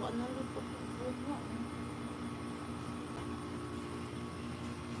hui ro an hal ko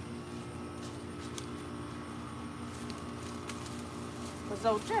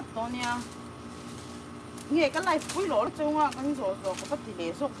dầu chép đó nha nghe cái này phối lỗ trông à cái rồi có bắt thì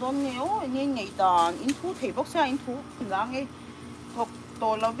để sốt đó nhiều nghe ngày đàn in thú thì bóc xe in thú là nghe thuộc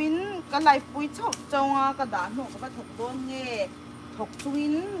tổ là vin cái này phối chọc trông à cái đàn nó có bắt thuộc đó nghe thuộc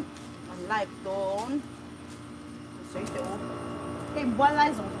chuyên cái này đó sấy tiểu cái bao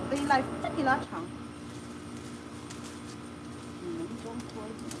lai dùng cái này tất cả là chẳng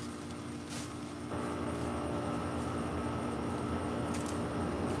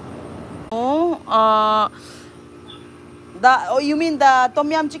you mean the tom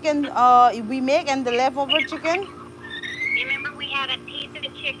yum chicken we make and the leftover chicken? Remember we had a piece of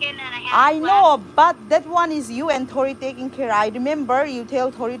chicken and a half I know, but that one is you and Tori taking care. I remember you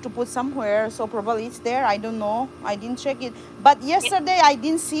tell Tori to put somewhere, so probably it's there. I don't know. I didn't check it. But yesterday I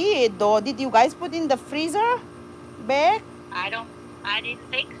didn't see it though. Did you guys put in the freezer bag? I didn't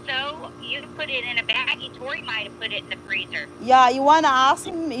think so. You put it in a baggie. Tori might have put it in the freezer. Yeah, you wanna ask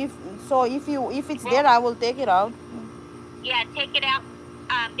him if it's there, I will take it out. Yeah, take it out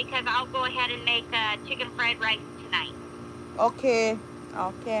because I'll go ahead and make chicken fried rice tonight. Okay.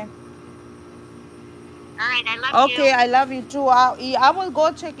 All right, I love you. Okay, I love you too. I will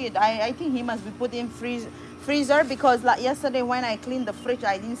go check it. I think he must be put in freezer because like yesterday when I cleaned the fridge,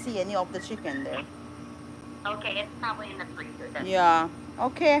 I didn't see any of the chicken there. Okay, it's probably in the freezer then. Yeah.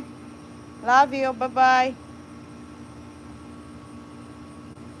 Okay. Love you. Bye bye.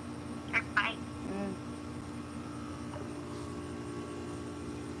 Bye.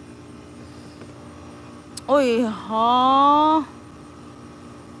 Ôi ha.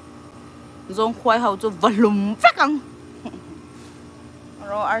 Zong khoai hậu cho valum phắc ăn.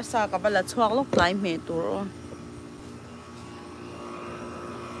 Rồi arsa ka bala chuak lok lai me tur.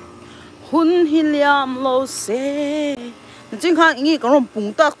 Hun hiliam lo se. Chính khang ngi ka rom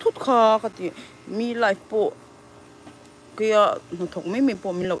pung tak thut kha ka ti mi lai po. Kaya no thok me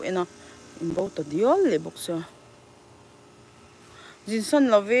po mi lo ena. Imbo ta diol le boksa. Jinsan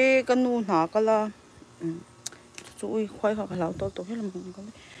lave kanu na kala. Chú khoai họ lão to hết là mong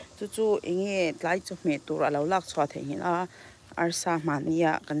cái chú nghe lại cho mẹ tụi lão lạc xóa thế hiện là arsa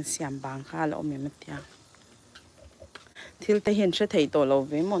mania cần xem bang khá là ôm mất ya thiếu thể hiện sẽ thấy tổ lâu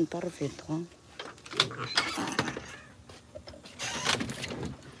với món tao về thôi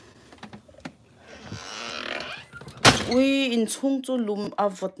ui in chung chú lùm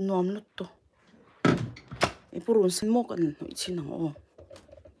vật nuông lút to em bùrun xin mốc anh nói chi nào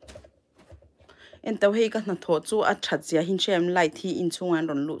en tàu hay cái nó thổ chú à chặt giá hình xem lại thì in chung anh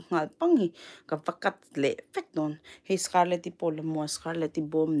rồi lụt ngã băng hi cái vắt cắt lệ phết đòn hay Scarlett đi pol mua Scarlett đi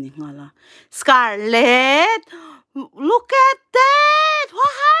bom nè ngã la Scarlett look at that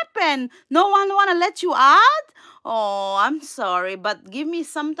what happened no one wanna let you out oh I'm sorry but give me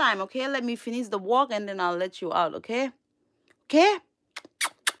some time okay let me finish the work and then I'll let you out okay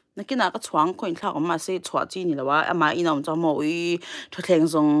nãy cái nào cái choáng coi thao mà sẽ choáng chi nhỉ là wa mà in ông cho mỗi cho thèn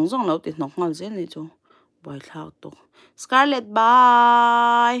rong rong lâu tiền nọc ngon dễ này chú bồi thao tổ Scarlett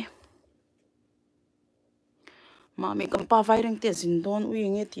bye mà mình cầm pa vai đang tiền xin đón ui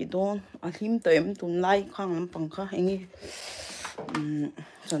nghe thì đón à him tới em tụi like khang lắm bằng khá anh nghe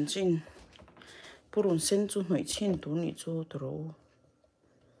chân chín bùrun sen chú nói chuyện tụi này chú đồ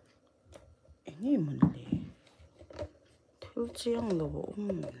anh nghe mình thiếu chiang lỗ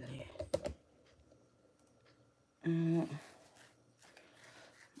mình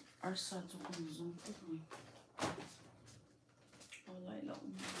arsa chu kan zum te ni olai lo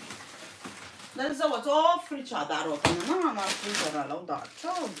dan za wa zo free cha da ro kan na free ra lo da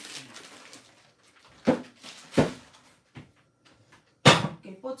cho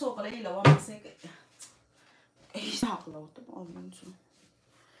cái bố cho cái này là mình sẽ cái sạc lâu tụi bọn mình chú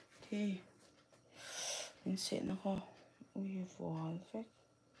thì mình sẽ nó ho ui vào phết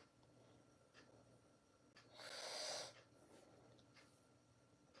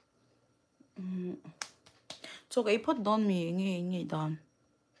cho cái pot đòn mì nghe đòn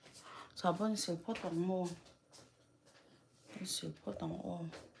sabun sẽ pot đòn mua sẽ pot đòn ôm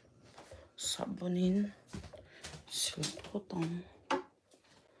sabunin sẽ pot đòn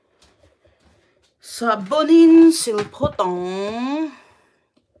sabunin silpotong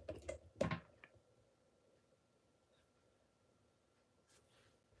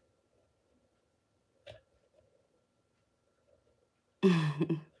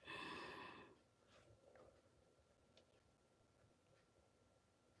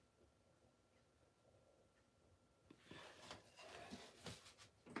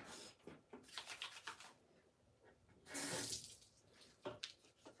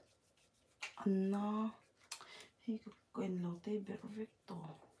Anna hi quen lâu tê biệt vết tổ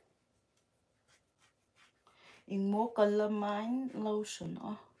in mô calamine lotion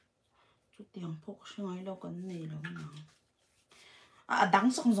chút tiền phúc sinh ấy lâu cái này lâu nè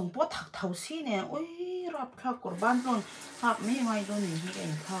đáng sống giống bó thạc thầu xí nè ôi rạp khá của ban luôn hạp mấy ngày luôn này cái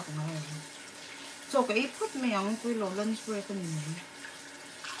thạc này cho cái phút mẹ ông quay lâu lunch break cái này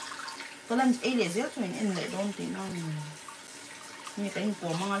cái lunch ấy để dễ cho mình in lại luôn tí nào như cái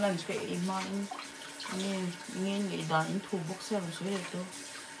của mang lunch cái mang nghe người ta in thu bốc xe rồi đấy thôi.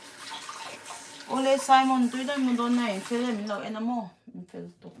 Ole Simon tôi đây muốn đón này phê lên mình lâu em amo mình phê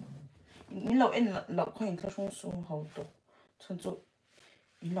tục mình lâu em lâu khoai hình thao sung sung hậu tục chân trụ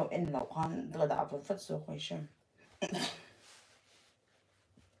mình lâu em lâu khoan đỡ đã vật phát rồi khoai xem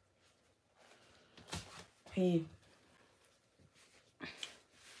thì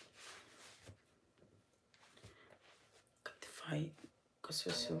phải có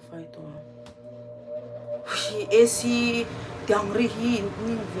sự siêu phải to hi AC tiếng ri hi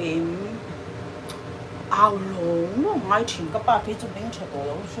về ao lồng nó ngay chuyện các bạn phải chụp hình cho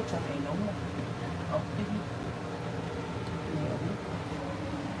tôi sẽ cho thấy nó mà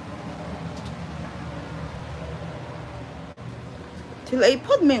thì lấy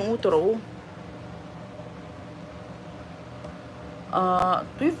phốt mình u trụ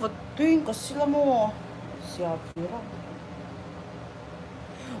tôi có xí lắm ô xia phí ra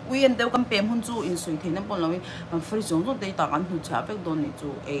ui anh đều cầm bèm hôn chú in suy thế nên bọn nó free zone rồi đây ta ăn hụt chả biết đồ này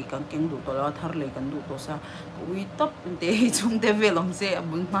chú ấy càng kinh đủ tôi là thar lấy càng đủ tôi sa ui tấp để chúng để về làm gì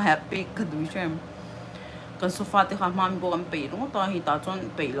muốn mà happy cái đuôi xem cái sofa thì ham ham bộ cầm bể đúng không ta thì ta chọn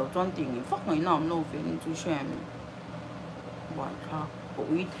bể lâu chọn tiền phát ngày nào nó về nên chú xem bạn khác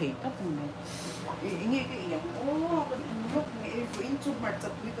ui thấy tấp này nghe cái gì ô cái lúc này free chú mà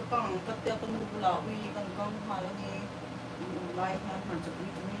chụp cái con cái tiêu con mua là ui con mà là gì lại mà chụp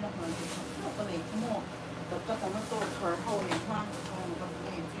cái là mà chụp cái này mua tập cái nó tổ thở hậu này hoang cái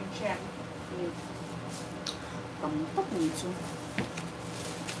này chuyên trang bằng tóc này chú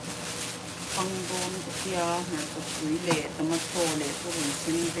bằng đôn cái kia mà chụp túi lệ tấm thô lệ tôi mình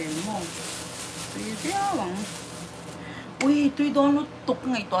xin về mua túi đeo bằng ui túi đôn nó tục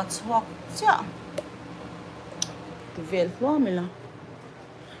ngày toát xoạc chứ túi về luôn mình là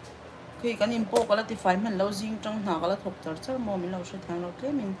khi cái niệm bộ cái là thì phải mình lâu riêng trong nào cái là thuộc trở chắc mà mình lâu sẽ thằng lâu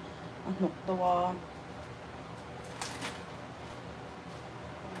thế mình ăn nộp to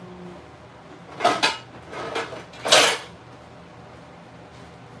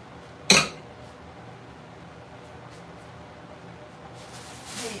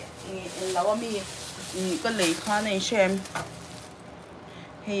lâu mi cái lấy khá này xem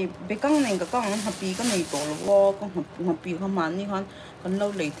thì bây căng này cái căng hợp bí cái này tổ lo con hợp bí không mà như con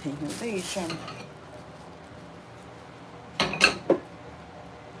lâu lấy thì những cái xem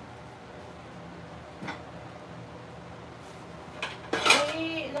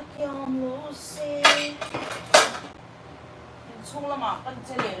chung là mà con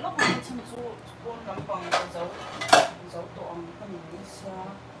chơi lẻ lúc này chăm chú con làm bằng dấu tổ ông con nhìn sao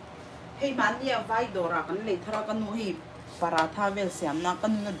hay mà nhiều vai đồ ra con lấy thà con nuôi hi paratha về xem na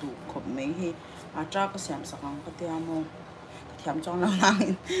con nó đủ khop mấy hi cha có xem sắc ang cái tiêm mông tiêm trong lâu năng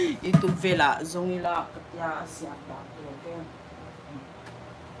YouTube về là giống như là cái tiêm xem bạc rồi cái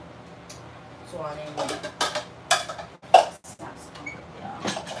cho nên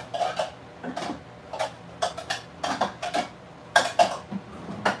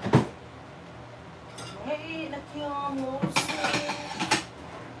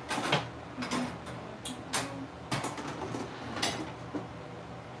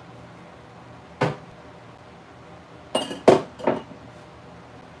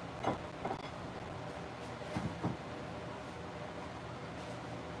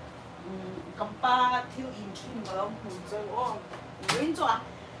cầm ba thiếu in chim mà lâu mùng chơi ô nguyên cho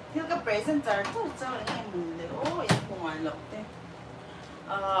thiếu cái presenter cho là nghe mùng đấy ô em không ngoài lộc thế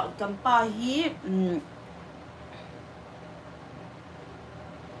cầm ba hi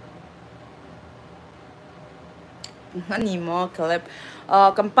anh mo clip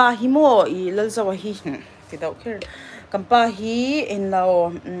cầm ba hi mo i lal zawa hi thì đâu kia cầm ba hi in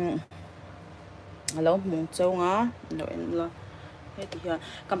lâu lâu mùng chơi ngá lâu em lo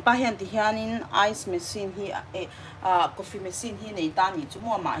cầm pa hiền thì hiền ice machine hi coffee machine hi này ta ni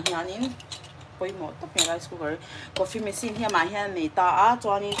chúng mà hiền quay một tập rice cooker coffee machine hi mà hiền này ta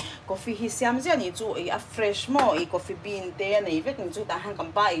cho nên coffee hi xem ra ni chú fresh mo coffee bean te này việc ni chú ta hàng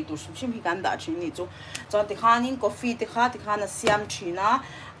cầm pa tu sim hi kan da chin ni chú cho thì khanin coffee thì khan na xem china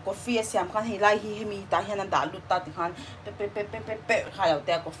coffee xem khan hi lai hi mi ta hiền da lut ta thì khan pe khai lâu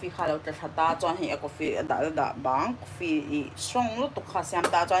te coffee khai lâu te thata cho hi coffee da bang coffee strong lut to kha xem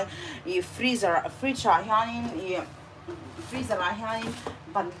ta cho freezer hian freezer hian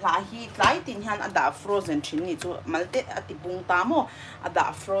ban la hi tlai tin hian ada frozen thin ni chu malte ati bung ta mo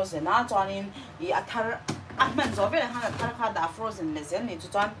ada frozen a cho nên athar man zo ve han athar kha da frozen le zen ni chu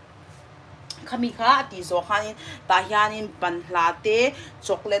chan khami kha ti zo khanin ta hianin ban hlate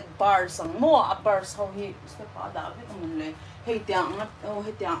chocolate bar sang mo a bar so hi step da ve kamun le hei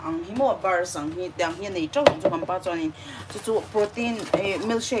tiang ang hi mo bar sang hi tiang hi nei chau chu kam pa chonin chu protein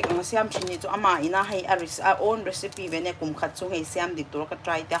milkshake ang siam chini chu ama ina hei a own recipe ve ne kum khat chu hei siam dik tur ka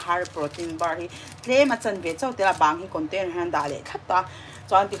try te har protein bar hi tle ma chan ve chau te la bang hi container han da le thata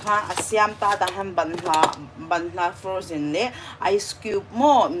chon ti kha a siam ta da ham ban hla frozen le ice cube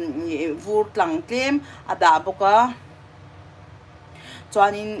mo vur tlang tlem ada boka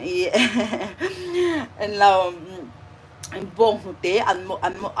chonin en la bong hute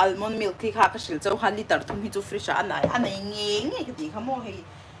almond milk khi kha ka sil chau han liter thum hi chu fresh anai nge ki ti khamo hi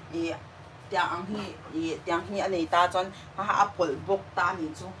tiang hi anei ta chon ha apple bok ta ni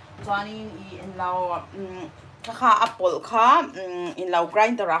chu chuanin en law kha apple kha in law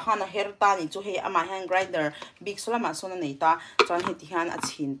grinder a khana her ta ni chu he ama hand grinder big solama sona nei ta chuan he ti han a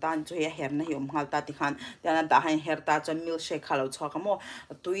chin ta chu he her na hi hal ta ti khan tiana da han her ta chon milkshake khalo chha kamo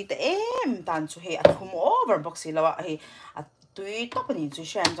tui te em tan chu he a thum over box lawa he a tui to ni chu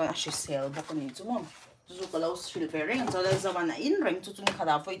shan chon a shi sel bok ni chu mo chu ka lo silver ring so la zawana in ring chu chung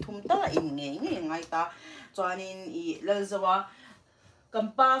khada foi thum ta in ngai ta chuanin I la zawa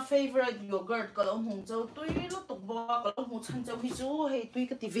Kampa favorite yogurt kalau hung châu tui lu tuk bo kalau hung chan châu hi chu hei tui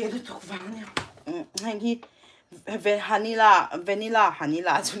ka ti ve lu tuk wang ne hang hi vanilla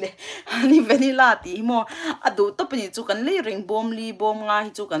chu le honey vanilla ti mo adu to pani chu kan le ring bom nga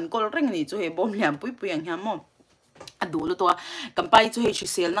hi chu kan kol ring ni chu he bom liam pui ang hiam mo adu lu to kampai chu he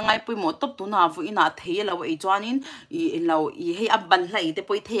sel na ngai pui mo top tu na fu ina thei lo e chuanin in lo I hei aban hlai te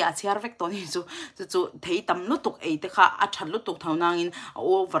poi thei a chiar vek to ni chu thei tam lu tuk e te kha a that lu tuk thaunang in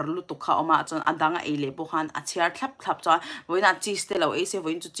over lu tuk kha oma chon adanga e le bo khan a chiar thlap cha voina cheese te lo e se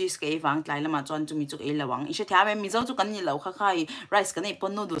voin chu cheese ke wang tlai lama chon chu mi chu e lawang I she thia me mi zo chu kan ni lo kha khai rice kan e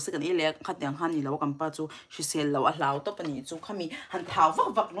pon no do se kan e le kha tyang han ni lo kampa chu sel lo a hlau to pani chu khami han thau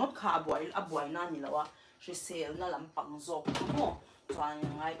vak not kha abuai na ni lo a sel na lam pang zo mo chuan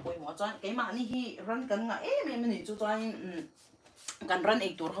ngai poi mo chuan keima ni hi ran kan nga em ni chu chuan kan ran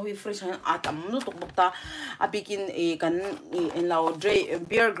ek tur hawi fresh atam lu tuk bukta apikin kan in law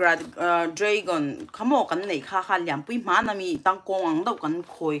beer dragon khamo kan nei kha liam pui ma na mi tang kong ang dau kan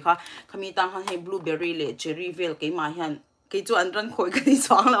khoi kha khami tang han he blueberry le cherry vel keima hian ke chu an ran khoi ka ni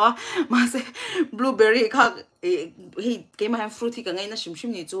chang lawa ma se blueberry kha he keima han fruit hi ka ngai na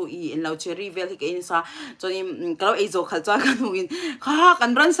shim ni chu in law cherry vel hi ke in sa choni kalo e zo khal cha kan huin kha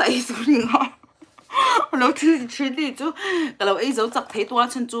kan ran sa e su ni nga lo thi chu kalo e zo chak thei tua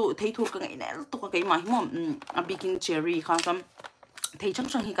chen chu thei thu ka ngai ne to ka keima hi mo a baking cherry kha kam thei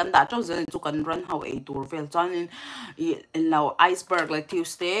chang hi kan da chau zen chu kan ran hau e tur vel chanin in law iceberg like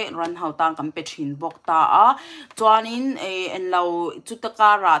Tuesday ran hau tang kam pe thin bok ta a chuanin in law chu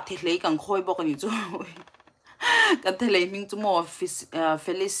takara thlei kan khoi bok ni chu kan thlei ming chu mo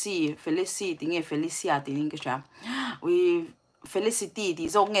Felicia ting ka sha we Felicity di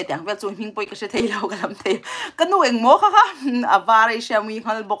zo nge tang vel chu ming poi ka se thei lo ka lam thei kanu eng mo kha avare sha mi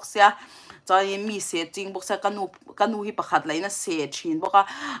hal box ya chai mi se ching box kanu hi pakhat laina se thin boka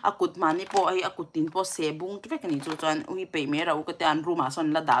akut mani po ai akutin po se bung tve kani chu chan ui pe me ra u ka tan ruma son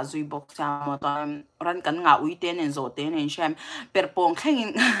la da zui box cha mo tan ran kan nga ui ten en zo ten en sham per pong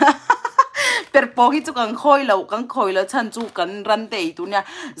khengin per pong hi chu kan khoi lo chan chu kan ran te tu nya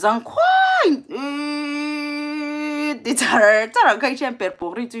jang khoi thì chả cái chuyện bể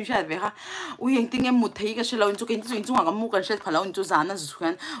bọc đi chui sẽ về ha ui hình tiếng em một thấy cái lâu chú cái chú hàng cái mua cái sẽ phải lâu chú dán nó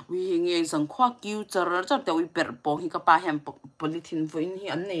rồi ui hình như rằng khoa cứu chả để ui bể bọc thì cái ba hem polythene với hình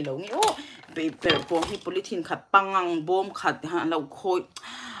anh này lâu nghe ô bể bọc thì polythene khát băng bom khát lâu khôi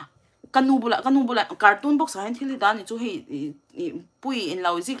kanu bula cartoon box hay thili dan ni chu hi pui in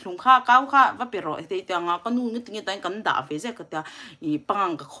lo zik lung kha kau kha va pero te tanga kanu ngi tingi tan kan da ve ze ka ta I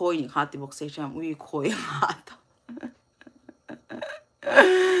pangang ka khoi ni kha ti box se cham ui khoi ha ta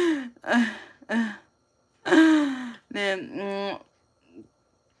ne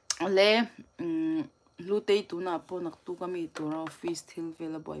le lu te tu na po nak tu ka mi tu ra office thil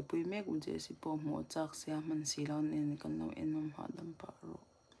vela boy pui me gu je si po mo chak se man si lon en kan no enom ha dam pa ro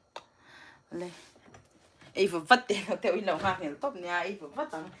le ai vừa vắt tiền nó theo in lòng hàng hiện top nhà ai vừa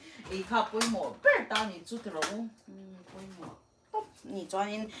vắt tăng ai khá bôi mỏ bể ta ni chút rồi bôi mỏ top ni cho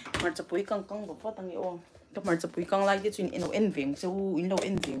nên mà chụp bôi căng căng vừa vắt tăng đi ôm tập mà chụp bôi căng lại cái chuyện in viện chú in lâu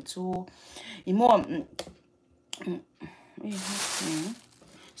in viện chú im mỏ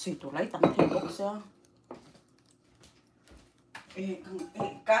suy tổ lấy tăng thêm bốc sao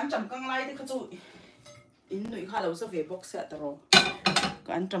cán chầm căng lại đấy các chú in nuôi khá lâu sẽ về bốc sẽ rồi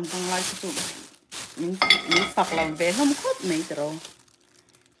cán chầm căng lại các chú mình phạc làm về không khót mấy rồi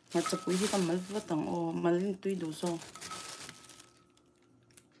mà chụp cái gì mà vất tăng ô mà lên tuy đủ rồi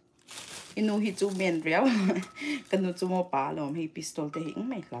inu hi chu men réo kan nu chu mo pa lom hi pistol te hing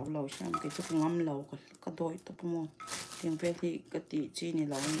mai lau lau sam ke chu ngam lau ka doi to mo tiang ve thi ka ti chi ni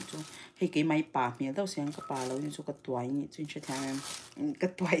lau ni chu hi ke mai pa mi dau siang ka pa lau ni chu ka tuai ni chu che thang ka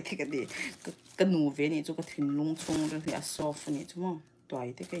tuai thi ka di ka nu ve ni chu ka thin lung chung ro hi a soft ni chu mo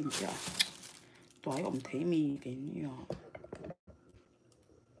tuai te ka in ja tuai om thei mi ke ni ya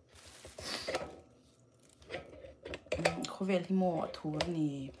kho vel hi mo thur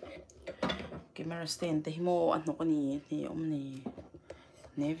ni camera stand te hi mo an nok ni ni om ni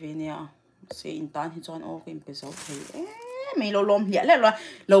ne ve nia se in tan hi chon o ke pe so thei me lo lom hia le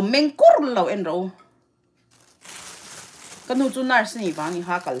lo meng kur lo en ro kanu chu nurse ni wang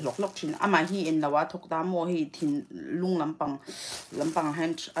ha kal lok lok thin ama hi en lawa thok ta mo hi thin lung lampang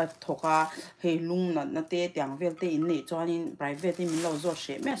hand thoka he lung na te tyang vel te in nei chuanin private te min lo zo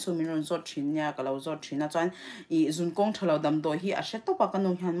she me so min ron zo thin nya ka lo zo thina chuan I zun kong thalo dam do hi a she to pa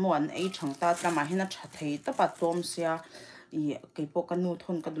kanu han mo an ei thang ta trama hina tha thei to pa tom sia I ke po kanu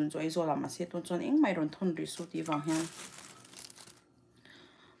thon ka dun zo ei zo lama se ton chuan eng mai ron thon ri su ti wang hian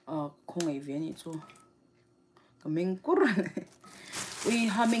khong ei ve ni chu mình cur ui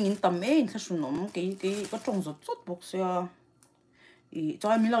ha mình in tầm ấy thật sự nóng cái có trồng rất tốt bốc xưa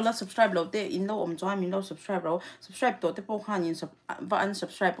cho mình lâu là subscribe lâu thế in lâu cho mình lâu subscribe tổ thế bốc han in sub và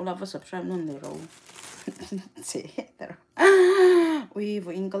unsubscribe cũng là và subscribe luôn để rồi sẽ ui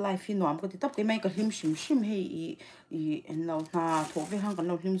vừa in cái live phim nóm cái tập cái mấy cái phim sim hay in lâu na thuộc về hàng cái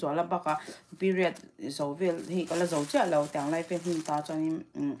lâu phim rồi là bác à period giàu về thì cái là giàu chết lâu tiếng live phim ta cho nên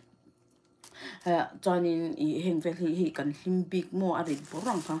cho nên hình về thì cần him big mo ở rìu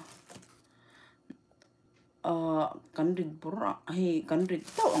răng ha cần rìu răng hay cần rìu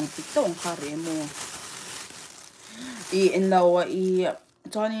tông ha rìu mo in lâu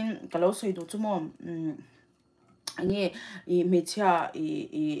cho nên cái lâu xây đồ chú mo anh mấy cha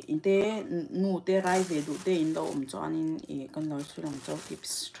in te nu te rai về đồ te in lâu cho nên cần lâu xây làm cho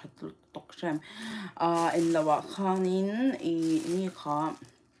tips thật tốt xem in lâu khang in ini khá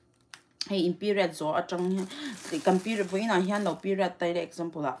hay in period zo atang cái period với na hian no period tai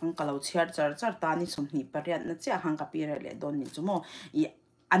example la kan kalau char ta ni som ni period na cha hang ka period le don ni chumo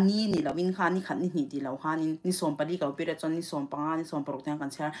ani ni lawin kha ni khat ni di law ha ni som pali ka period chon ni som panga ni som parok tang kan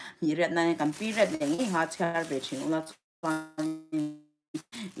char ni red na kan period le ngi ha char be chin ula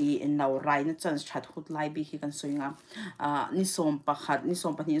in now right na chance chat hot lai bi hi kan soinga ni som pakhat ni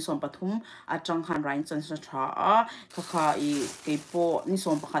som pathum atang han rain chance tha kha ke po ni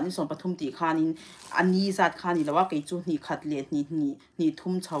som pakhat ni som pathum ti khanin ani zat khani lawa ke chu ni khat le ni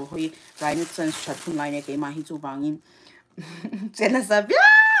thum chau hoi rain chance chat thum lai ne ke ma hi chu bangin chela sabya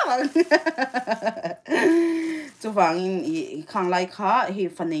chu wangin khang lai kha hi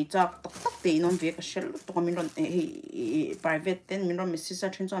fanei chak tak tak te non ve ka shel to min ron hi private ten min ron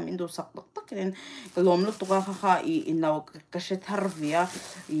message thin cho min do sak tak tak ken lom lu to ka kha in law ka she thar via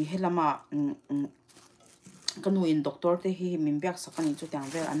helama kanu in doctor te hi min biak sakani chu tyang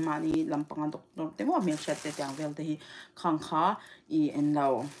vel an ma ni lampanga doctor te mo mel chat te tyang vel te hi khang kha in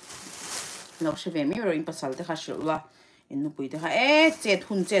law she ve mi ro in pasal te kha shula in nu pui de ha e che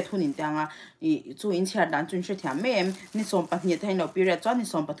thun in tanga I chu in chhar dan chun she thiam mem ni som pa ni thain lo period chan ni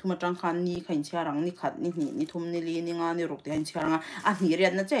som pa thuma tang khan ni khain charang ni khat ni thum ni li ni nga ni ruk te hin charanga a ni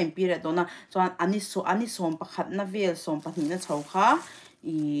riat na chen period dona chuan ani som pa khat na vel som pa ni na chho kha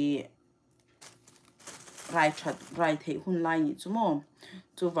I rai thei hun lai ni chu mo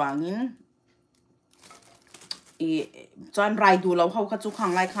chu wangin chuan rai du lo ho kha chu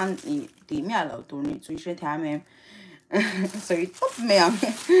khang lai khan ti mia lo tur ni chu she thiam mem soi top hmiang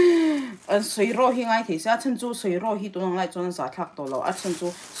soi ro hi ngai thei sa chen chu soi ro hi tu nang lai chuan sa thak to lo a chen chu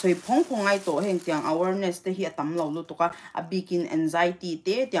soi phong ngai to heng tiang awareness te hi atam lo lu to ka a begin anxiety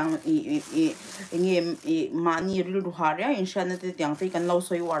te tiang nge mani ril ru har ya in shan te tiang te kan lo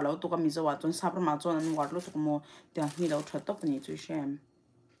soi war lo to ka mi zo wa chuan sa pra ma chuan an war lo to mo tiang hi lo that top ni chu shem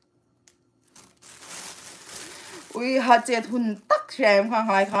ui ha che thun tak shem khang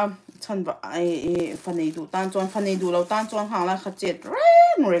lai kham chan ba ai fanei du tan chuan fanei du lo tan chuan hang la kha chet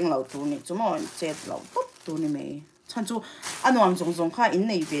reng lo tu ni chumo chet lo pop tu ni me chan chu anwam zong kha in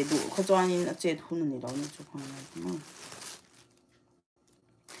nei ve du kha chuan in a chet hun ni lo ni chu khang lai ma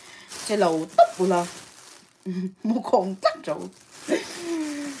che lo top bula mu khom tak zo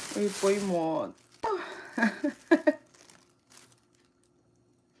ui poi mo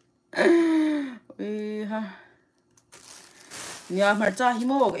ui ha nia mar cha hi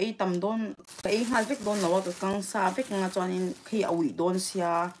mo ei tam don ei hal vek don lawa ka kang sa vek nga chuanin khi awi don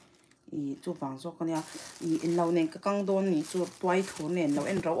sia I chu wang zo ka nia I in lo nen ka kang don ni chu twai thu nen lo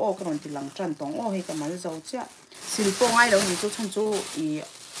en ro o ka ron ti lang tran tong o he ka mal zo cha sil po ngai lo ni chu chan chu I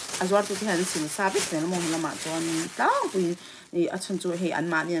azwar tu thian sil sa vek nen mo la ma chuan tang pui a chan chu he an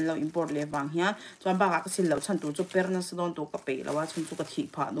ma ni lo import le wang hian chuan ba ka sil lo chan tu chu perna se don tu ka pe lawa chan chu ka thi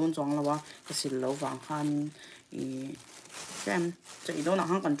pha don chong lawa ka sil lo wang khan Xem chạy đó là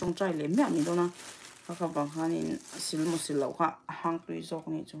hang cần trông trai lấy mẹ mình đâu na các bạn hang in xin lẩu ha hang tùy dọc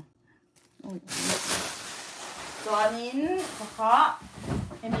này chú cho nên các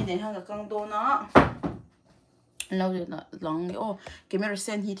em đi đến hang cái căng đô na lâu rồi là lòng này ô camera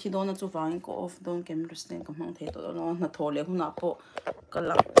stand hi thì đó na chú vàng có off don camera stand cầm hang thế đó nó thổi lên không nạp bộ cái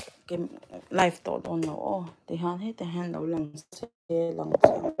lăng cái live đó nó ô thì hang hết thì hang lâu lăng xe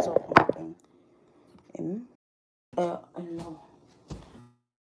cho em ano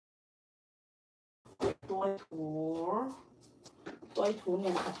toy tour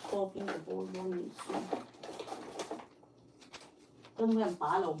niyan at coping the ball one so tân nguyên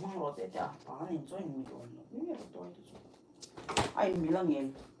pa lo mang lo te ta pa ni join mi don ni ro toy to ai mi lang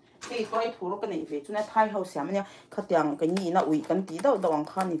em cái toy tour cái này về chúng ta thay hậu xem nha khát tiếng cái gì nó ui cái tí đâu đâu ăn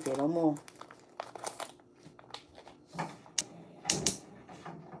khan thì về lo mo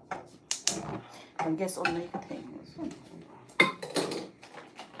I guess on này cái thing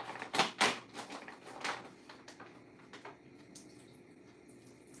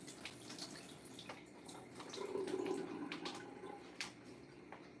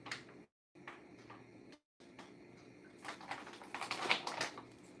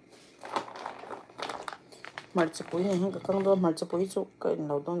marcha pui ne ka kang do marcha pui chu ka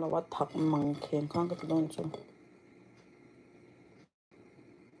lo don lawa thak mang khen khang ka don chu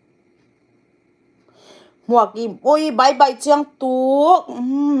muak ki oi bye bye chang tu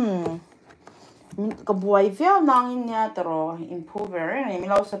ka buai vel nang in ya tro improver ni mi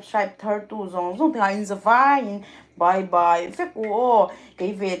lo subscribe third tu zong ta in za in bye bye fe ku o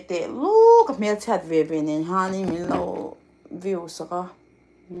ke ve te lu ka mel chat ve ne ha ni mi lo view saka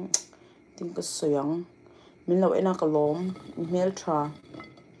tin ka soyang mình lâu em có lom mail tra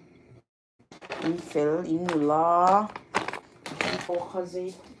in fill in nula có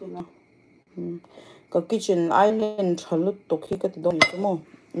khazay cái kitchen island chalut to khi cái đó mình mo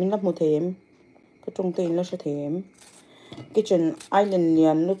mình lắp một thêm cái trong tên là sẽ thêm kitchen island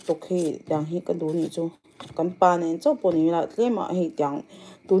liền lúc to khi đang hi cái đồ này chú cái pan này cho bọn mình là cái mà hay đang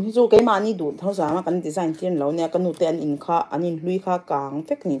đồ này chú cái mà ni đồ thao sao mà cái design tiền lâu nè cái nút tên in kha anh in lui kha càng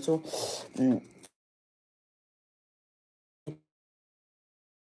phết này chú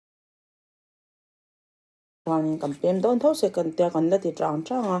quan cầm pem don thâu sẽ cần tia cần là thì trắng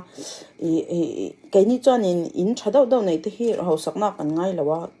à cái ní cho nên in chả đâu này thì hậu sắc na cần ngay là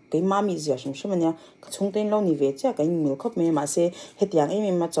wa cái mami gì xem nha chung tên lâu ní về chứ cái milk cup mà sẽ hết tiếng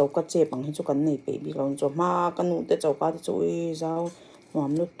em mà cháu cái chế bằng hết cho cần này baby lâu cho mà cái nụ để cháu cái cho ấy sao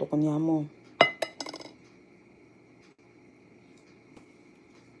làm lúc tụi con nhà mò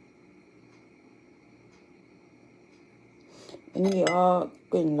ini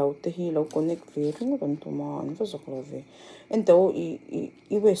cái lâu thì hi lâu connect về thì nó vẫn tụi mà anh phải học lâu về anh đâu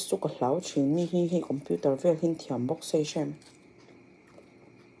i về số cái lâu chuyện ni hi computer về hin thiam box xem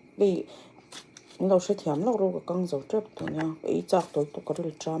vì lâu sẽ thiam lâu rồi căng dầu trap tụi nha ý chắc tôi có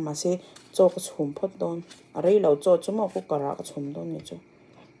được tra mà sẽ cho cái chùm phật đôn ở đây lâu cho chúng mà cũng cả cái chùm đôn này chứ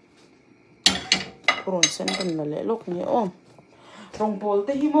rồi xem cần là lẽ lúc này ôm rong bol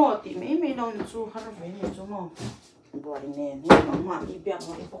te hi mo ti me non chu har ve ni chu mo bori ne ni ma i bia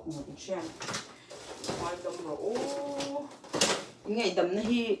mo i pok mo ti chen mai dam ro o ngai dam na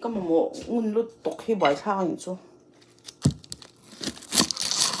hi ka mo ngun lu tok hi bai thang ni chu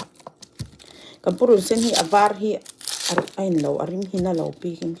kan purun sen hi avar hi ain lo arim hi na lo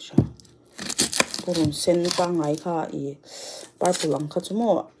pi kin sha purun sen ka ngai kha i purple lang kha chu mo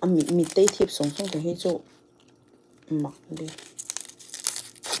ami mi te thip song song te hi chu mak li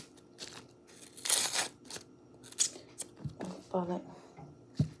pa lại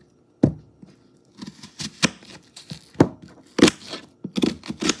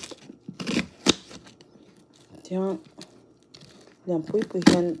tiếng làm pui pui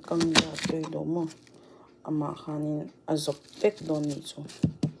hen căng ra tươi đồ mà ama khanin azok pek don ni chu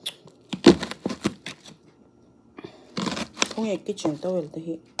không nghe kitchen towel te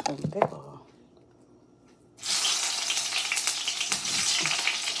hi on pek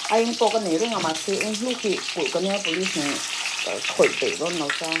anh có cái này rồi mà thì anh lúc thì của cái này của đi khỏi để đó nó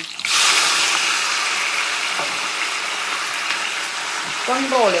sao con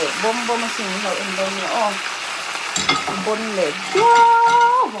bò này bom bom mà xin nó em đâu nhở bom này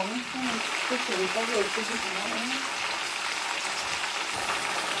wow bom cái gì cái gì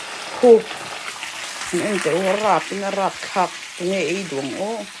khu nên chỗ rap khắp cái này ấy đúng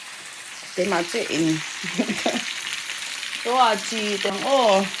ô thế mà chứ in tôi chỉ tưởng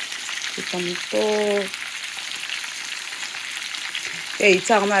ô thì cầm tô cái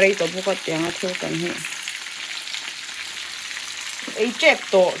trang này đấy tôi不过点啊挑กัน嘿ấy chép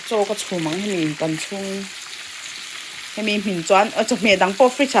tổ cho cái chủ măng mình cần chung mình hình chọn ở chỗ mẹ đang bỏ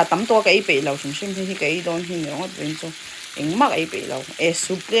free tắm to cái bể lâu chúng xem thì cái đó hình nó bên trong hình mắc cái bể lâu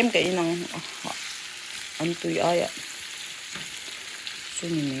supreme cái năng anh tụi ai ạ chú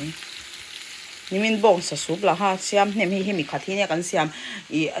mình mình bông sa súp là ha xem nem hi mi khát hi nè kan xem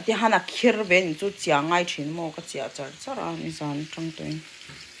i ati hana khir ven chu chiang ngai thin mo ka chia char chara mi zan tang toin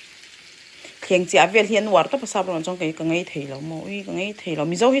kheng chia vel hian war to pasap ron chong cái ngai thei lo mo i ka ngai thei lo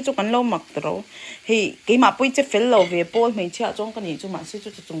mi zo hi chu kan lo mak tro hi ke ma pui che fel lo ve pol mai chia chong kan ni chu ma si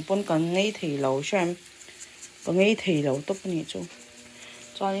chu chung pon kan ngai thei lo shem ka ngai thei lo to ni chu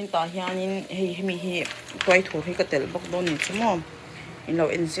chuanin ta hianin hi mi hi toy thur hi ka tel bok don ni chu mo in lo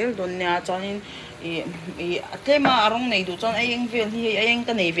enzil don nya chuanin i tlema arong nei du chuan ayeng vel hi ayeng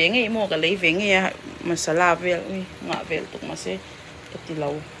ka nei ve ngei mo ka lei ve nge masala vel nga vel tuk ma se ti lo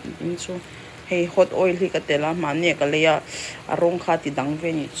in chu hei hot oil hi ka tela ma ne ka leya arong kha ti dang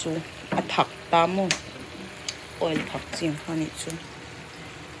ve ni chu a thak ta mo oil thak chim kha ni chu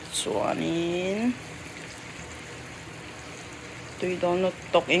chuanin tui don no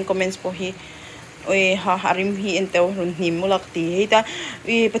tok in comments po hi oi ha harim hi enteu run hnim mulak ti heita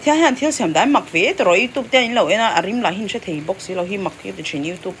i pathia han thil sam dai mak ve to roi youtube te in lo ena arim la hin she thei box lo hi mak hi de chin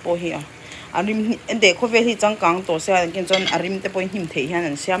youtube po hi a arim ende kho ve hi changkang to se ken chon arim te point him thei han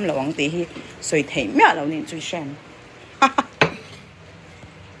an siam lawang te hi soi thei mya lo ni chu shem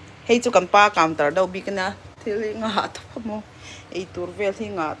hei chu kan pa counter do bi kana thil nga ta mo ei tur vel hi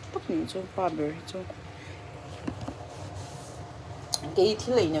nga tak ni chu pa ber chu cái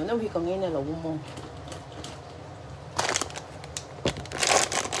thứ này nó bị còn nghe này là bông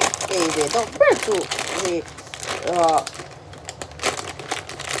cái về đó rất chủ về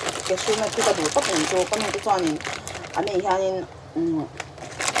cái số này chúng ta đủ tất cả cho con này cái cho nên anh này ha nên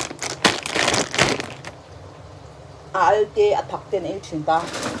ALT attack tên ấy chuyển ta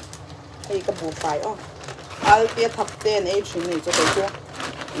hay cái bộ phải ALT attack tên ấy chuyển này cho cái chỗ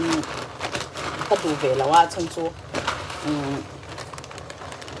cái đủ về là wa chân số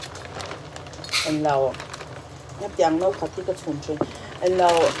anh lâu nhấp tiếng lâu khát thì cái chủng chuyện anh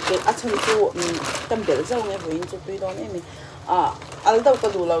lâu cái ăn chân chu tâm biểu dâu nghe với chú tuy đó em ăn đâu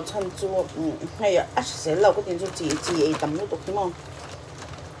cái đủ lâu chân chu hay ăn sẽ lâu cái tiền chu chỉ ấy tầm nó tục đúng không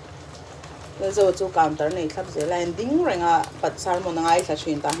bây giờ chú cảm thấy này sắp sẽ landing rồi à bật salmon ngay là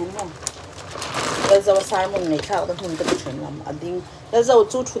chuyện ta không bây giờ salmon này khác đó không cái chuyện làm anh đinh bây giờ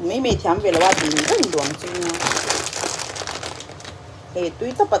chú chuẩn mấy thiam về là ba tiền rất nhiều chứ cái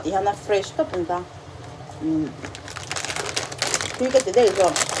túi tóc bát thì hắn là fresh tóc chúng ta túi cái gì đấy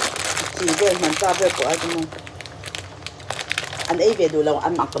rồi chỉ về mình ra về của ai cũng anh ấy về đủ lâu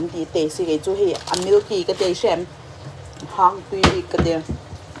anh mặc cái gì tê xí cái chú hi anh milky cái tê xem hang túi cái tê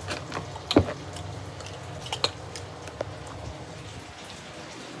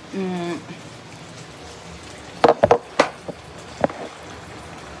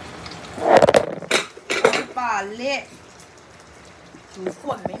lệ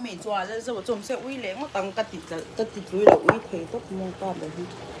phun mấy cho lên rồi chúng sẽ uy lệ nó tăng cái thịt uy là uy thế tốt mong ta đấy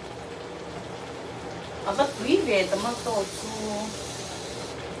à cái uy về tao mang to chú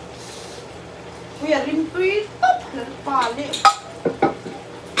uy là rim uy tốt lên pha lệ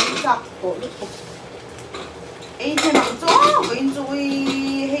chặt tổ lúc ấy thì nằm chỗ với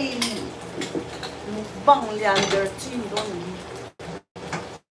uy hay bằng liền được chim đó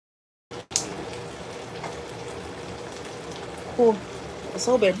cô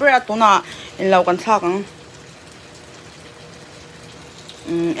số bảy bữa tụi nó em lâu còn thắc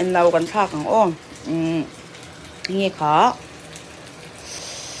em lâu còn thắc ô nghe khó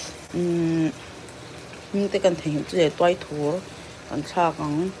nhưng tôi cần thấy cái toái thua còn thắc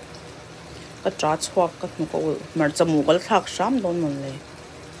cái trà choạc cái một cái mà chăm một cái thắc sắm đón mìnhเลย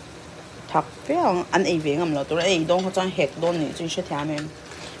thắc phải anh ấy về ngầm là tụi ấy đón họ chẳng hết đón này chính xác thiệt em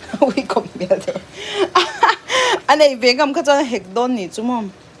ui không biết đâu anh ấy về ngầm họ chẳng hết đón này chứ mà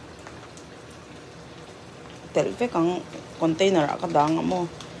tel phải cái container cái đằng mà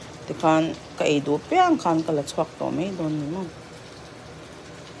thì kan cái đồ phải kan cái là choạc đó mấy đón này mà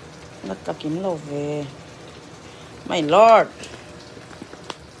nó cái kim lâu về my lord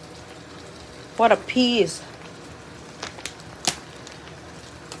what a piece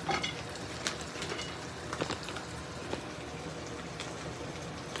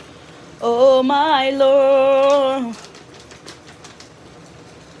oh my lord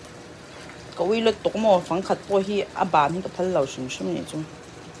cái uy lực tụi mò phẳng khát bôi hi à bạn hi cái thằng lâu xinh xinh này chứ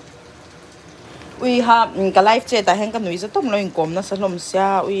uy ha cái life chơi tại hàng cái nuôi rất tốt lo in com nó sẽ làm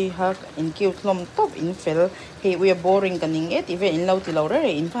sao uy ha in kêu làm tốt in fail hey uy boring cái nín ấy thì về in lâu thì lâu rồi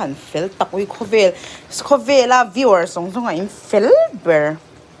in phải fail tắc uy cover là viewer song song in fail bear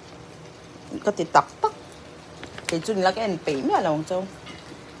cái thì tắc cái chuyện là cái anh bị mấy lòng châu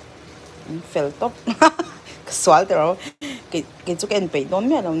in fail tốt cái xoáy rồi cái chỗ cái anh bị đón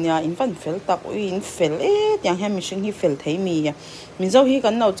mấy lòng nhà in phải fail tắc uy in fail ấy tiếng hay mình sinh hi fail thấy mình dâu hi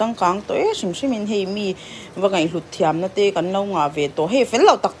cần lâu trăng căng tối xem mình hi mi và ngày lụt thiam nó tê cần lâu ngà về tối hi phải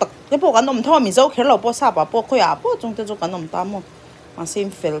lâu tắc cái bộ cần nằm thôi mình dâu khi lâu bộ sa bà bộ khơi à bộ trong cái chỗ cần nằm tam mà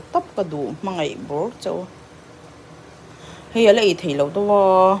xem fail tóc cái đủ mà ngày bố châu hi ở đây thì lâu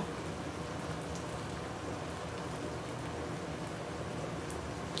đó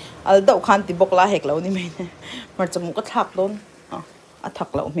al đậu khăn thì bốc lá hệt lâu đi mình mà chấm một cái thạc luôn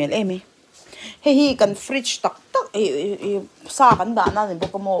thạc lâu miền em ấy hi kan fridge tak sa kan da na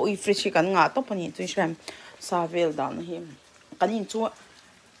bo mo ui fridge kan nga to pani tu sham sa vel dan hi kan in chu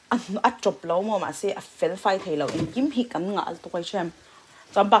a chop lo mo ma se a fel fai thei lo in kim hi kan nga to kai sham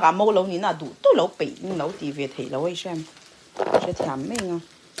cham ba ka mo lo ni na du to lo pe ni lo ti ve thei lo ai sham se thiam me nga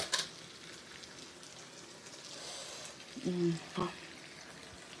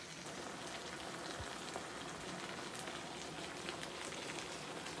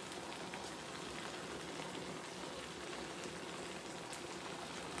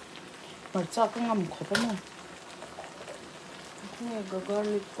mà cho cái ngầm khó lắm rồi này cái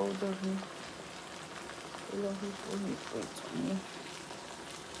garlic powder này cái là hơi có nhiều cái chọn nhé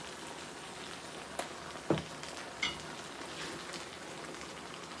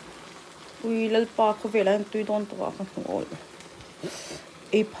ui lal pa có vẻ là tôi đón tụi các thằng ơi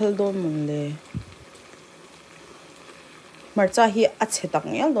apple đón mìnhเลยmà cho hi ăn chế đặc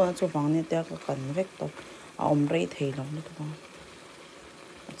nhá đón cho vàng này để cái cần vết đó ông rây thấy lắm đấy tụi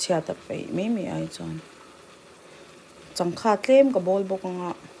chia tập vậy mấy ai chọn chẳng khát thêm cái bol bốc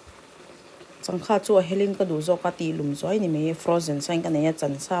ngã chẳng khát chua helin cái đồ zo cái tì lùm rồi này mấy frozen sang cái này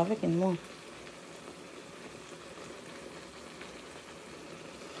chẳng sao vậy cái mua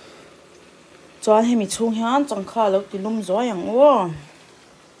chọn hay mình chung hàng chẳng khát lâu tì lùm rồi hàng ô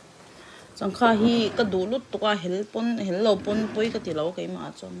chẳng khát hi cái đồ lút tụi hel lâu pon bôi cái tì lâu cái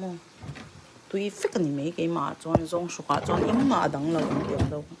mà cho mua tụi phết cái này mấy cái mà chọn giống số cả chọn im mà đắng lâu không được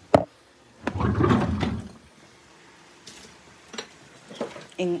đâu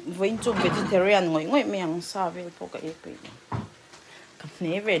với chung vegetarian ngồi miếng sa về phố cái gì cái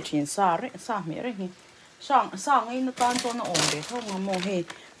này về chuyện sa mẹ rồi sa ngay nó tan cho nó ổn để thôi mà mua hay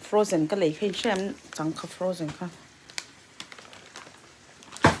frozen cái lấy hay xem chẳng có frozen cả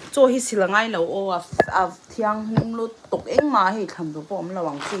cho hi xí là ngay lâu thiang him lu tục eng mà hi tham đồ bom là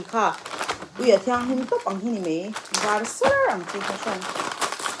wang chi kha ui thiang him to pang hi ni me gar sar ang chi ka san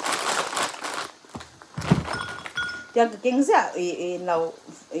tiang cái kinh sa in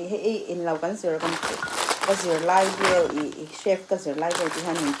lâu kan sir kan ka sir lai bill chef ka sir lai bill ti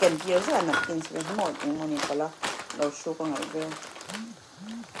han ni ken bill sa na kin sir mo in mo ni pala lo shu ka ngai bill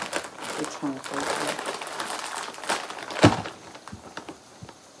ti chang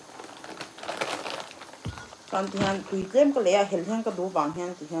ko còn thì hắn tùy thêm cái lấy hiện hàng cái đồ bằng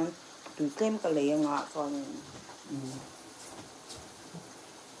hắn thì hắn tùy thêm cái lấy ngã còn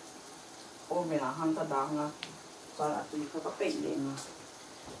oven là hàng cái đằng ngã còn là tùy cái bể lấy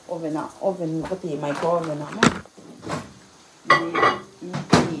ngã oven cái gì micro oven mà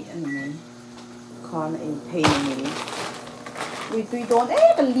นี่อันนี้คอนไอ้เพนนี่ตุยโดน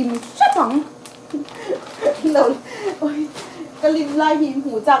กระลิมชัดฝังเราโอ้ยกระลิมไล่หิม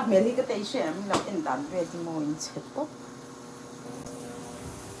หูจากเมียที่ก็เตะเชื่อมเราเอ็นดันเวทีมอยเช็ดปุ๊บ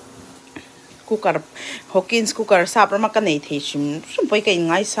กูกระฮอกกินส์กูกระซาบแล้วมันก็ในเทชิมฉันไปกิน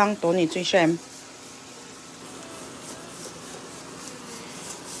ง่ายสั่งตัวนี้ช่วยเชื่อม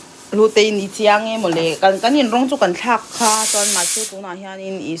รู้แต่นี่เจียงเงี้ยหมดเลยกันยินร้องจุกันทักค่ะตอนมาซื้อตัวน่ะเฮียนี่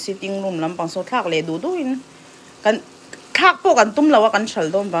อีซิติ้งรูมลำปังโซทักเลยดูอินกันทักพวกกันตุ้มเราว่ากันฉัล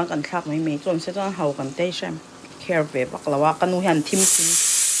โดนบางกันทักไม่จนเสียจนเฮากันเต้ใช่ไหมแคร์เวบักเราว่ากันนูเห็นทิม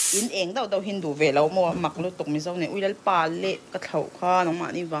อินเองเราเห็นดูเวเรามัวมักลุตกมิเจ้าเนี่ยอุ้ยแล้วปลาเละกระเถาค่ะน้องมา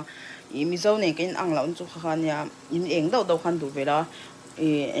นี่ว่าอีมิเจ้าเนี่ยกินอ่างเราจุกค่ะเนี่ยอินเองเราคันดูเวลาเ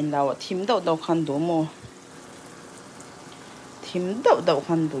อ็นเราทิมเราคันดูมัวทิมเรา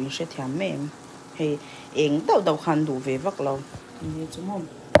คันดูยิ่งเสียแถมแม่เฮ้เองเราคันดูเวบักเรานี่จุ่ม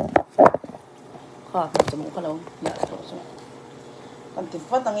ค่ะจมูกเราเนี่ยโถกันติด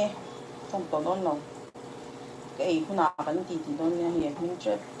ฟัดตั้งไงต้องตัวน้องเราก็คุณอากันตีน้องเนี่ยเฮียมิ้งเ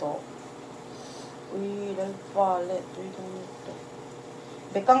จ็บตัวอุ้ยเดินฟ้าเละตุยตรงนี้ตัว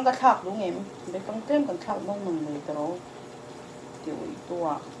เบกังกระทักรู้ไงเบกังเต็มกันทักน้องมึงเลยแต่เราเดี๋ยวอีตัว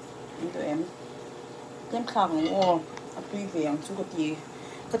นี่ตัวเอ็มเต็มทักโอ้ตุยเวียงจุกตี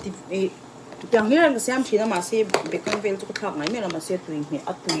อย่างนี้เราเสียมชีนะมาเสียเบกังเวลจุกทักไหนไม่เรามาเสียตุยเมีย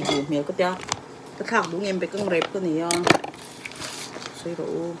ตุยดูเมียก็จะกระทักรู้ไงเบกังเร็บก็นี่อ่ะใช่หรอ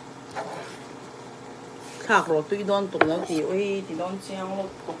ทักรถตุยโดนตกแล้วตีโอ้ยตีโดนเสียงรถ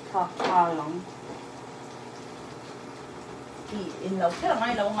ตกทักข้าหลังตีเอ็นเราแค่ไหน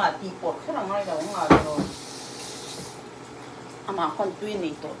เราหงาตีปวดแค่ไหนเราหงาเราอามาคนตุย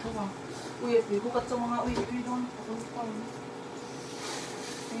นี่ตัวเท่าไหร่อุ้ยตุยพวกกระจงอ่ะอุ้ยตุยโดนตุย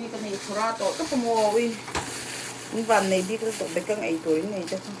กันนี่ธุระตัวก็ขโมยอุ้ยนี่วันนี้บิ๊กตัวเบกังไอตัวนี่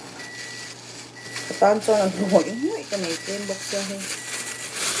จะตอนจนหน่วยกันนี่เต็มบ็อกเซอร์ให้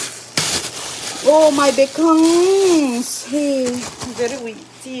โอ้ my becomes hey very weak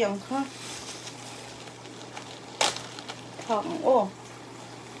เจียงค่ะถังโอ้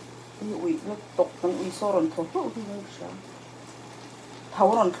อุ้ยแล้วตกกันอุ้ยโซรอนทอกที่นี่ใช่เท่า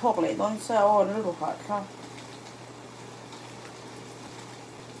รอนทอกเลยตอนเช้าแล้วรู้หาค่ะ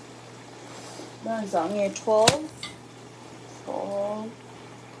ด้านสังเกต12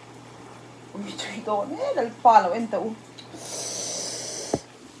อุ้ยช่วยโดนแล้วปลาเราเอ็นตัว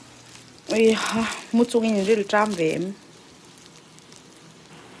อุ้ยฮะมุดจุงอินริลจามเวม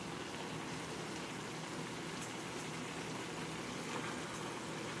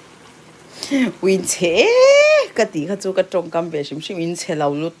วินเชกะตีข้าจูกระจงกำเวชิมชิวินเชเรา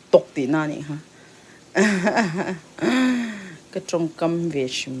ลุตกตีน่านี่ฮะกระจงกำเว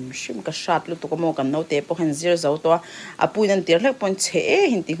ชิมกระชัดลุตกโมกันโนเตปเห็นเสียเจ้าตัวอาปุยนั่นเตียร์เล็กปนเช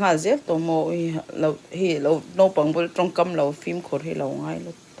หินติงาเจ้าตัวโมเราเราโนปังบุลจงกำเราฟิล์มขดให้เราง่าย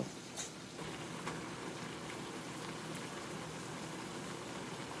ลุตก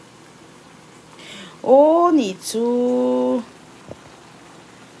โอ้นี่จู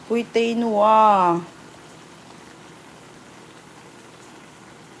ปุยเตนัว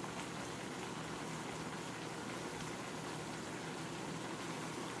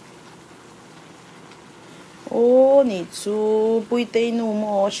โอ้นี่จูปุยเตนูโม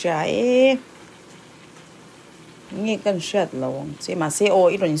ใช่งี้กันเช็ดเราใช่มาเสียโอ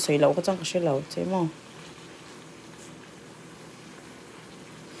อีหล่นสวยเราก็จังก็เช็ดเราใช่มั้ง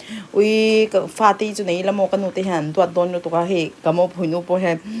อุ้ยก็ฟาตีจุดนี้ละโมกันนูตีหันตัวโดนตัวก็เฮก็โมพูนูโปเฮ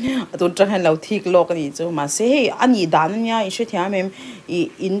ตัวจังหันเราที่โลกันนี่จูมาเสียอันนี้ด่านเนี่ยอีเชื่อที่ฮะแม่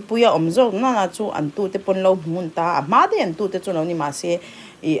อินปุยอมโจนั่นนะจูอันตู้เตปนเราหุ่นตามาเดอันตู้เตจูเรานี่มาเสีย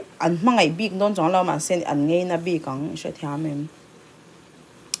อันมังไอบิ๊กโดนจังเรามาเสียอันเงี้ยนะบิ๊กกังเชื่อที่ฮะแม่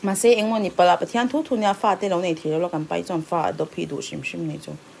มาเสียเองมันนี่ปลาปะที่อันทุเนี่ยฟาเตเราเนี่ยที่เรากันไปจนฟาดพี่ดูชิมนี่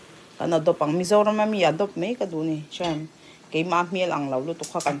จูกันดปังมิโซรามามีอัดไม่ก็ดูนี่ใช่เกี่ยมาเมียหลังเราลุตุ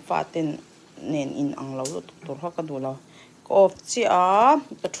กกันฟาเต้นเน้นอินอังเราลุตุกตัวเขากันดูเราก็เจ้า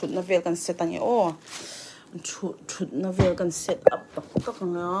ก็ชุดนาเวลกันเซตอันนี้โอ้ชุดนาเวลกันเซตอัพตักกัน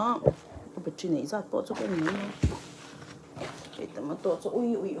นะก็ไปจีนอีจัดโป๊ะจุกอันนี้ไอ้แต่มาตัวจะอุ้ย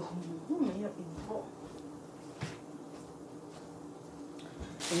ไม่อยากอินโป๊ะ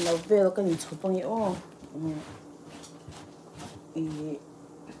นาเวลกันชุดปังยี่โอ้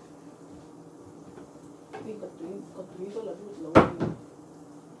กระตุ้ยก็ละดูเรา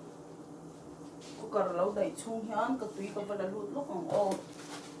ก็ cooker lâu đầy chung hiền cái túi cái vật là lụt lúc ông ô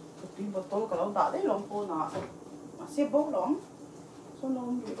cái túi bột tôi cái lâu đã đấy lòng cô nọ mà xếp bốc lắm số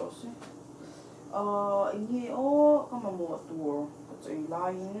lòng gì đó xí anh nghe ô cái mà một tuổi cái chơi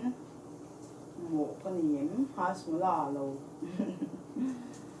line một cái niệm hai số là lâu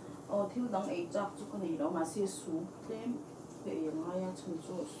thiếu đắng ấy chắc chút cái này đó mà xếp xuống thêm cái ngay chân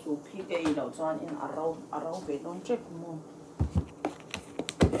chỗ số phi cái đầu cho anh arrow về đông chết cũng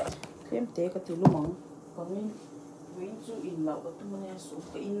thêm té cái thứ lúc mỏng còn mình với chú in lẩu cái tụi mình số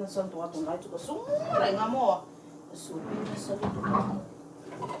cái in nó sơn toa tụi lại chú cái súng lại ngắm mò số in nó sơn tụi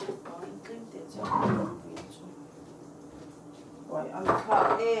còn thêm té chắc với chú rồi ăn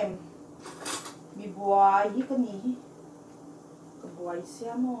khác em bị boai hi cái gì cái boai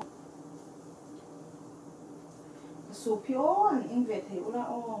xem mò số phiếu anh in về thế là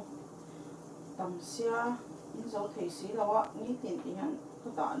tầm xe in dấu thấy xí là quá nghĩ tiền thì anh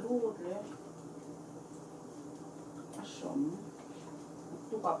có đã luôn rồi sống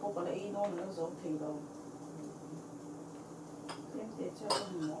tôi bảo cô có lấy nó nữa dấu thấy đâu em để cho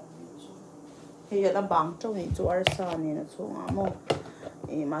con mỏ bây giờ là bằng trong này chỗ ở xa này là chỗ mà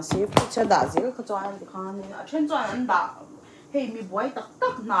mà xếp cho đã gì cái chỗ anh thì khăn này trên chỗ anh đã hey mi boy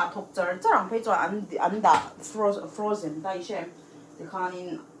tak na thok char charang phei cho an da frozen dai shem thì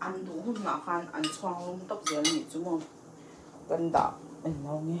khanin an du hun na khan an chwang lum tok zel ni chumo kan da en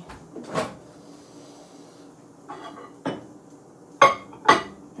lo nge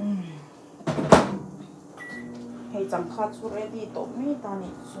hey cham kha chu ready to me ta ni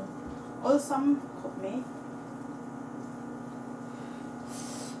chu all some khop me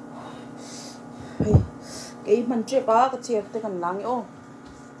hey cái mình chơi ba cái chiếc tay cần lắng ô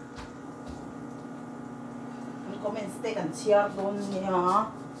mình có mình tay cần chia đôn nhỉ hả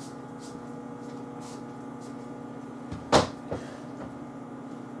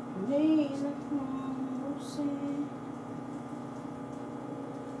đây là không xe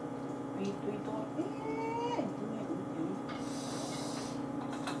tùy thôi cái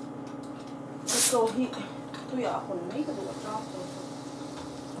câu hi tôi ở phần mấy cái đồ đó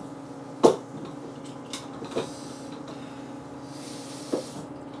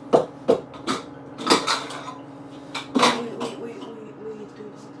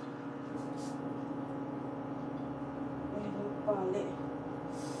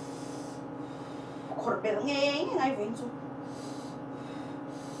nghe ngay vậy chứ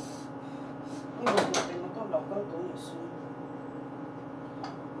bây giờ mình có lọc cái túi này xuống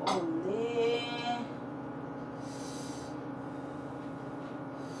ổn đi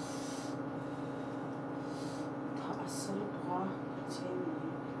thả sữa quá trên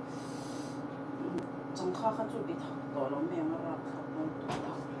trong kha khăn chút bị thọc đỏ lắm mẹ nó ra thọc nó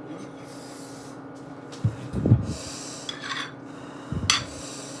thọc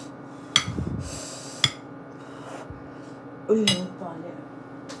ui toàn đấy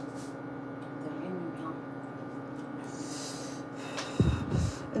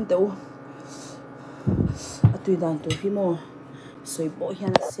anh tàu tùy đàn tùy phim mò soi bộ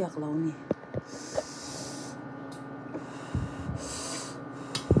hiện sẹt lâu nè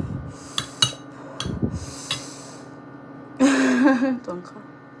toàn khó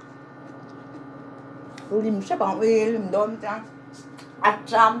lim sẽ bảo về lim đom chăng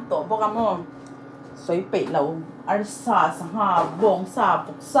trăm tổ bộ cam mò soi bể lâu ăn sa ha bông sa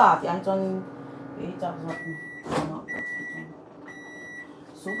bốc sa thì anh chọn cái cho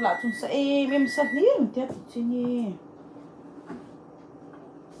số là chúng sẽ em sát liền tiếp chứ nhỉ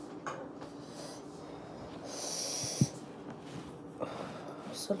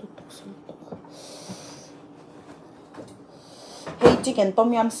salud hey chicken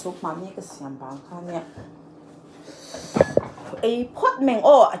tom yum soup mà nhỉ cái xiêm bang khan nhỉ ai pot mèn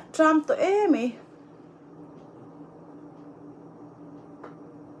ô trăm to em ấy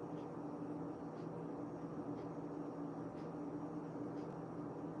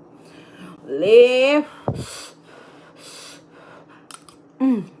lê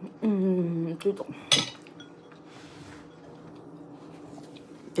tôi懂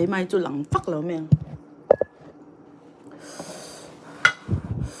cái mai tôi lặng phát rồi mẹ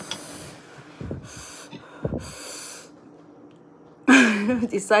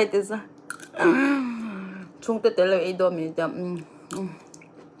thì sai thế sao chúng tôi tới lại đó mình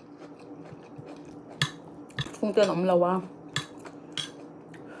chúng tôi nằm lâu à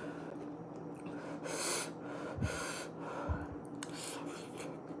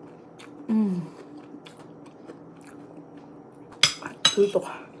tôi tốt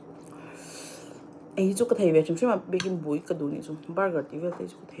ấy chút cái thầy về chúng mà baking bụi cái đồ này chúng burger thì về thấy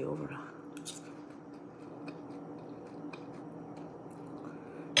chút thầy over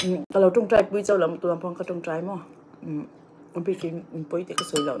Kalau trong trái bụi châu lắm tụi phong cái trong trái mà bị cái bụi thì cái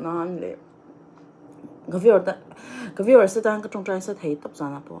sợi lợn nó ăn lệ cái viewer sẽ đang cái trong trái sẽ thấy tập ra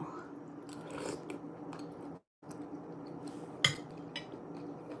nào po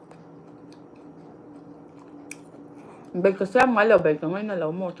bây giờ xem máy là bây giờ ngay là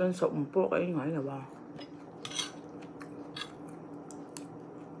lâu một chân sụn po cái ngay là bao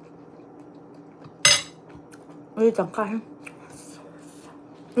ơi chẳng khai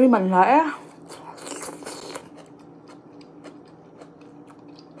ơi mình lại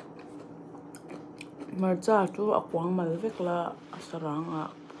mà cha chú ở quán mà việc là sarang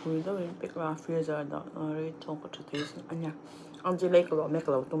vui đó việc là phía giờ đó rồi trong cái chuyện thế anh nhá ông chỉ lấy cái lọ mấy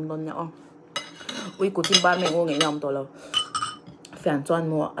cái lọ tôm đông nhá ông ui cụ tim ban mẹ ngô nghe nhom to lâu phèn choan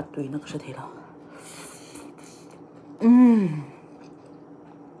mua ở tùy nó sẽ thế đâu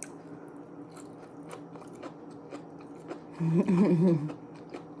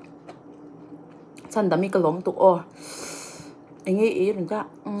chân đami cái lom tụ ô anh ấy ý rồi cha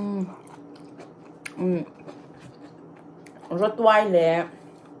rất toai lẹ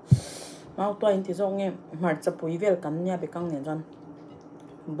mau toai thì giống nghe mà chụp bụi về cắn nha bị căng nè chân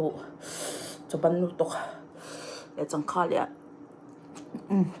bộ cho ban nút tóc để chẳng khai lẹ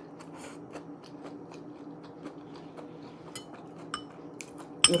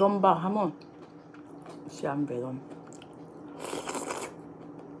이런 바 하면 시안 배던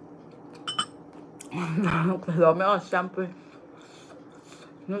그러면 샴푸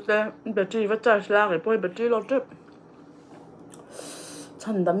근데 배지 vật ra rồi 배지 lo trip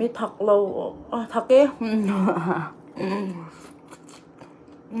찬담이 탁 lâu 탁게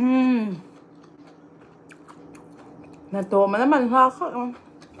mà tổ mà nó mình hoa khác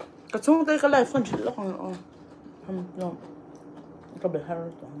cái chung tới cái này phân chỉ lúc không không cái bể hai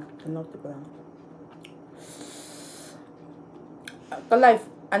rồi cái nó tự làm cái này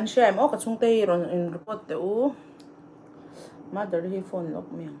anh xem cái chung tới rồi in report tiểu mother hi phone lọc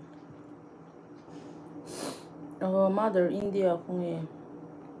miệng mother India không nghe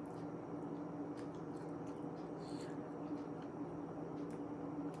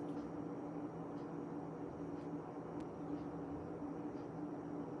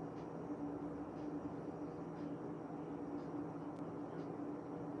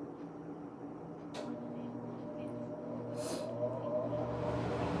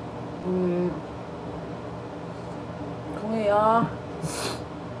không nghe à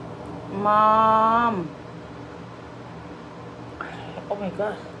mom oh my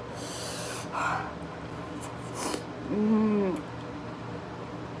god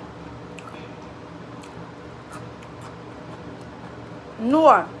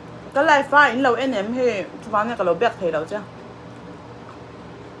nua cái này phải lâu anh em thì chú bán này cái lâu bẹt thì đâu chứ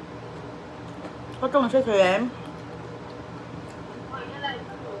có trông sẽ thấy em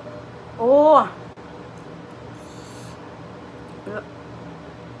ô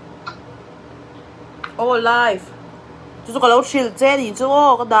ô live chú có lâu chill chơi đi chú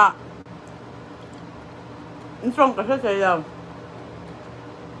ô cái đó anh trông cái sẽ thấy đâu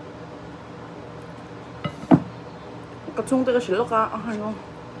cái chung tới cái xíu cả hay không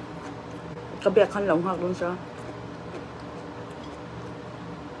cái bẹt khăn lỏng hoặc luôn sao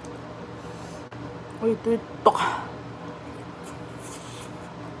ôi tôi tóc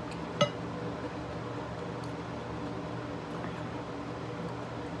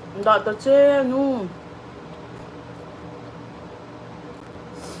đó chơi nu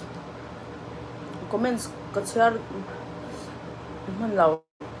comments cái share mình lâu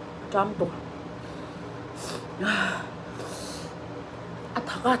trăm tuổi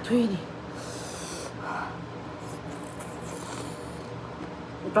thằng thuê đi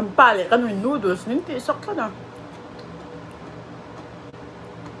cái ba này cái mình noodles những cái sốc thế nào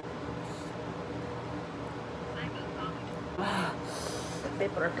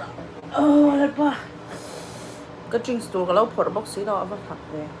lepa cái drink store cái lâu phở box xí đó vẫn thật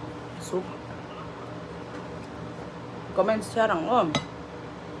về soup comment share rằng ôm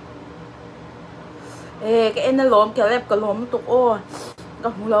ê cái anh lom cái lép cái lom tục ô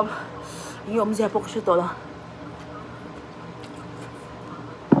cái hú lom những ông dẹp bốc xí đó là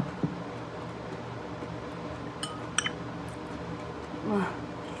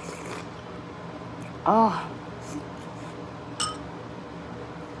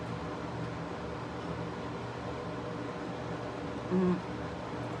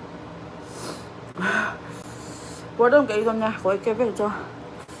qua đông cái con nha với cái về cho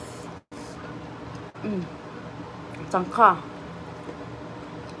chẳng khá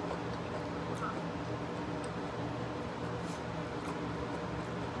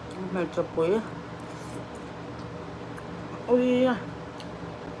mẹ chụp bối ôi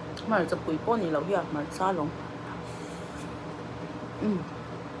màจะปุ๋ยป้อนนี่เราอยากมันซาลง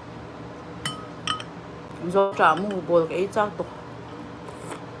do trả mù bồ cái chắc tục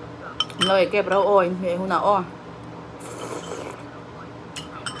lời kẹp rau ôi về hôm nào o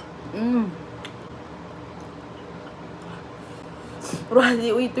rồi thì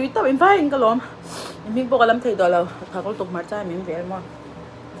uy túi tao em phải cái lắm mình bỏ làm thầy đó là thằng con tục mà trai mình về mà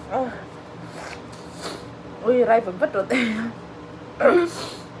ui rai vẫn vất rồi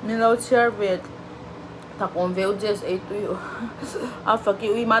mình lâu share về thằng con về just ấy túi à phải cái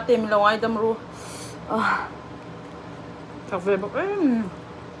uy mà tem mình lâu ai đâm ru thằng về bọc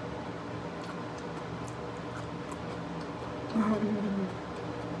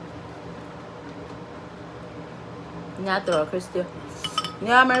nhà tôi Christian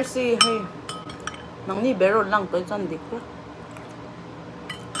nhà Mercy hay nóng ni bero lang tới chân đi quá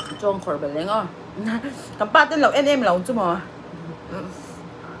trong khỏi bể lên cầm ba tên lẩu em lẩu chứ mà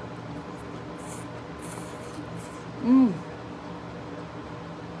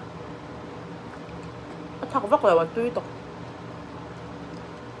thằng vắt là tươi tục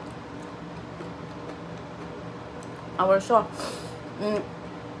our show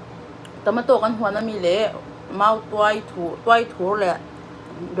tomato kan huan ami le mau toai thur le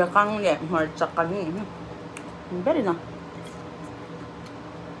bekang le mar chakani very na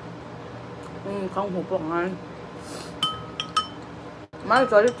kang hu pong ai mai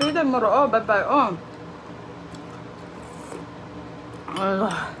cho đi đến mà rồi bye bye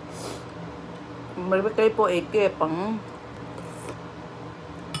mới cái po eke pang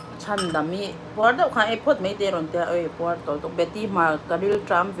chăn đam mi por đâu khai epot mấy tiền rồi tia ơi por tổ tụng Betty mà Karil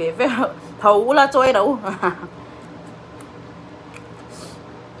Trump về thầu là chơi đâu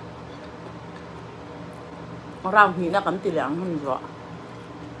rau thì nó cắm tiền lạng hơn rồi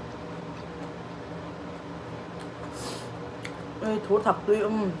ơi thú thật tuy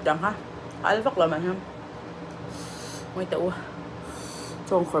chẳng ha ai vắt là mày không mấy tụ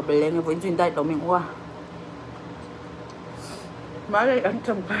trong khỏi bể lên với chuyên đại đầu mình qua má đây ăn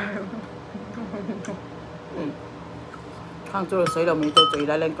chồng hàng chỗ xây đầu mình tôi chỉ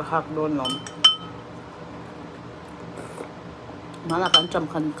lại lên cái hạt đôn lắm má là ăn chồng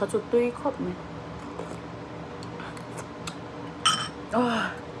khẩn khát chút tuy khóc này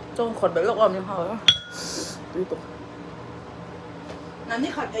trong khỏi bể lộc ôm nhưng hở tuy tục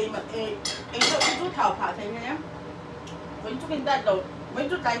này khát ấy mà ấy cho chút thảo phả thế nhé với chút hiện đại đầu mấy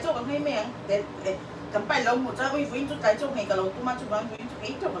chút cái chỗ còn hay mèn để cầm bài lâu một trái với chút cái chỗ hay cả lâu tôi mang chút bán với chút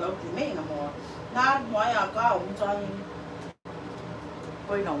ấy chỗ cả lâu thì mấy là mò na nói à cao ông cho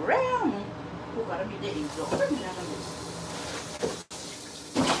coi nó rẻ cô cả nó bị để chỗ rất là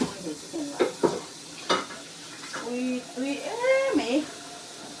ui mẹ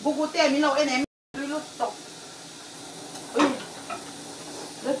bố cô tiền mình lâu em tôi lúc tộc ui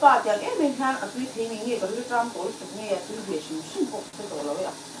lấy ba tiền em ha tôi thấy mình nghe cái trăm tuổi tôi nghe tôi về sinh phục tôi tổ lâu vậy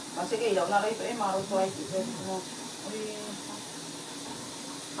mà sẽ cái đầu nào đấy tụi em mà rồi chỉ thêm ui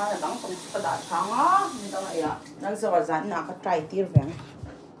hay là đóng trong cái đá trắng á mình tao này à đang giờ là rán nào cái trái tiêu về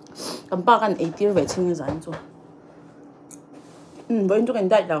cầm ba cái ấy tiêu về trên cái rán rồi với chút cái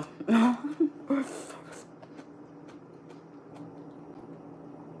đại đâu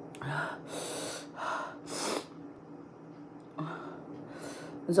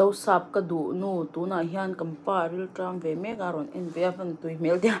dâu sap cái đủ nô tú na hiền cầm pa real tram về mẹ garon in về phần tụi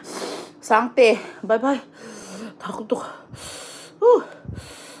mail dia sáng tê bye bye thắc tục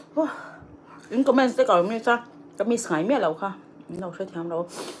in comment sẽ có mình sao cái mình xài mẹ lâu kha lâu sẽ tham lâu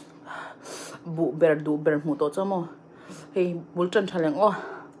bu ber mu to cho mo hey bulton challenge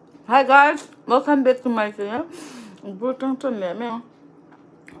hi guys welcome back to my channel bulton challenge mẹ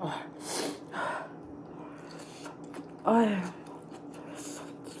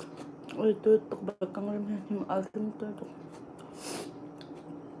ôi tôi tục bật căng lên nhưng mà tôi tục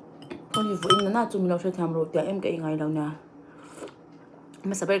con gì vậy nó chúng mình lâu sẽ tham rồi thì em cái ngày đâu nè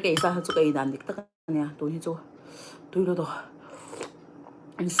mà sao cái sao cho cái đàn được tất nè tôi như cho tôi đâu rồi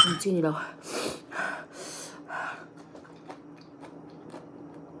anh xin chi gì đâu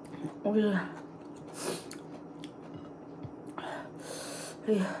ôi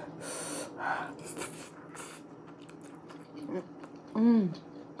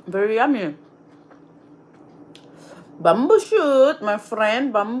very yummy. Bamboo shoot, my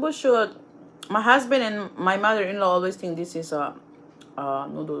friend, bamboo shoot. My husband and my mother-in-law always think this is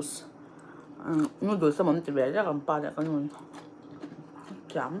noodles. Noodles sa mong tiba ya kan pa da kan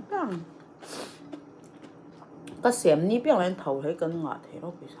chấm bang. Cái xém ní biang lên thầu thấy cân ngọt thế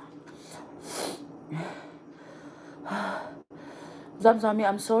đó bisa. Zam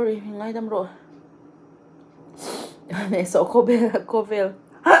I'm sorry, ngay đâm rồi. Này số cô về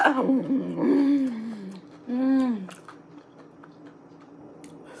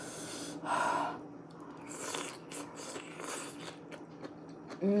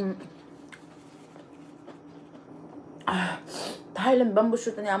Thailand bamboo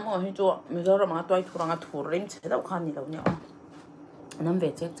shoot anh em ở chỗ mình giờ mà tôi thu rằng thu rim chế đâu khăn đâu nhỉ nằm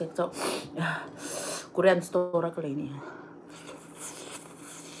về check cho Korean store cái này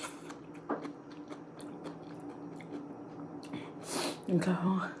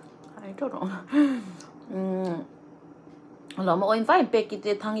không ai cho nó là mà anh phải bé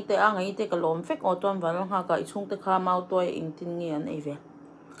cái thằng ấy anh ấy cái lồng phết ở toàn vào nó cái chung cái khám mau tôi in tin nghe này về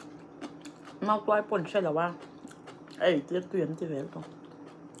mau tôi bổn sẽ làว่าấy cái tuyển thì về đâu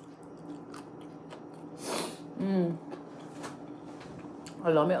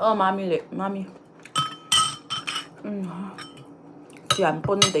là mẹ mami lệ mami chuyện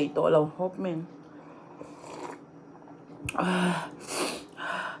bún đầy tổ lâu hộp mình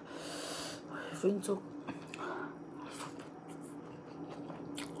vinh chúc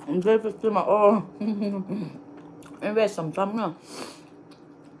đây cái mà em về sắm sắm nữa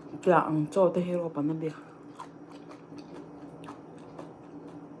chuyện cho tôi hiểu bản thân biết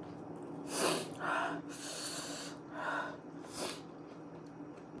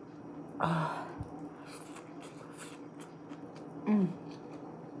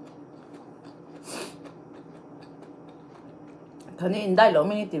thằng này đại lắm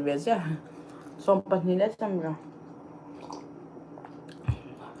mình thì về chứ xong bắt nhìn lấy xem rồi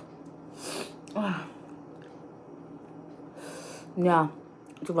nha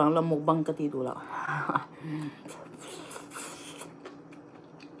chú bạn là một băng cái gì đủ là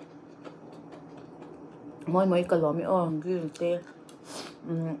mỗi cái lỗ mình cái tê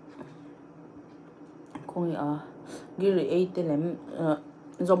không cái ấy tê làm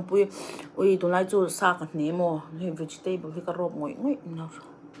giống bùi ui tôi lại cho sa cái này mà thì vegetable thì cái rau mỗi ngày nào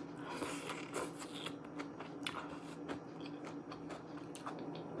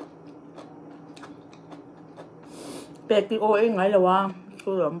bé cái ôi ngay là wa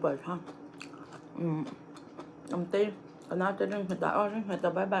tôi làm vậy ha ông tê cái nào tê đừng phải ta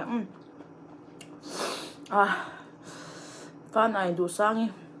bye bye cái này đủ sang đi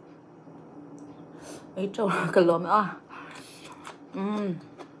ấy cho cái lỗ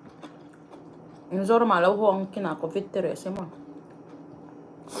rồi mà lâu hoang khi nào có vết tê xem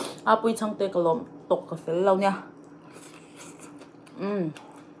mà bùi chăng tê cái lỗ tộc cái phèn lâu nha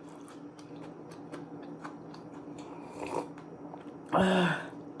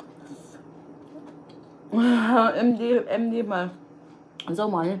em đi mà dâu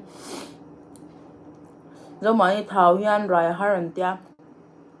mà thảo hiền rai haran tia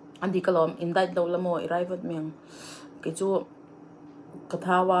anh đi cái lỗ in đại đâu là mọi rai vật miệng cái chỗ cái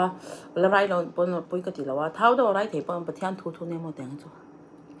thao là rai nó bôi cái gì là thao đâu rai thì bọn bật thiên thu nem một tiếng cho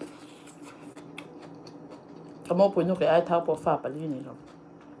cái món bún nó cái ai thao bỏ phá bẩn như này rồi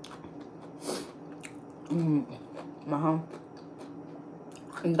mà không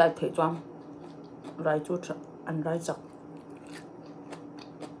anh đại thể trang rai chút ăn rai giặc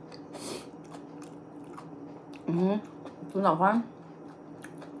tôi nào khoan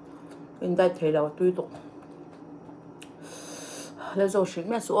anh đại thể là tùy tục lấy dầu xịn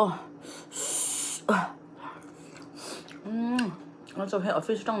mẹ sữa nó cho hệ ở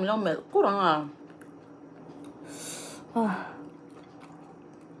phía trong mình lâu mẹ cố gắng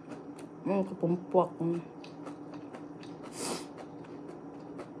cái bún bọc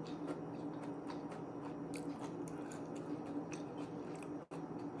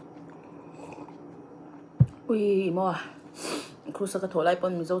ui mà khu sa cái thổ lại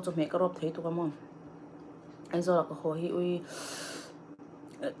bọn mình dâu cho mẹ cái rộp thấy tụi con mòn anh dâu là cái hồ hi ui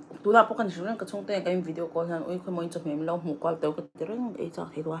tôi đã bóc cái này cái trong tay cái video call hàng ui khơi mới cho mẹ mình lâu một qua tới cái tiếng ấy cho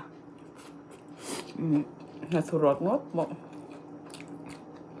thấy thôi là thua rót ngót mà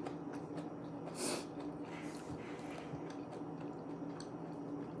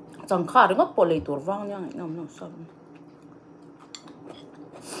chẳng khá được ngót bỏ lấy tuổi vang nha nó sao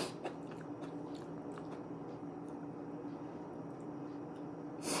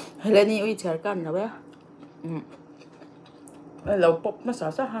hay là đi ui chờ cần nào bé lâu bốc nó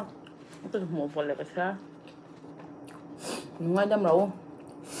xả ha tôi một phần là cái xa ngay đâm đầu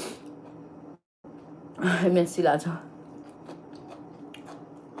mình xí lại cho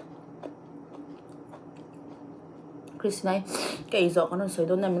Chris này cái giọt nó sấy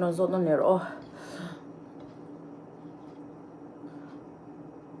đôi này nó giọt nó nở rồi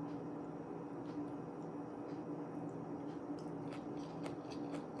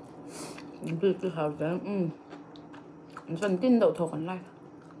cái hào cái phần tin đậu thổ còn lại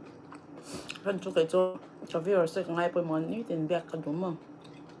phần cho cái cho viewers sẽ ngay bởi món như tiền bạc còn đúng không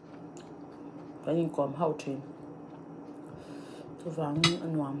cái nhìn còn hậu trên tôi vàng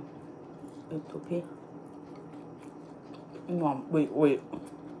ăn ngon tôi biết ngon bị ủi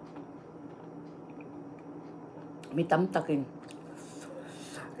mi tắm takin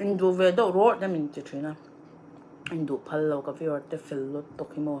anhดูvề đâu rồi nên mình chỉ chuyện nào anhดูphật lâu cái việc để phật lót tóc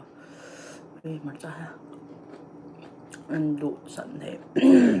hi mua vì mà cha anh đủ sẵn thế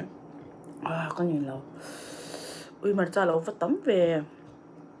có nhìn lâu ui mà cha lâu phải tắm về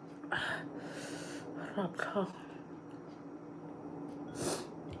rạp khóc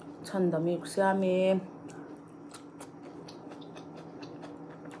chân đam yêu xa mi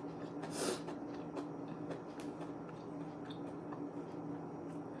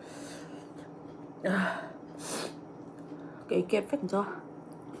cái kẹp phết cho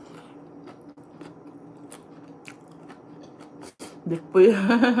được bự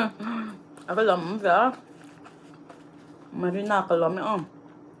cái lồng vậy Marina cái lồng ấy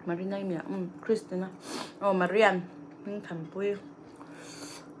Marina mi Christina Marian mình thầm bự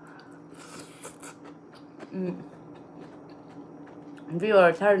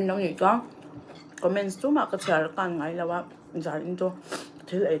viewer thay nấu gì có comment số mà cái chả càng ngày làว่าจะอินโต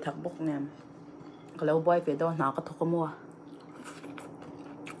ที่ไอ้ถักบกเนี่ยก็แล้วบ่อยไปดอกหนาก็ทุกมัว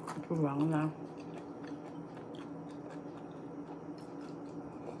ทุกหวังนะ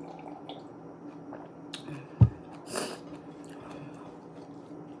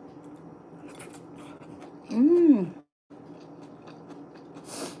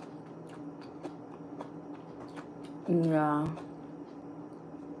yeah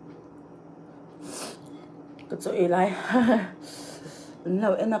cái chỗ ấy lại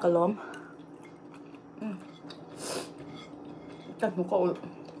lâu em là cái lóm chắc một cậu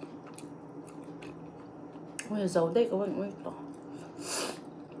ôi dầu đây các bạn ơi to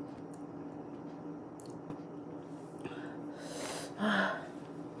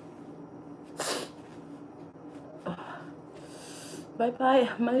bye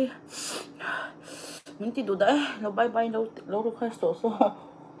bye Mali mình đi đủ đấy nó bye bye lâu được khai sổ số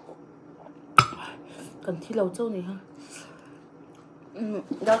cần thi lâu châu này ha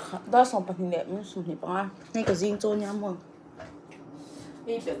đã xong bằng nhẹ mình xuống thì bằng này cái riêng châu nhá mà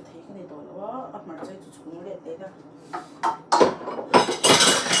cái biểu thấy cái này rồi đó ấp mặt chơi chúng lệ đấy đó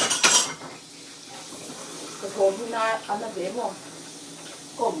cái thôn hôm nay ăn là bé mà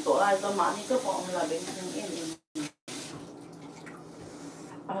cổng tổ ai cho mà thì cứ bọn là bên thằng em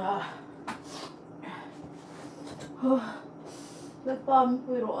cái bom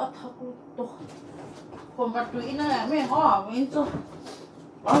quỳ rõ thắc to còn mặt tụi nó là mấy họ mấy chỗ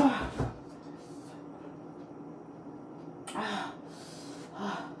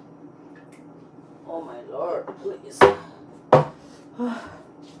oh my lord please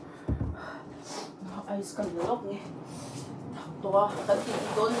ice cần lốc nghe to cần thì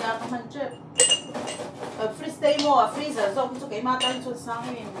đốn nhà các bạn chết freeze mua freezer rồi cũng cái mà tan cho sang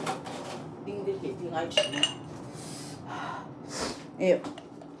mình đinh đi thì ngay chuyện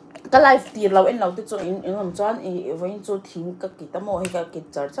cái live thì lâu em lâu thì cho em làm cho anh với cho thím cái tấm mồ hay cái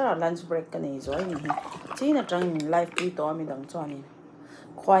chở là lunch break cái này rồi mình chỉ là trong mình live đi đó mình đăng cho anh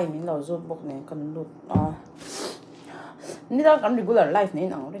khoai mình lâu rồi bốc này cần lụtนี่ถ้ากันregular lifeนี่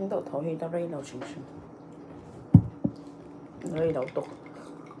หนังเรื่องตัวเขาให้ได้เราชิมเลยเราตก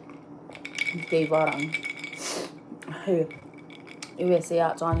เกย์บารังเฮ้ยอีเวสยา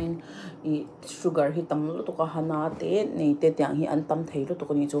จอนินอีชูการ์ที่ตั้มรู้ตัวก็หานาเตะนี่เตะต่างที่อันตั้มเทรู้ตัว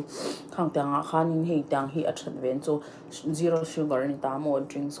ก็นี่จูข้างต่างอาคารนี่ต่างที่อัดฉันเว้นจู zero sugar นี่ตามหมด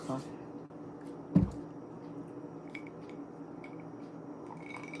drinks ค่ะ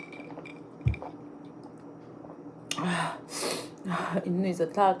iniจะ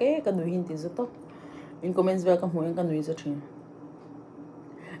ท่าเก๋กันดูหินที่จะต้องอินคอมเมนต์แบบกันหัวกันดูจะชิม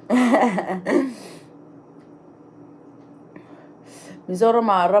มิจาร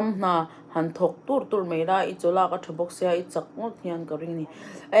มารำน่ะหันทกตูร์ไม่ได้อีจุลาก็ชบกเสียอีจักงดเฮียนก็ริงนี่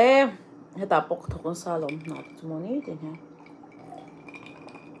ให้ตาปกทกกันซาลมน่ะจุมนี้เดี๋ยวนี้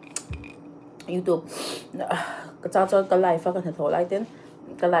YouTube ก็จะก็ไลฟ์กันให้โทรไลฟ์เต้น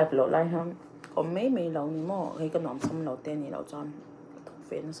ก็ไลฟ์โหลดไลฟ์ฮะก็ไม่เรานี่มั่วให้ก็น้องซ้ำเราเต้นนี่เราจำทุกเฟ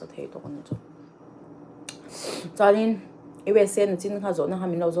นสเตย์ตัวกันจ้ะจานินอีเวสเซนจินข้าโจนะคะ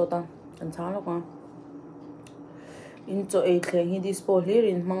มินเราโจตังกันช้าแล้วกันอินโจเอเคงฮีดิสโพลี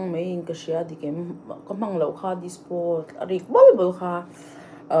รินมังไม่อินก็เชียดิเกมก็มังเราค่ะดิสโพริกบอลค่ะ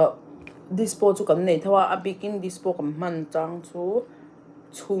ดิสโพจุกันเนี่ยถ้าว่าอบิกินดิสโพกับมันจังชู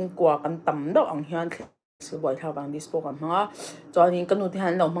ชุ่มกว่ากันต่ำดอกอังเฮียนสบายท่าบางดิสโพกันมั้งจอนี้ก็นู่นที่หั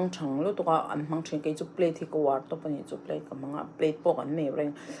นเรามังชังแล้วตัวอันมังชังก็จุเพลทที่กวาดตัวปนี้จุเพลทกับมั้งเพลทพวกกันไม่เร่ง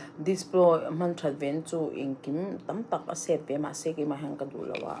ดิสโพมันชัดเว้นจูอิงกิมตั้มตักเสพไปมาเสกมาแห่งกันดู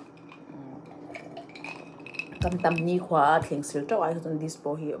แล้วว่า cầm tầm ni khóa thiền sửa trâu ai không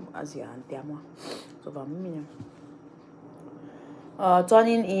dispo hi ASEAN tiệm mà so vào mình cho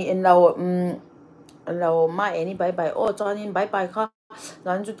nên in lâu mai any bye bye cho nên bye bye kha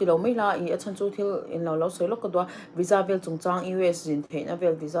lan chu ti lo mai la i chan chu thil in lo soi lo ka do visa vel chung chang US jin theina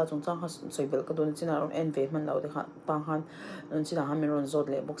vel visa chung chang ha soi vel ka do china ron en ve man lo de kha tang han china ha meron zot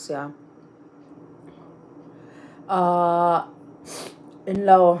le box ya in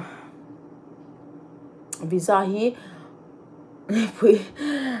lo visa hi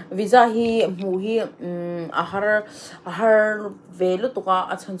visa hi mu hi ahar velu tuka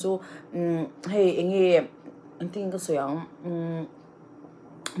achan chu hey enge anting ka soyang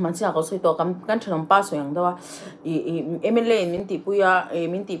mancha ko soi to kan thanam pa soyang dawa MLA min ti puya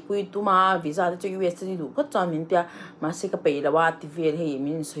min ti pui tuma visa chu US ti du ka chan min tia ma se ka pe lawa ti vel hey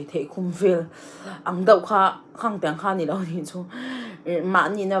min soi the khum vel ang dau kha khang tang kha ni lo ni chu ma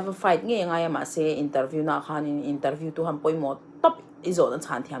ni na fight nge nga ya ma se interview na khan interview tu ham poi mo top izo na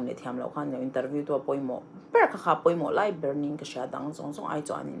chan thiam le thiam lo khan interview tu poi mo per kha poi mo lai burning ka sha dang zong zong ai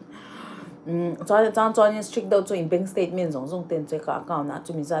chuan in strict do chu in bank statement zong zong ten che ka account na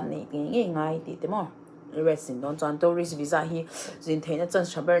chu mi zan nei nge ngai ti te mo resin don chan tourist visa hi jin theina chan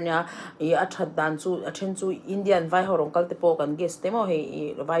shabernia I a that dan chu a then chu Indian vai ho rong kal te po kan guest te mo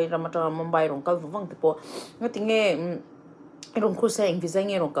he vai ramata Mumbai rong kal wang te po ngatinge rong khu se visa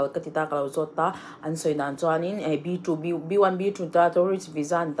nge rong kal katita kala zota an soi dan chuanin B2 B1 B2 ta tourist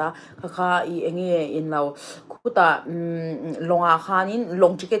visa ta kha I enge in law khuta longa khanin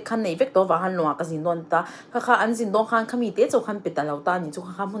long ticket khan nei vek to wa han longa ka zin don ta kha an zin don khan khami te chu khan petal ta ni chu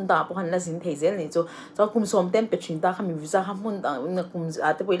kha mun da po han la zin theizel ni chu kum som tem pe chin ta khami visa kha mun da na kum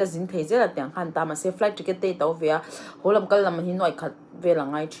ate poila zin theizel atang khan ta ma se flight ticket te to via holam kal lam hi noi khat vela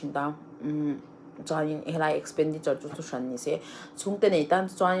ngai chin ta chuanin helai expenditure chu shan ni se chungte nei tan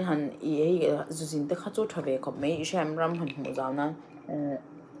chuanin han I zuzin te kha chu thave khop mai sham ram han mu zawna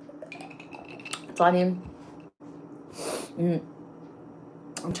chuanin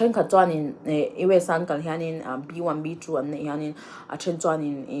chen kha chuanin US san kal hianin B1 B2 an nei hianin a chen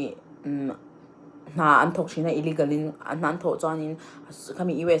chuanin na an thok china illegalin an tho chuanin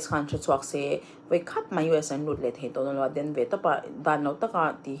kami US khan che chuak se we khat ma US an lut le the to lo den ve ta pa dan lo taka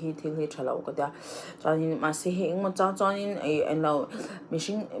ti hi thil hi thalo ka da chuanin ma se he eng mo cha chuanin an lo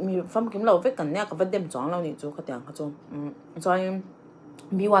mishing mi fam kim lo ve kan ne ka vadem chang lo ni chu ka tyang kha chu chuanin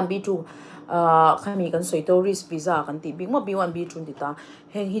B1 B2 kami kan soi tourist visa kan ti big mo B1 B2 ti ta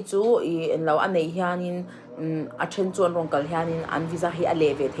heng hi chu en lo an nei hianin a then chuan rong kal hianin an visa hi a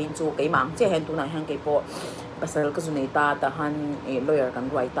le ve thein chu ke mang che hen tu na hang ke po pasal ka zunei ta han lawyer kan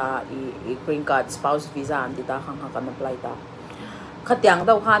ruai ta green card spouse visa an ti ta hang kan apply ta khatyang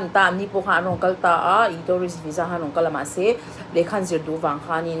dau khan ta ni po khan rong kal ta tourist visa han rong kal ma se le khan zir du wang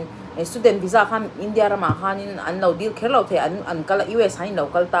khanin student visa khan India rama khanin an lo deal khelo the an kala US hain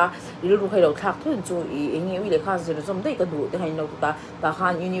local ta ilu ru khelo thak thun chu engi wi le kha zir zom dei ka du te hain lo ta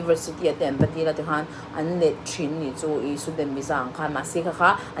khan university atem pati la te khan an le thin ni chu student visa khan ma se kha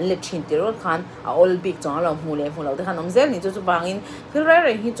an le thin ti ro khan a all big chang lo mu lo te khan omzel ni chu bangin thil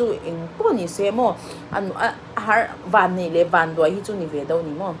re hi chu eng po ni se mo an har van ni le van do hi chu ni ve do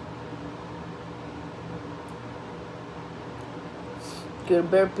ni mo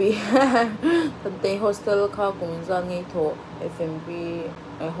Berpi tante hostel kha kumza ngai tho FMB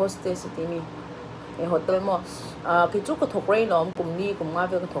hostess ti mi hotel mo ki chu ko thok rei lom kumni kumnga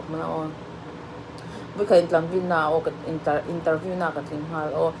ve ka thok na on we kha intlam vin na o ka interview na ka tin hal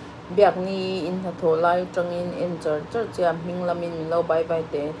o biak ni in tha tho lai tangin in char cha hming lamin lo bye bye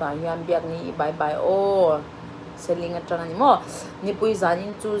te ta hian biak ni bye bye o selling atang ni mo ni pui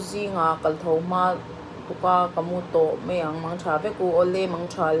zanin chu zinga kal tho ma tuka kamuto hmiang mang tha ve ku ole mang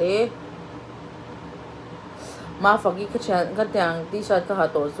tha le ma fagi ka chan ka tyang t-shirt ka ha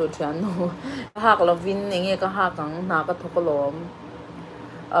to su chan no ha ka lovin nge ka ha kang na ka thokolom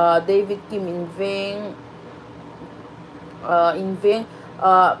David Kim inveng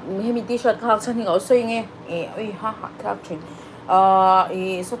hemi t-shirt ka chan ni go so nge oi ha thak thin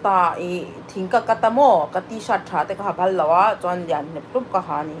sota thingka katamo ka t-shirt tha te ka bhal lawa chon lian ne plup ka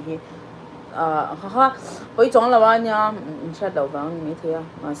ha ni hi oi chong lawa nya sha do bang mi thia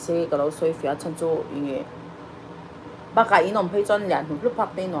ma se ka lo soi fia chan chu ba ka inom phei chon lian hu plup phak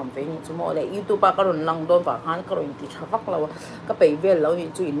te nom ve ni chu mo le YouTube ka ron lang don ba han ka ron ti thawak lawa ka pe vel lo ni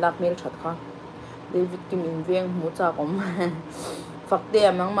chu in lak mel that kha David Kim in veng mu cha kom phak te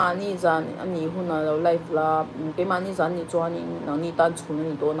amang ma ni zan ani huna lo live la ke ma ni zan ni chuan ni nang ni tan chhun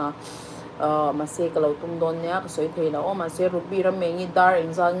ni do na ma se ka lo tum don nya ka soi thei la o ma se ruby ram mengi dar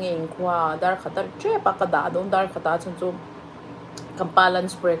eng za nge eng khwa dar khatar che pa ka da don dar khata chun chu kampa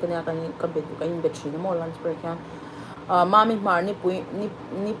lunch break ania kan bet ka in bet thina mo lunch break ya mami mar ni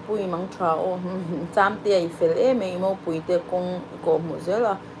pui mang tha o cham te ai fel e me mo pui te kong ko mu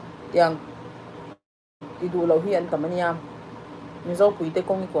zela yang ti du lo hi an tamania mi zo pui te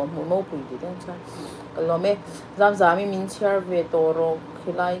kong ko mu mo pui ti den cha lo me zam min char ve to ro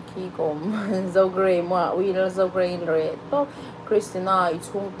khilai ki ko zo grey mo wi zo grey re to Christina I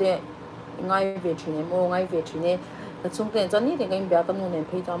chung te ngai ve thine mo ngai ve thine ta chung te chan ni de ngai bia ka nu ne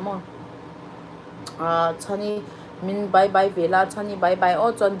phei ta mo chani min bye vela chani bye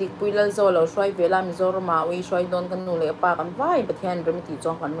o chon dik puilal zo lo shoi vela mi zo ma wi shoi don kan nu le pa kan vai pathian rem ti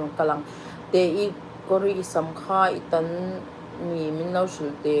chong kan nu kalang te I kori sam kha itan mi min lo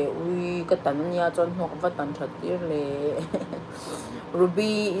shil te ui ka tan nia chon nok va tan that tir le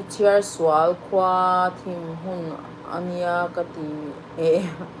ruby chair swal kwa thim hun ania ka ti e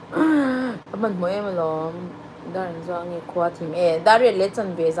aman mo em lo dar zo ngi kwa thim e dar le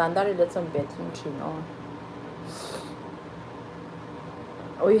chan be zan dar le chan be thim thin o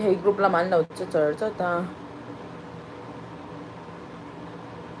ôi hay group làm ăn đâu cho ta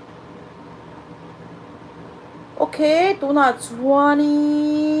ok tu na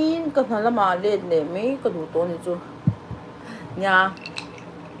chuanin ka hna lama let le me ka du to ni chu nya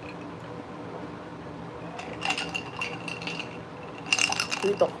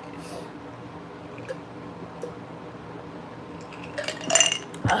tui to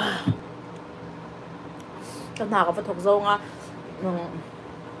ka hna ka fa thok zo nga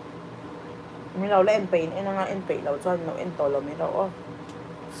mình lâu lên pin em đang em pin lâu cho nó em to lâu mấy đâu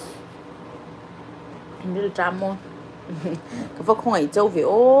em đi làm môn cái phước không ai châu về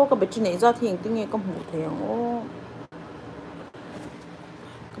ô cái bịch này ra thì tiếng nghe có hủ thèm ô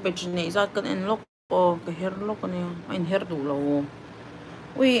cái bịch này ra cần em lóc ô cái hair lóc này anh hair đủ lâu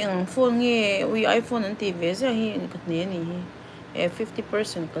ui phone nghe ui iPhone anh TV ra hi cái này nè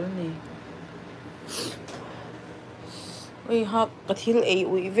 50% cái này ui học cái thiếu ấy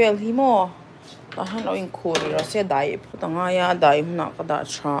ui về hi mò ta han lo in khuri ra se dai phutanga ya dai huna ka da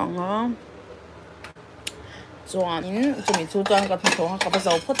changa chuan in chumi chu chuan ka thong ka ba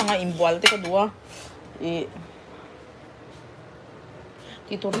zo phutanga in bol te ka duwa e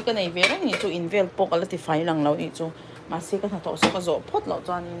ti tori ka nei ve ni chu in vel pok ala ti fai lang lo ni chu ma se ka tho so ka zo phut lo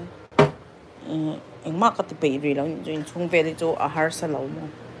chuan in engma ka ti pe ri lo ni chu in chung ve chu a har sa lo mo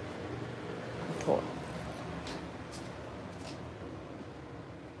tho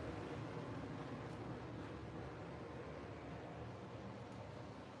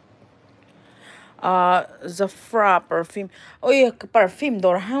Zafra perfume ôi cái perfume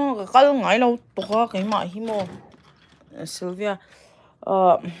đó ha cái kal ngai lo to cái mà hi mo Sylvia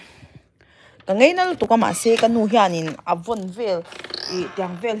cái ngay nó to mà se cái nu hianin avon vel I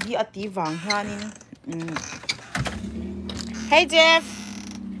tiang vel hi ati wang hianin Hey Jeff,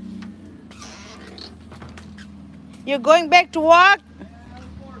 you're going back to work?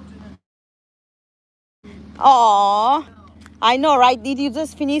 Oh, I know, right? Did you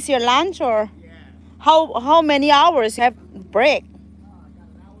just finish your lunch or? How many hours have break?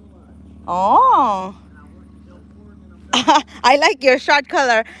 Oh, I like your shirt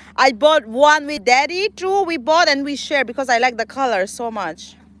color. I bought one with Daddy. Two we bought and we share because I like the color so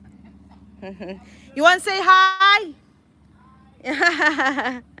much. You want to say hi?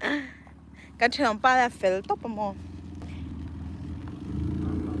 Cái trường ba là phèo tóc mà.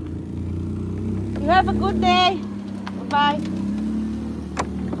 You have a good day. Bye.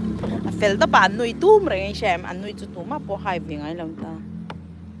 Phèo tóc bạn nuôi tôm rồi anh xem anh nuôi cho tôm mà bỏ hai viên ai làm ta.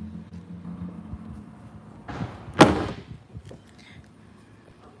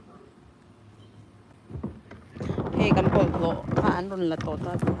 Hey kan pol lo an ron la to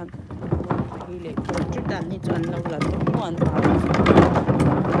ta an hi le chu dan ni chuan lo la to mo an ta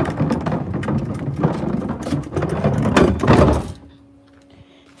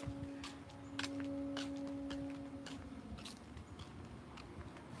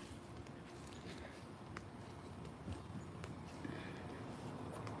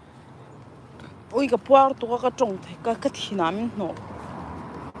ui ka puar to ka chong the ka thina min no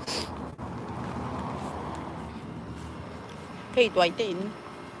hey tuổi tin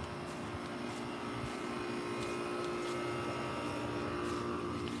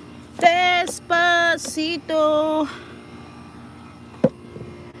Despacito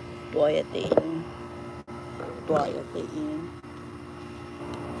tuổi tin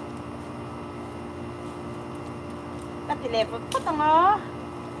cái tỷ lệ phát tăng á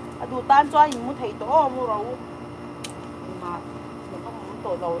đủ tan cho anh muốn thấy tổ mua rồi mà mình không muốn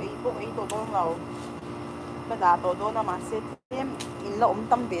tổ rồi bốc ấy tổ đó rồi cái đá tổ đó là mà sẽ thêm in lộn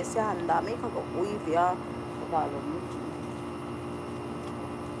tâm bể xe hành đá mấy cái ui phía đá lộn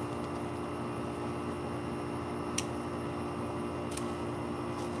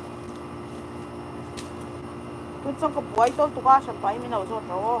Tôi trong cái buổi tôi tụi ba sản phẩm mình nào rồi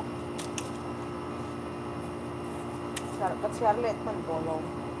đó. Cái Charlotte mình bỏ luôn.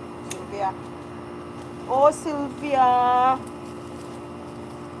 Sylvia. Oh Sylvia.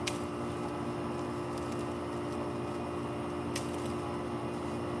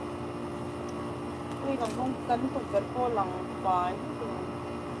 Ui còn không cấn tụi cái cô lòng bài.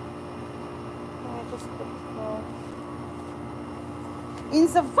 In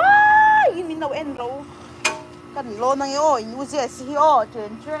the fire, in no end row. Kan lo nang yo, in uzi si yo,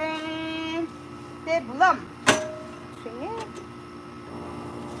 chen. Te bulam. Chinge.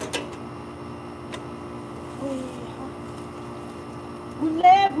 Ui ha.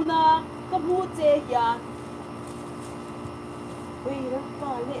 Bunle buna, ka bu che ya. Ui ra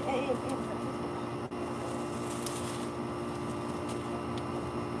pa le em.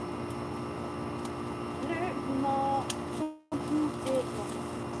 Le buna.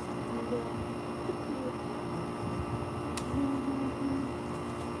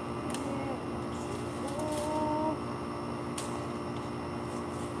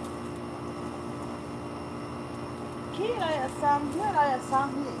 Sang here I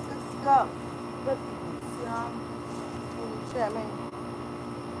sang here cái sang xe mình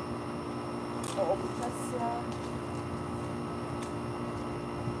ôm cái xe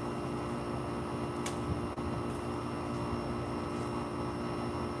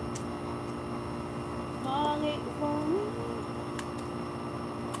mang ấy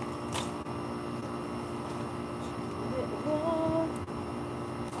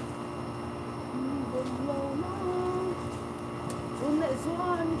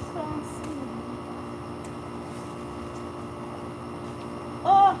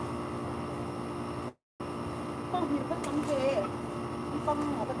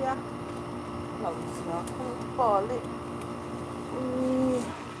vắng bỏ lệ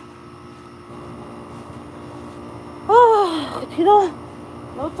thì đâu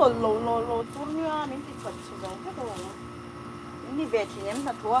nó trộn lồ tuôn nha mình thì chuẩn chỉ giống cái đồ mình đi về chỉ ném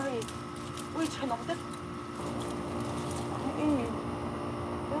là thua thì ui trời nóng thế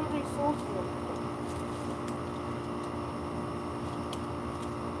very soft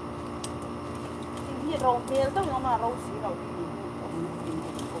thì rau bèo đó nó mà rau xí rau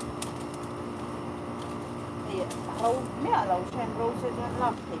rau mấy rau sen rau sen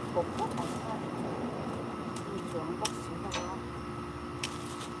làm thịt bột rất là ngon chuẩn bốc xí đó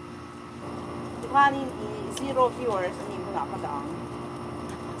qua đi zero viewers anh em làm mà đắng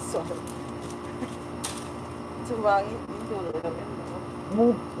sorry chú vàng đi đâu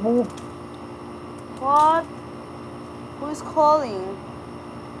rồi move what who is calling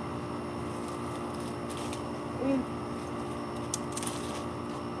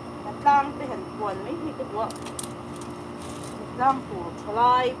đangไปเห็นควรไม่ที่กระตัวร่างถูกทล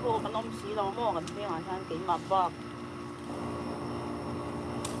ายพวกมันนมสีเราโม่กันเพียงอาจารย์กินมาบ้า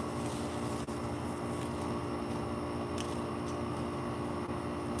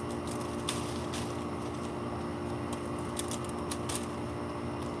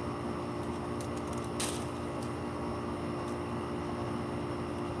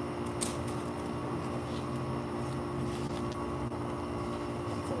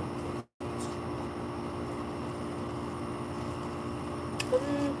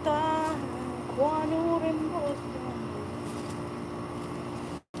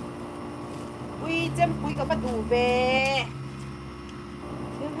เจมคุยกับประตูเบ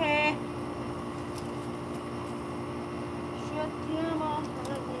โอเคเชื่อเทียมา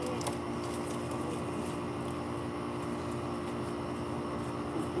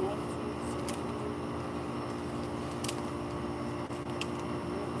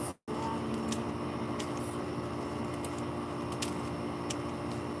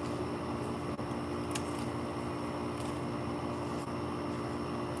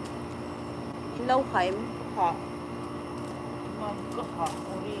lâu khải họ mà có họ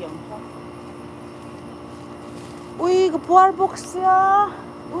uri yang không ui cái power box ya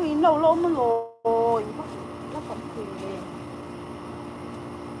ui lâu lâu mà lôi nó còn kì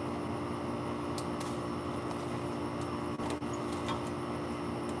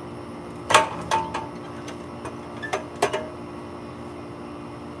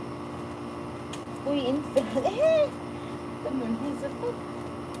ui in cái mình đi rất tốt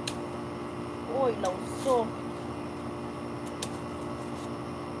ôi lâu xô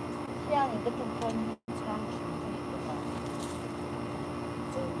향이 cái trung tâm trang trí của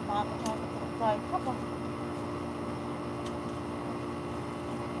rồi ba cái trái thấp không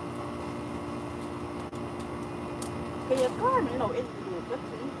cái cái mình nấu ít được cái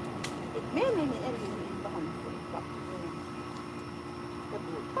thứ ít mấy mình em bằng cái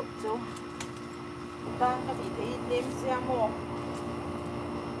bột thấp cho ta cái bị thấy đêm xe mồ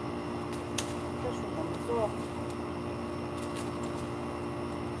cái số mồm số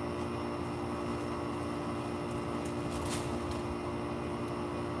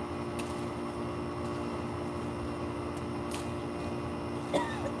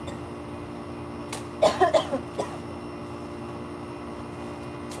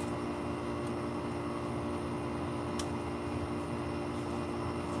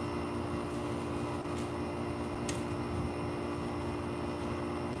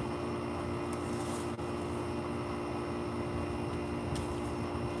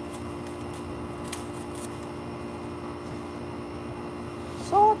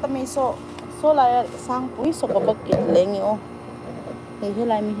so tami so lại sang pui so có bậc kịch lên nhau thì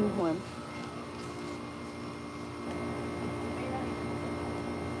lại mình hiểu em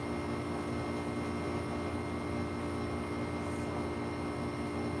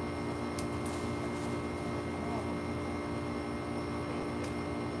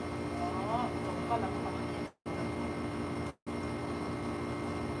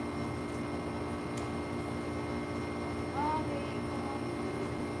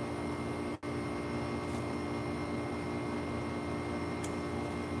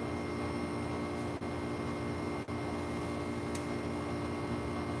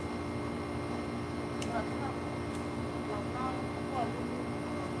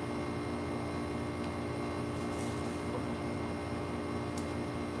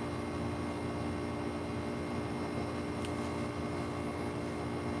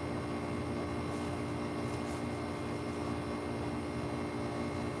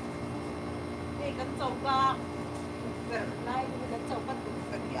cái trâu ca cái này cái trâu ca tụi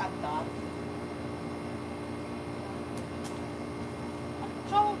cái đi ăn đó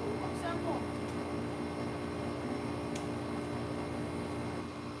trâu cũng không xem không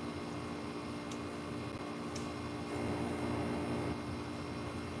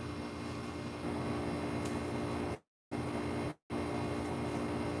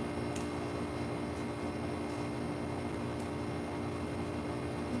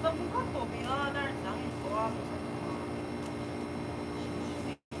không có tổ bị ở đây sáng qua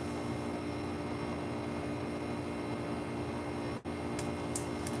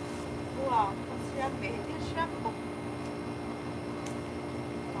wow sẽ bé đi sẽ không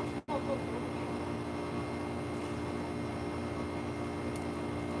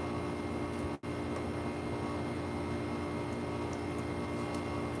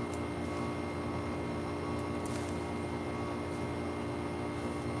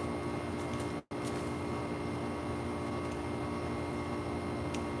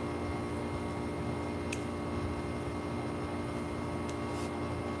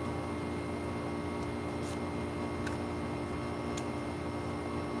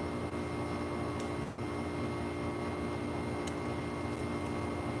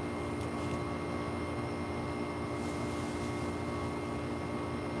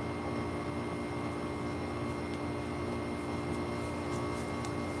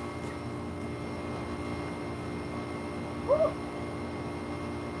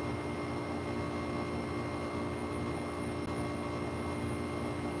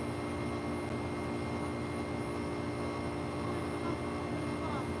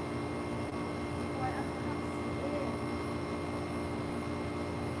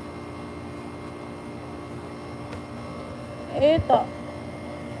Eita.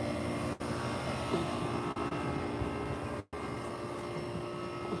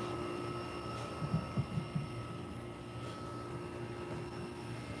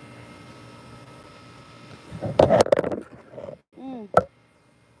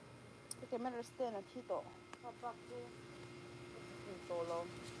 Cái mà reste là thi tổ. Pháp tổ lo.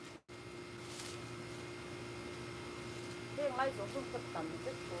 Cái lại số số tất tầm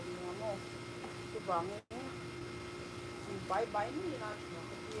cái số nhà mô. Cái vàng bye bye ni na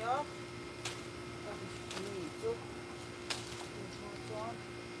kia.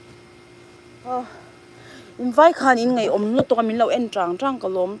 Invite khan in ngày om lu to ka min lo en trang ka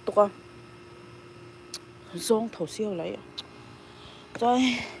lom to ka zong thau siêu lại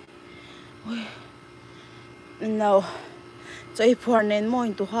rồi nào chơi phở nên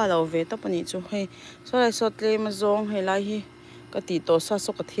mọi tu hà lâu về tập anh chú hay sau lại sốt lên mà zong hay lại hi cái tí tổ sa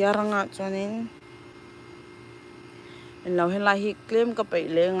sốt cái thia răng á cho nên lâu hay lại hi claim cái bể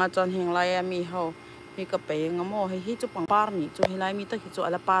lên á cho nên lại mi hậu hi cái bể ngắm mò hay hi chụp bằng par nị chú hay lại mi tới hi chú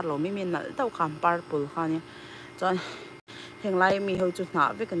ala par lo mi mình nãy tao khám par bự khan nhá cho hiện lại mi hậu chút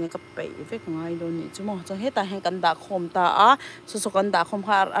nã với cái này cái bể với cái ngay đó nị chú mò cho hết ta hiện cần đã khom ta á số số cần đã khom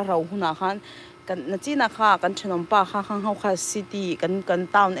ha à rau huna khan kan na china kha kan thenom pa kha khang hau kha city kan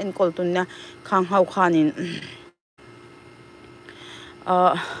town en koltun na khang hau khanin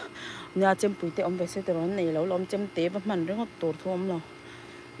nya chem puite om vese te ron nei lo lom chem te ba man ring tur thom lo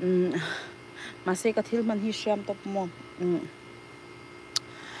ma se ka thil man hi sham top mo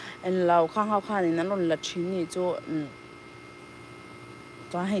en lau khang hau khanin an ron la thini chu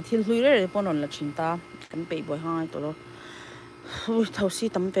cho hay thil hlui re pon ron la thin ta kan pe boy hai to lo ui thau si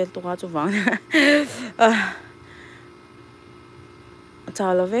tam vel to ka chu wang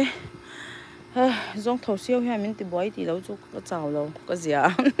chào lo ve zong thau siêu hi min ti boy ti lo chu ka chào lo ka zia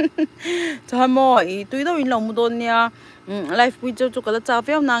cha mo I tui do in lo mu don nia life wi chu ka la cha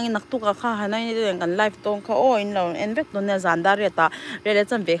fel nang in nak tu ka kha ha nai ni kan life tong kha o in lo en vek don ne zan da re ta re le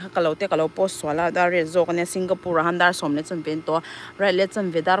chan ve kha ka lo te ka lo post swala da re zo ka ne singapore han dar som le chan pen to re le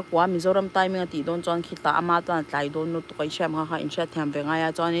chan ve dar kwa mizoram timing ti don chon khita ama ta tlai don no tu kai sham ha in sha tham ve nga ya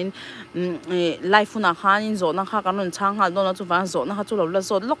chon in life na khan in zo na kha kan non chang ha don chu wa zo na kha chu lo la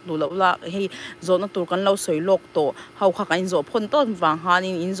zo lok du lo la hi zo na tur kan lo soi lok to hau kha kan zo phon ton wang han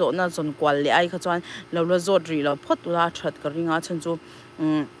in zo na zon kwal le ai kha chuan lo la zo ri lo phot la that ka ringa chan chu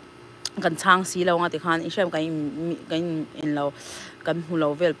kan chang si lo nga ti khan isem kan in lo kan hu lo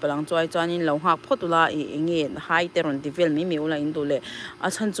vel palang choi chuan in lo hak photula nge hai teron ti vel mi ula in du le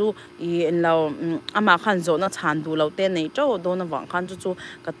a chan chu in lo ama khan zo na chan du lo te nei to do na wang khan chu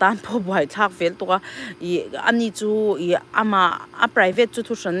ka tan pho bai thak vel to ka ani chu ama a private chu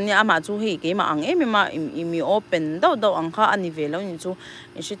thu san ni ama chu hi ke ma ang em ma mi open do ang kha ani vel lo ni chu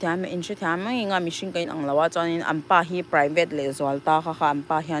in shi tham nga mi sing kain ang lawa chuan in ampa hi private le zol ta kha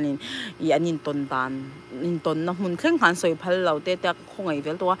ampa hianin anin ton dan in ton na mun thleng khan soi phal lo te ta khongai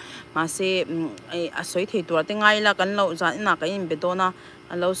vel to ma se a soi thei tur te ngai la kan lo za na ka in bedona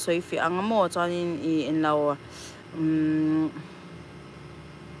a lo soi fi angamo chuan in lo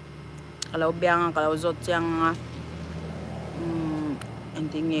alo biang ka lo zot chang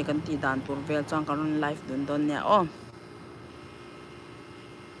ending nge kan ti dan tur vel chang karon life don ne o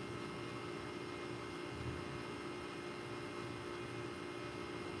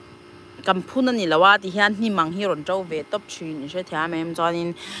cầm phun anh là thì hiện ni mang hi ron trâu về top chuyên sẽ thả em cho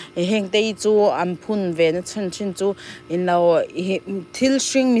nên hiện tại chú am phun về nó chân chú in lâu thil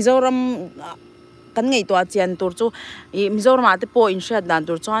string Mizoram kan ngai to chian tur chu Mizoram ate po in sha dan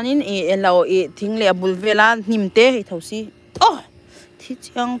tur chuan in lâu thing le abul vela nimte hi thosi thi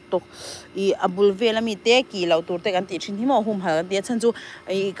chiang tok abul vela mi te ki lo tur te kan ti thin hi mo hum ha te chan chu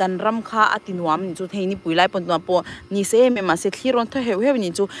kan ram kha atinwam ni chu thei ni puilai pon na po ni se me ma se thliron tha heu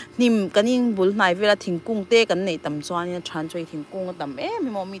ni chu nim kanin bul nai vela thingkung te kan nei tam chuan ni than choi thingkung tam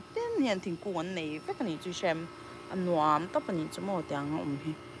mo mi ten hian thingkung an nei ve kan ni chu shem anwam ta pani chu mo tyang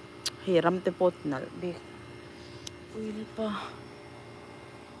hi he ram te pot nal bi uil pa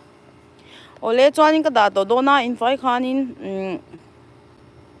ole chuan ka da to do na invite khanin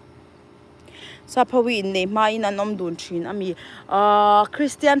Sapawi nei mai in an dun thin ami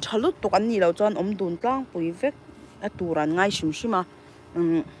Christian thalut to kan ni lo chuan dun tlang pui vek a turan ngai shima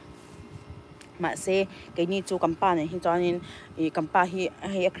ma se ke ni chu kampa ne hi chuanin kampa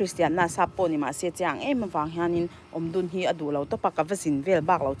hi Christian na sapo ni ma se chang em wang hianin dun hi adu lo to paka vasin vel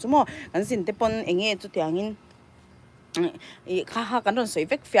bak lo chumo kan sin te pon enge chu tiangin kha kan ron soi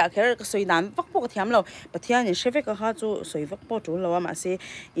vek fia kher ka soi dan vak po ka thiam lo pathian ni shevek ka chu soi vak po chu lo ma se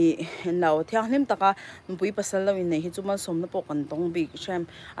lo thiang hlim taka pui pasal lo in nei hi chu man som na po kan tong bi sham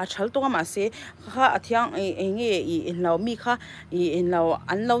a thal to ma se kha athiang nge in lo mi kha in lo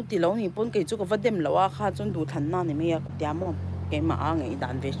an lo ti lo ni pon ke chu ka vadem lo a kha chun du than na ni me ya tiamo ke ma a nge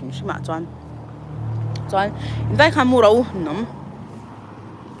dan ve shima chuan vai khamu ro nom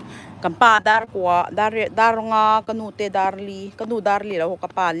kampa dar kwa dar nga kanu te darli lo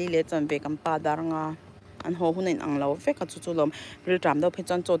kapa li le chan ve kampa dar nga an ho hunin ang lo fe ka chu lom ril tram do phe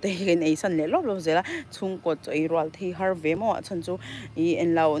chan cho te gen ei san le lo zela chung ko choi rwal thi har ve mo chan chu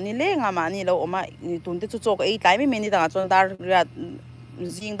en lo ni le nga ma ni lo oma tun te chu chok ei tai me ni da chon dar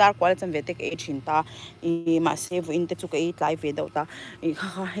zing dar kwal chan ve te ke thin ta ma save in te chu ke ei tlai ve do ta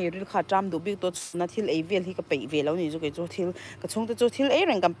kha ril kha tram du bi to na thil ei vel hi ka pe ve lo ni chu ke chu thil ka chung te chu thil ei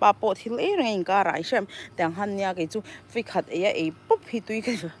reng kam pa po thil ei reng in ka rai shem tang han nya ke chu fi khat ei pop hi tui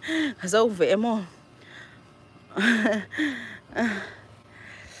ke zo ve mo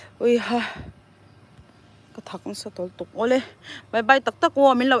ui ha ka thakang sa tol tuk ole bye tak tak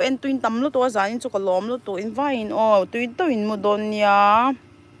wo min lo en tuin tam lo to zanin chu ka lom lo to in vain tuin to in mo don ya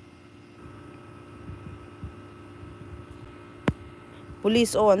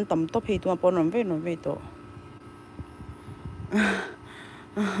police an tam to phei tu pon rom ve to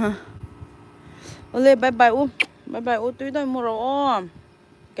ole bye bye u tui doi mo ro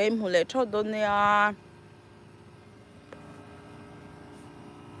cái mù lệ cho đồn nha